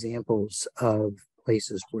are examples of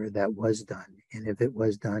places where that was done, and if it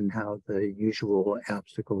was done, how the usual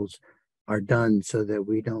obstacles are done, so that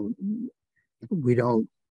we don't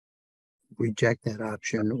reject that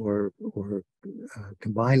option or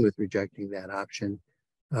combine with rejecting that option,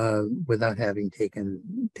 without having taken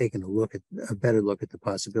a better look at the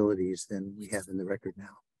possibilities than we have in the record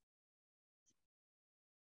now.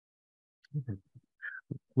 Okay.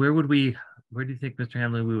 Where do you think, Mr.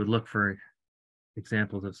 Hamlin, we would look for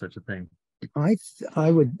examples of such a thing? I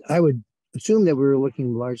would assume that we were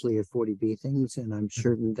looking largely at 40B things, and I'm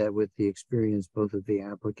certain that with the experience both of the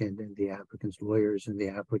applicant and the applicant's lawyers and the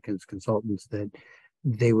applicant's consultants, that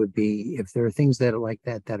they would be, if there are things that are like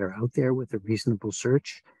that are out there with a reasonable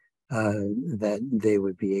search, that they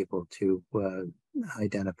would be able to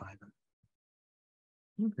identify them.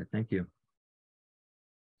 Okay, thank you.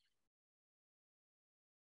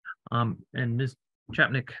 And Ms.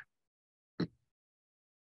 Chapnick.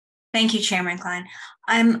 Thank you, Chairman Klein.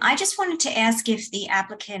 I just wanted to ask if the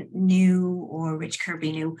applicant knew, or Rich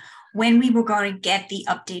Kirby knew, when we were going to get the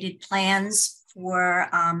updated plans for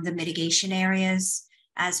the mitigation areas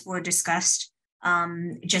as were discussed,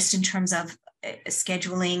 just in terms of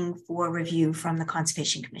scheduling for review from the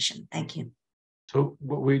Conservation Commission. Thank you. So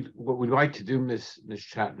what we'd like to do, Ms.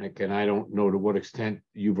 Chapnick, and I don't know to what extent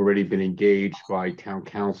you've already been engaged by town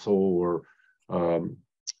council or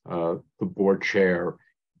the board chair,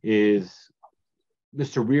 is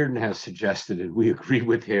Mr. Reardon has suggested, and we agree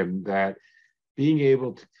with him, that being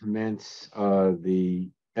able to commence the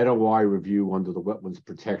NOI review under the Wetlands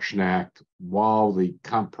Protection Act while the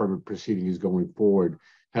comp permit proceeding is going forward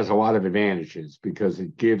has a lot of advantages, because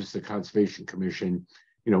it gives the Conservation Commission,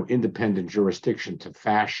 independent jurisdiction to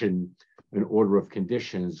fashion an order of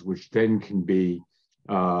conditions, which then can be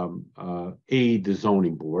aid the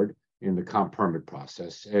zoning board in the comp permit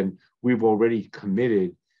process. And we've already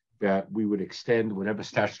committed that we would extend whatever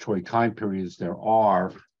statutory time periods there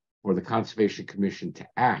are for the Conservation Commission to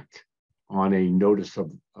act on a notice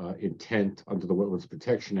of intent under the Wetlands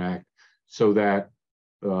Protection Act, so that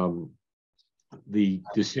the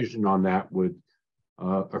decision on that would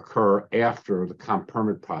occur after the comp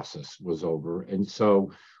permit process was over. And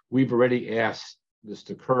so we've already asked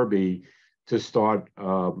Mr. Kirby to start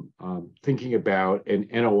thinking about an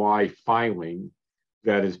NOI filing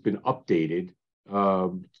that has been updated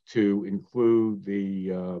to include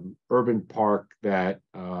the urban park that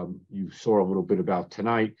you saw a little bit about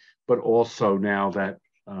tonight, but also now that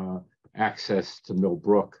access to Mill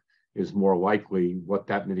Brook is more likely, what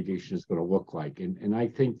that mitigation is going to look like. And I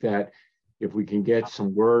think that if we can get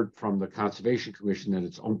some word from the Conservation Commission that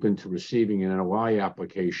it's open to receiving an NOI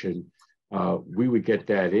application, we would get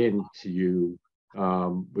that in to you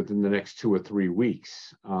within the next 2 or 3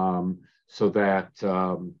 weeks, so that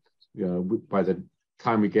by the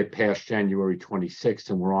time we get past January 26th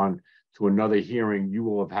and we're on to another hearing, you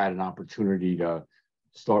will have had an opportunity to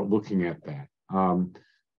start looking at that.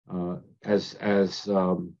 As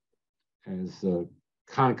the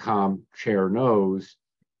Concom chair knows,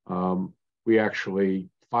 we actually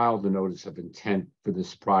filed the notice of intent for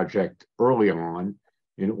this project early on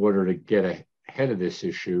in order to get ahead of this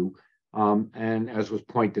issue. And as was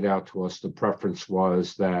pointed out to us, the preference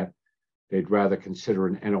was that they'd rather consider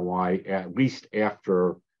an NOI at least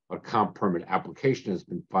after a comp permit application has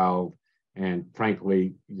been filed. And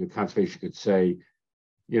frankly, the conservation could say,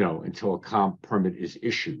 until a comp permit is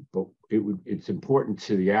issued. But it's important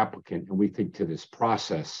to the applicant, and we think to this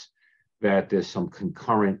process, that there's some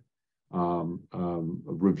concurrent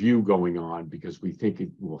review going on, because we think it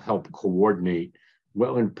will help coordinate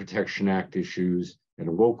Wetland Protection Act issues and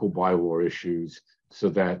local bylaw issues so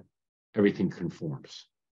that everything conforms.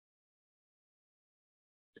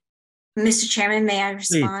 Mr. Chairman, may I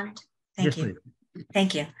respond? Please. Thank Yes, you. Please.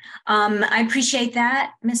 Thank you. I appreciate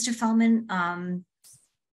that, Mr. Feldman.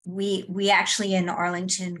 We actually in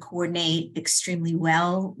Arlington coordinate extremely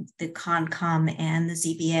well, the Concom and the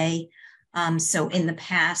ZBA. So in the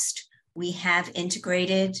past, we have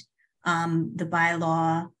integrated the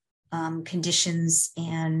bylaw conditions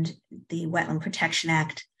and the Wetland Protection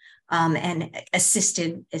Act, and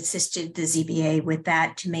assisted the ZBA with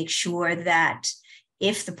that to make sure that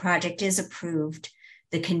if the project is approved,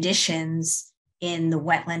 the conditions in the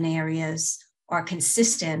wetland areas are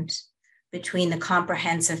consistent between the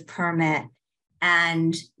comprehensive permit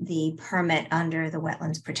and the permit under the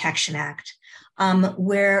Wetlands Protection Act.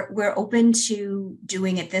 We're open to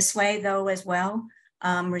doing it this way though as well,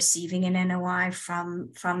 receiving an NOI from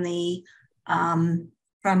the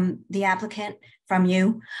applicant, from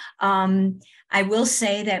you. I will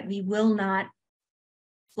say that we will not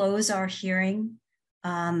close our hearing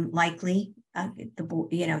likely.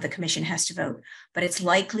 The commission has to vote, but it's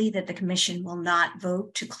likely that the commission will not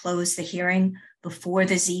vote to close the hearing before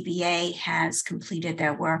the ZBA has completed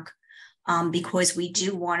their work, because we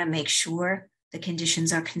do want to make sure the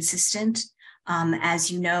conditions are consistent.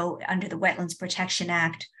 As you know, under the Wetlands Protection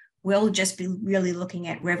Act, we'll just be really looking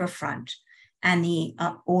at riverfront. And the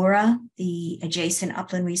ORA, the adjacent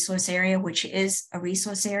upland resource area, which is a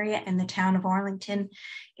resource area in the town of Arlington,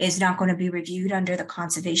 is not going to be reviewed under the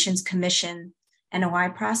Conservation Commission NOI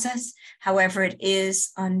process. However, it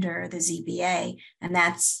is under the ZBA, and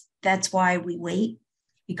that's why we wait,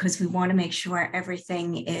 because we want to make sure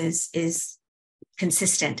everything is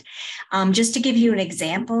consistent. Just to give you an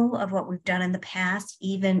example of what we've done in the past,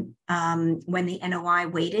 even when the NOI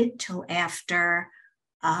waited till after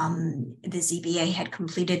the ZBA had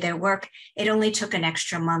completed their work, it only took an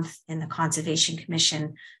extra month in the Conservation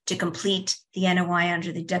Commission to complete the NOI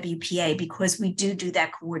under the WPA, because we do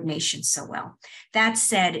that coordination so well. That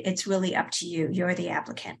said, it's really up to you. You're the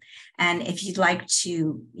applicant. And if you'd like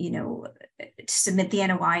to, submit the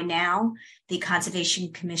NOI now, the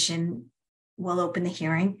Conservation Commission will open the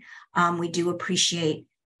hearing. We do appreciate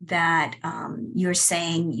that you're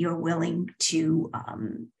saying you're willing to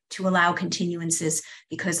allow continuances,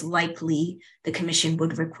 because likely the commission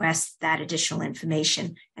would request that additional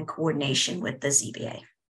information and coordination with the ZBA.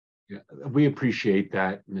 Yeah, we appreciate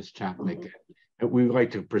that, Ms. Chapnick. We would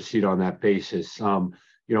like to proceed on that basis.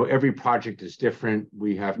 Every project is different.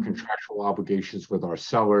 We have contractual obligations with our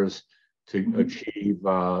sellers to achieve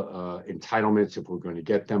entitlements if we're going to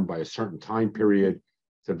get them by a certain time period.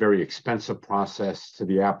 It's a very expensive process to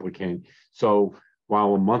the applicant. So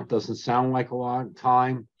while a month doesn't sound like a lot of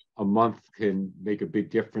time, a month can make a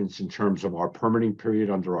big difference in terms of our permitting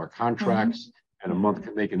period under our contracts, and a month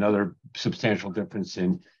can make another substantial difference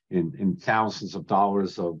in thousands of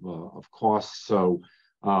dollars of costs. So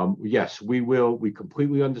yes, we will. We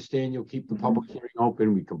completely understand you'll keep the public hearing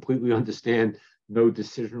open. We completely understand no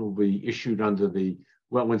decision will be issued under the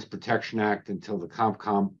Wetlands Protection Act until the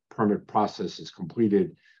COMCOM permit process is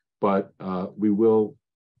completed. But we will,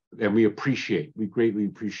 and we greatly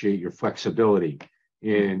appreciate your flexibility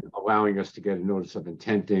in allowing us to get a notice of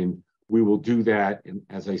intent in. We will do that. And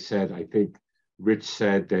as I said, I think Rich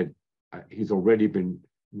said that he's already been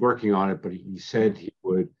working on it, but he said he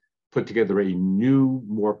would put together a new,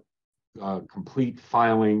 more complete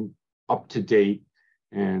filing, up to date,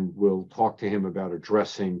 and we'll talk to him about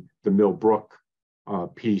addressing the Millbrook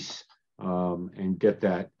piece and get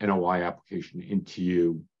that NOI application into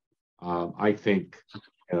you, I think,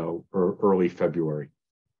 early February.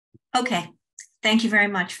 Okay. Thank you very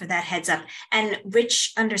much for that heads up. And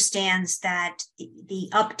Rich understands that the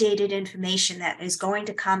updated information that is going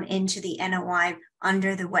to come into the NOI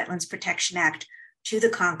under the Wetlands Protection Act to the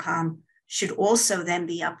COMCOM should also then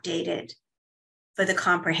be updated for the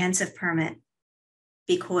comprehensive permit,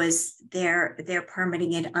 because they're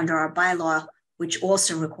permitting it under our bylaw, which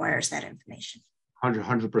also requires that information.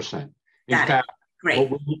 100%. In fact, great.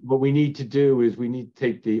 What we need to do is we need to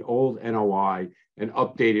take the old NOI and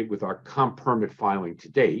update it with our comp permit filing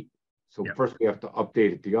to date. So first we have to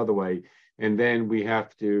update it the other way. And then we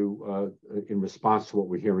have to, in response to what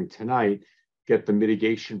we're hearing tonight, get the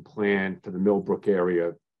mitigation plan for the Millbrook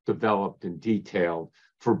area developed and detailed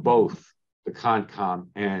for both the CONCOM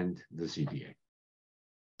and the ZBA.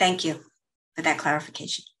 Thank you for that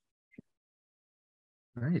clarification.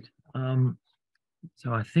 All right.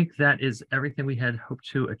 So I think that is everything we had hoped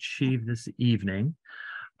to achieve this evening.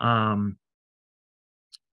 Mr.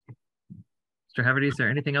 Haverty, is there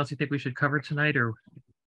anything else you think we should cover tonight, or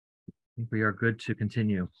I think we are good to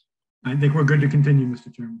continue? I think we're good to continue,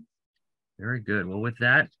 Mr. Chairman. Very good. Well, with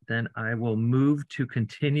that, then I will move to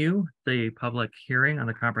continue the public hearing on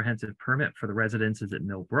the comprehensive permit for the residences at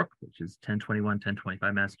Millbrook, which is 1021,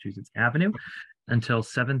 1025 Massachusetts Avenue, until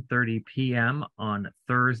 7:30 p.m. on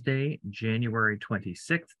Thursday, January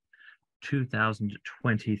 26th,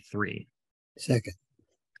 2023. Second.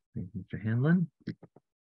 Thank you, Mr. Hanlon.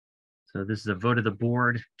 So this is a vote of the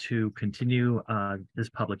board to continue this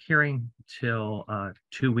public hearing till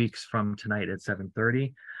 2 weeks from tonight at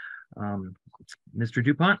 7:30. Mr.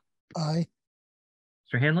 DuPont? Aye.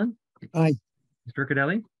 Mr. Hanlon? Aye. Mr.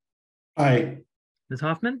 Riccadelli? Aye. Ms.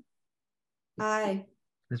 Hoffman? Aye.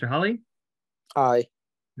 Mr. Holly? Aye.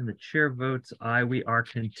 And the chair votes aye. We are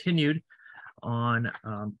continued on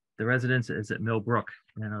the residences at Millbrook.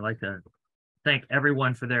 And I'd like to thank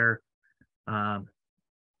everyone for their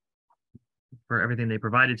for everything they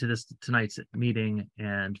provided to tonight's meeting,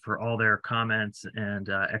 and for all their comments and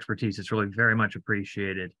expertise. It's really very much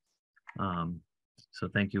appreciated. So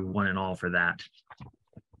thank you one and all for that.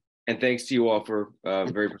 And thanks to you all for a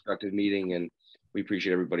very productive meeting, and we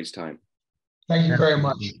appreciate everybody's time. Thank you very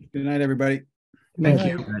much. Good night, everybody. Thank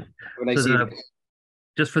you. Have a nice So evening.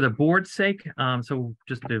 just for the board's sake, so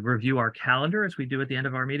just to review our calendar as we do at the end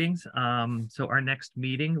of our meetings. So our next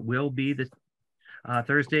meeting will be the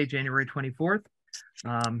Thursday, January 24th,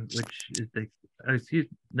 which is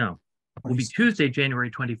will be Tuesday,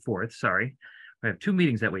 January 24th. Sorry. I have 2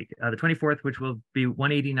 meetings that week. The 24th, which will be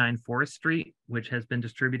 189 Forest Street, which has been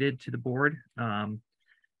distributed to the board,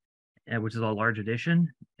 which is a large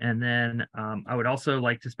addition. And then I would also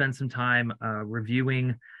like to spend some time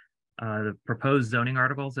reviewing the proposed zoning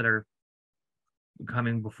articles that are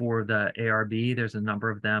coming before the ARB. There's a number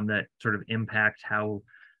of them that sort of impact how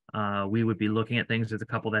we would be looking at things. There's a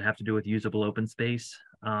couple that have to do with usable open space,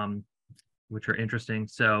 which are interesting.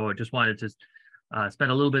 So I just wanted to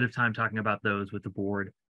spend a little bit of time talking about those with the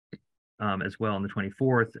board as well on the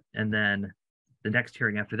 24th. And then the next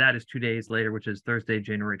hearing after that is 2 days later, which is Thursday,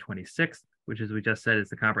 January 26th, which, as we just said, is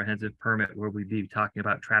the comprehensive permit, where we'd be talking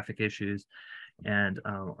about traffic issues and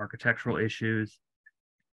architectural issues.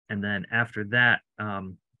 And then after that,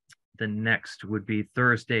 the next would be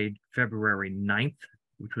Thursday, February 9th,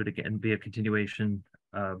 which would again be a continuation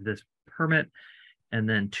of this permit. And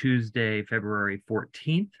then Tuesday, February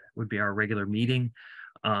 14th would be our regular meeting.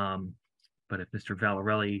 But if Mr.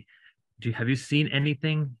 Valarelli, have you seen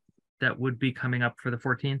anything that would be coming up for the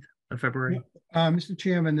 14th of February? Mr.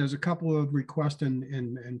 Chairman, there's a couple of requests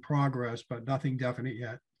in progress, but nothing definite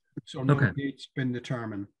yet. So no date's been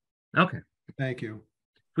determined. Okay. Thank you.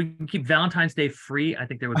 If we can keep Valentine's Day free, I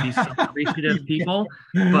think there would be some appreciative people,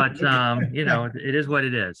 but you know, it is what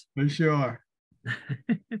it is. For sure.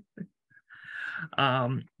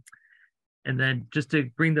 And then just to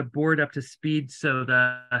bring the board up to speed, so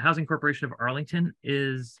the Housing Corporation of Arlington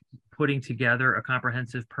is putting together a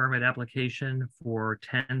comprehensive permit application for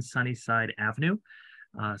 10 Sunnyside Avenue.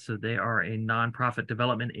 So they are a nonprofit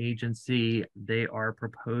development agency. They are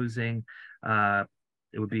proposing,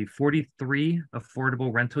 it would be 43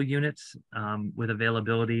 affordable rental units with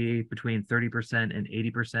availability between 30% and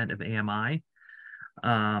 80% of AMI.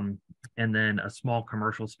 And then a small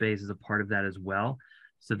commercial space is a part of that as well.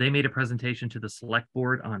 So they made a presentation to the select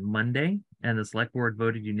board on Monday, and the select board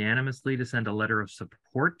voted unanimously to send a letter of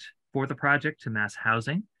support for the project to Mass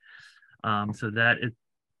Housing. So that is,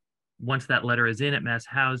 once that letter is in at Mass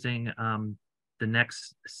Housing, the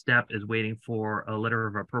next step is waiting for a letter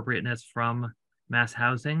of appropriateness from Mass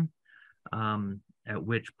Housing, at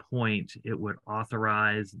which point it would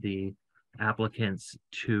authorize the applicants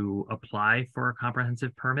to apply for a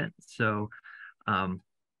comprehensive permit. So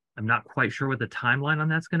I'm not quite sure what the timeline on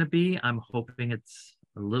that's going to be. I'm hoping it's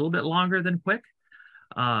a little bit longer than quick,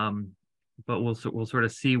 but we'll sort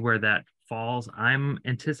of see where that falls. I'm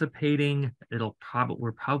anticipating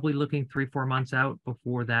we're probably looking 3-4 months out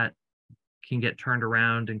before that can get turned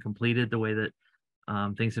around and completed the way that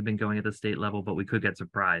things have been going at the state level, but we could get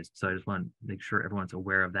surprised. So I just want to make sure everyone's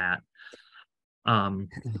aware of that.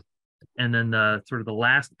 And then the sort of the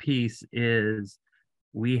last piece is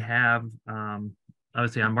we have,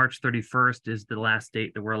 obviously on March 31st is the last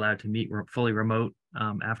date that we're allowed to meet. We're fully remote.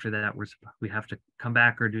 After that, we have to come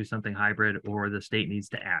back or do something hybrid, or the state needs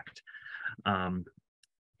to act. And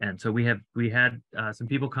so we had some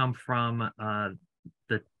people come from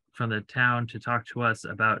the town to talk to us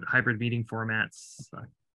about hybrid meeting formats.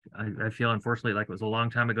 I feel unfortunately like it was a long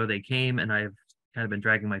time ago they came, and I've kind of been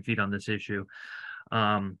dragging my feet on this issue.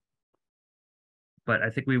 But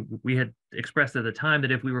I think we had expressed at the time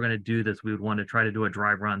that if we were going to do this, we would want to try to do a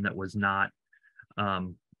dry run that was not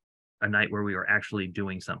a night where we were actually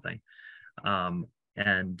doing something.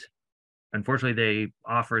 And unfortunately, they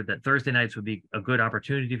offered that Thursday nights would be a good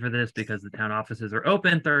opportunity for this because the town offices are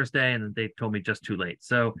open Thursday, and they told me just too late.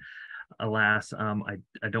 So alas, I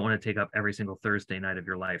don't want to take up every single Thursday night of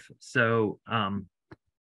your life. So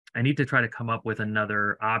I need to try to come up with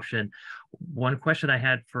another option. One question I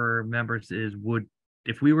had for members is,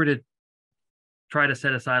 if we were to try to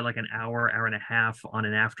set aside like an hour and a half on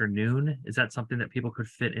an afternoon, is that something that people could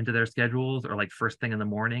fit into their schedules, or like first thing in the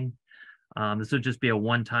morning? This would just be a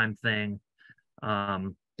one-time thing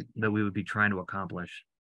that we would be trying to accomplish.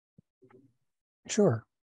 Sure.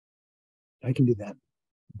 I can do that.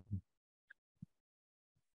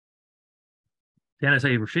 Dennis,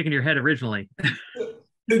 you were shaking your head originally.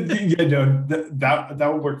 Yeah, no,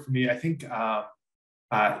 that would work for me. I think,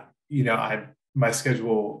 you know, my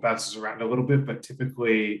schedule bounces around a little bit, but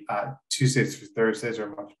typically Tuesdays through Thursdays are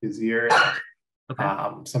much busier.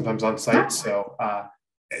 Okay. Sometimes on site. So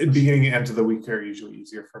beginning and end of the week are usually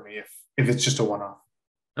easier for me if it's just a one-off.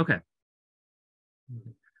 Okay.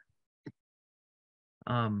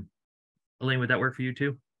 Elaine, would that work for you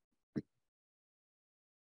too?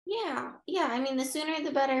 Yeah. I mean, the sooner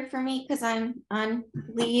the better for me, because I'm on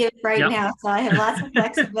leave right now, so I have lots of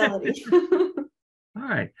flexibility. All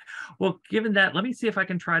right. Well, given that, let me see if I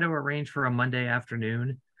can try to arrange for a Monday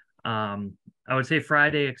afternoon. I would say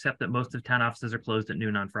Friday, except that most of town offices are closed at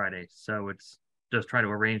noon on Friday. So it's just try to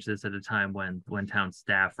arrange this at a time when town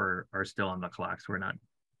staff are still on the clock. So we're not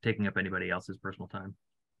taking up anybody else's personal time.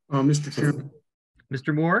 Mr. Chairman.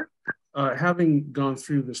 Mr. Moore? Having gone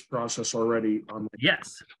through this process already.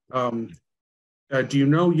 Yes. Do you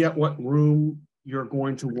know yet what room you're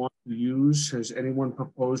going to want to use? Has anyone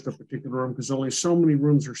proposed a particular room? Because only so many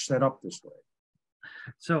rooms are set up this way.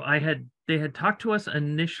 So they had talked to us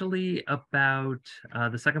initially about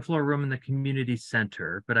the second floor room in the community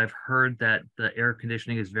center, but I've heard that the air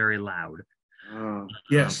conditioning is very loud.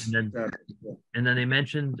 Yes. And then they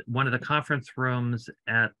mentioned one of the conference rooms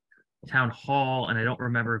at town hall, and I don't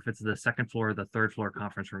remember if it's the second floor or the third floor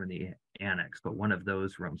conference room in the annex, but one of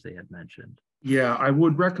those rooms they had mentioned. Yeah, I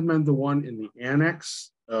would recommend the one in the annex.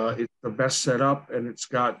 It's the best setup, and it's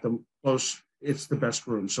got it's the best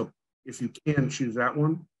room. So if you can, choose that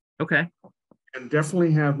one. Okay. And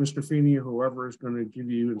definitely have Mr. Feeney or whoever is going to give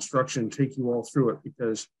you instruction, take you all through it,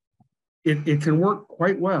 because it can work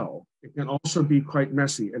quite well. It can also be quite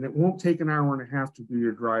messy, and it won't take an hour and a half to do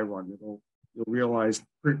your dry run. You'll realize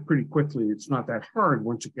pretty quickly it's not that hard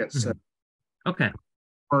once it gets set. Okay.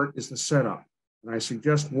 Part is the setup. And I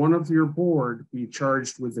suggest one of your board be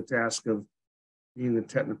charged with the task of being the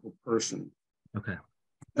technical person. Okay.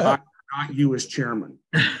 Not you as chairman.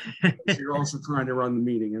 You're also trying to run the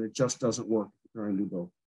meeting, and it just doesn't work if you're trying to do both.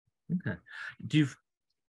 Okay. Do you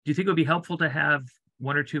think it would be helpful to have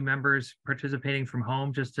one or two members participating from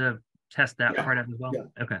home just to test that part out as well? Yeah.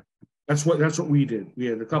 Okay. That's what we did. We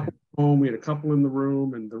had a couple home, we had a couple in the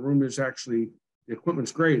room, and the room is actually, the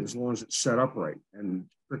equipment's great as long as it's set up right. And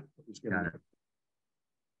got it.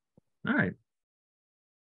 All right.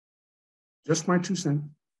 Just my 2 cents.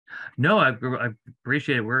 No, I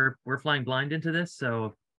appreciate it. We're flying blind into this,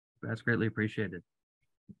 so that's greatly appreciated.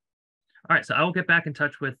 All right, so I will get back in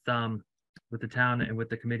touch with the town and with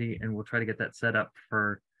the committee, and we'll try to get that set up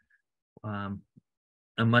for a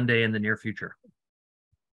Monday in the near future.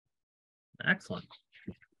 Excellent.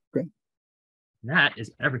 Great. That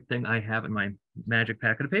is everything I have in my magic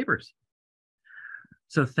packet of papers.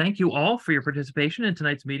 So thank you all for your participation in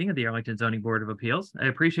tonight's meeting of the Arlington Zoning Board of Appeals. I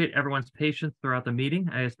appreciate everyone's patience throughout the meeting.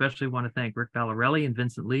 I especially want to thank Rick Valarelli and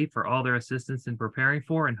Vincent Lee for all their assistance in preparing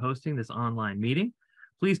for and hosting this online meeting.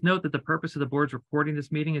 Please note that the purpose of the board's recording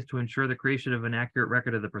this meeting is to ensure the creation of an accurate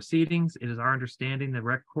record of the proceedings. It is our understanding the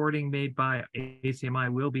recording made by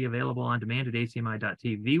ACMi will be available on demand at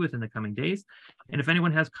acmi.tv within the coming days. And if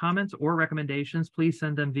anyone has comments or recommendations, please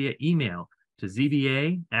send them via email to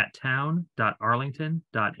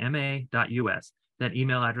zba@town.arlington.ma.us. That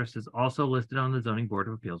email address is also listed on the Zoning Board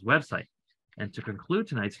of Appeals website. And to conclude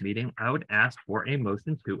tonight's meeting, I would ask for a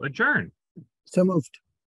motion to adjourn. So moved.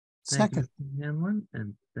 Thank Second. you, Mr. Hanlon,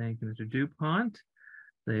 and thank you, Mr. DuPont.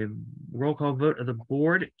 The roll call vote of the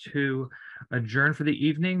board to adjourn for the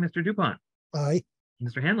evening. Mr. DuPont. Aye.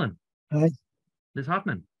 Mr. Hanlon. Aye. Ms.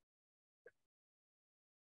 Hoffman.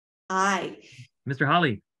 Aye. Mr.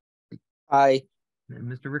 Holly. Aye. And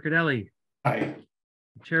Mr. Riccardelli. Aye.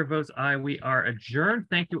 The chair votes aye. We are adjourned.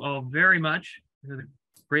 Thank you all very much. It was a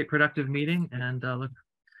great, productive meeting, and look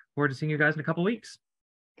forward to seeing you guys in a couple weeks.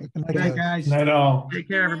 Good Good night, guys. Night all. Take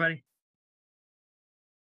care, everybody.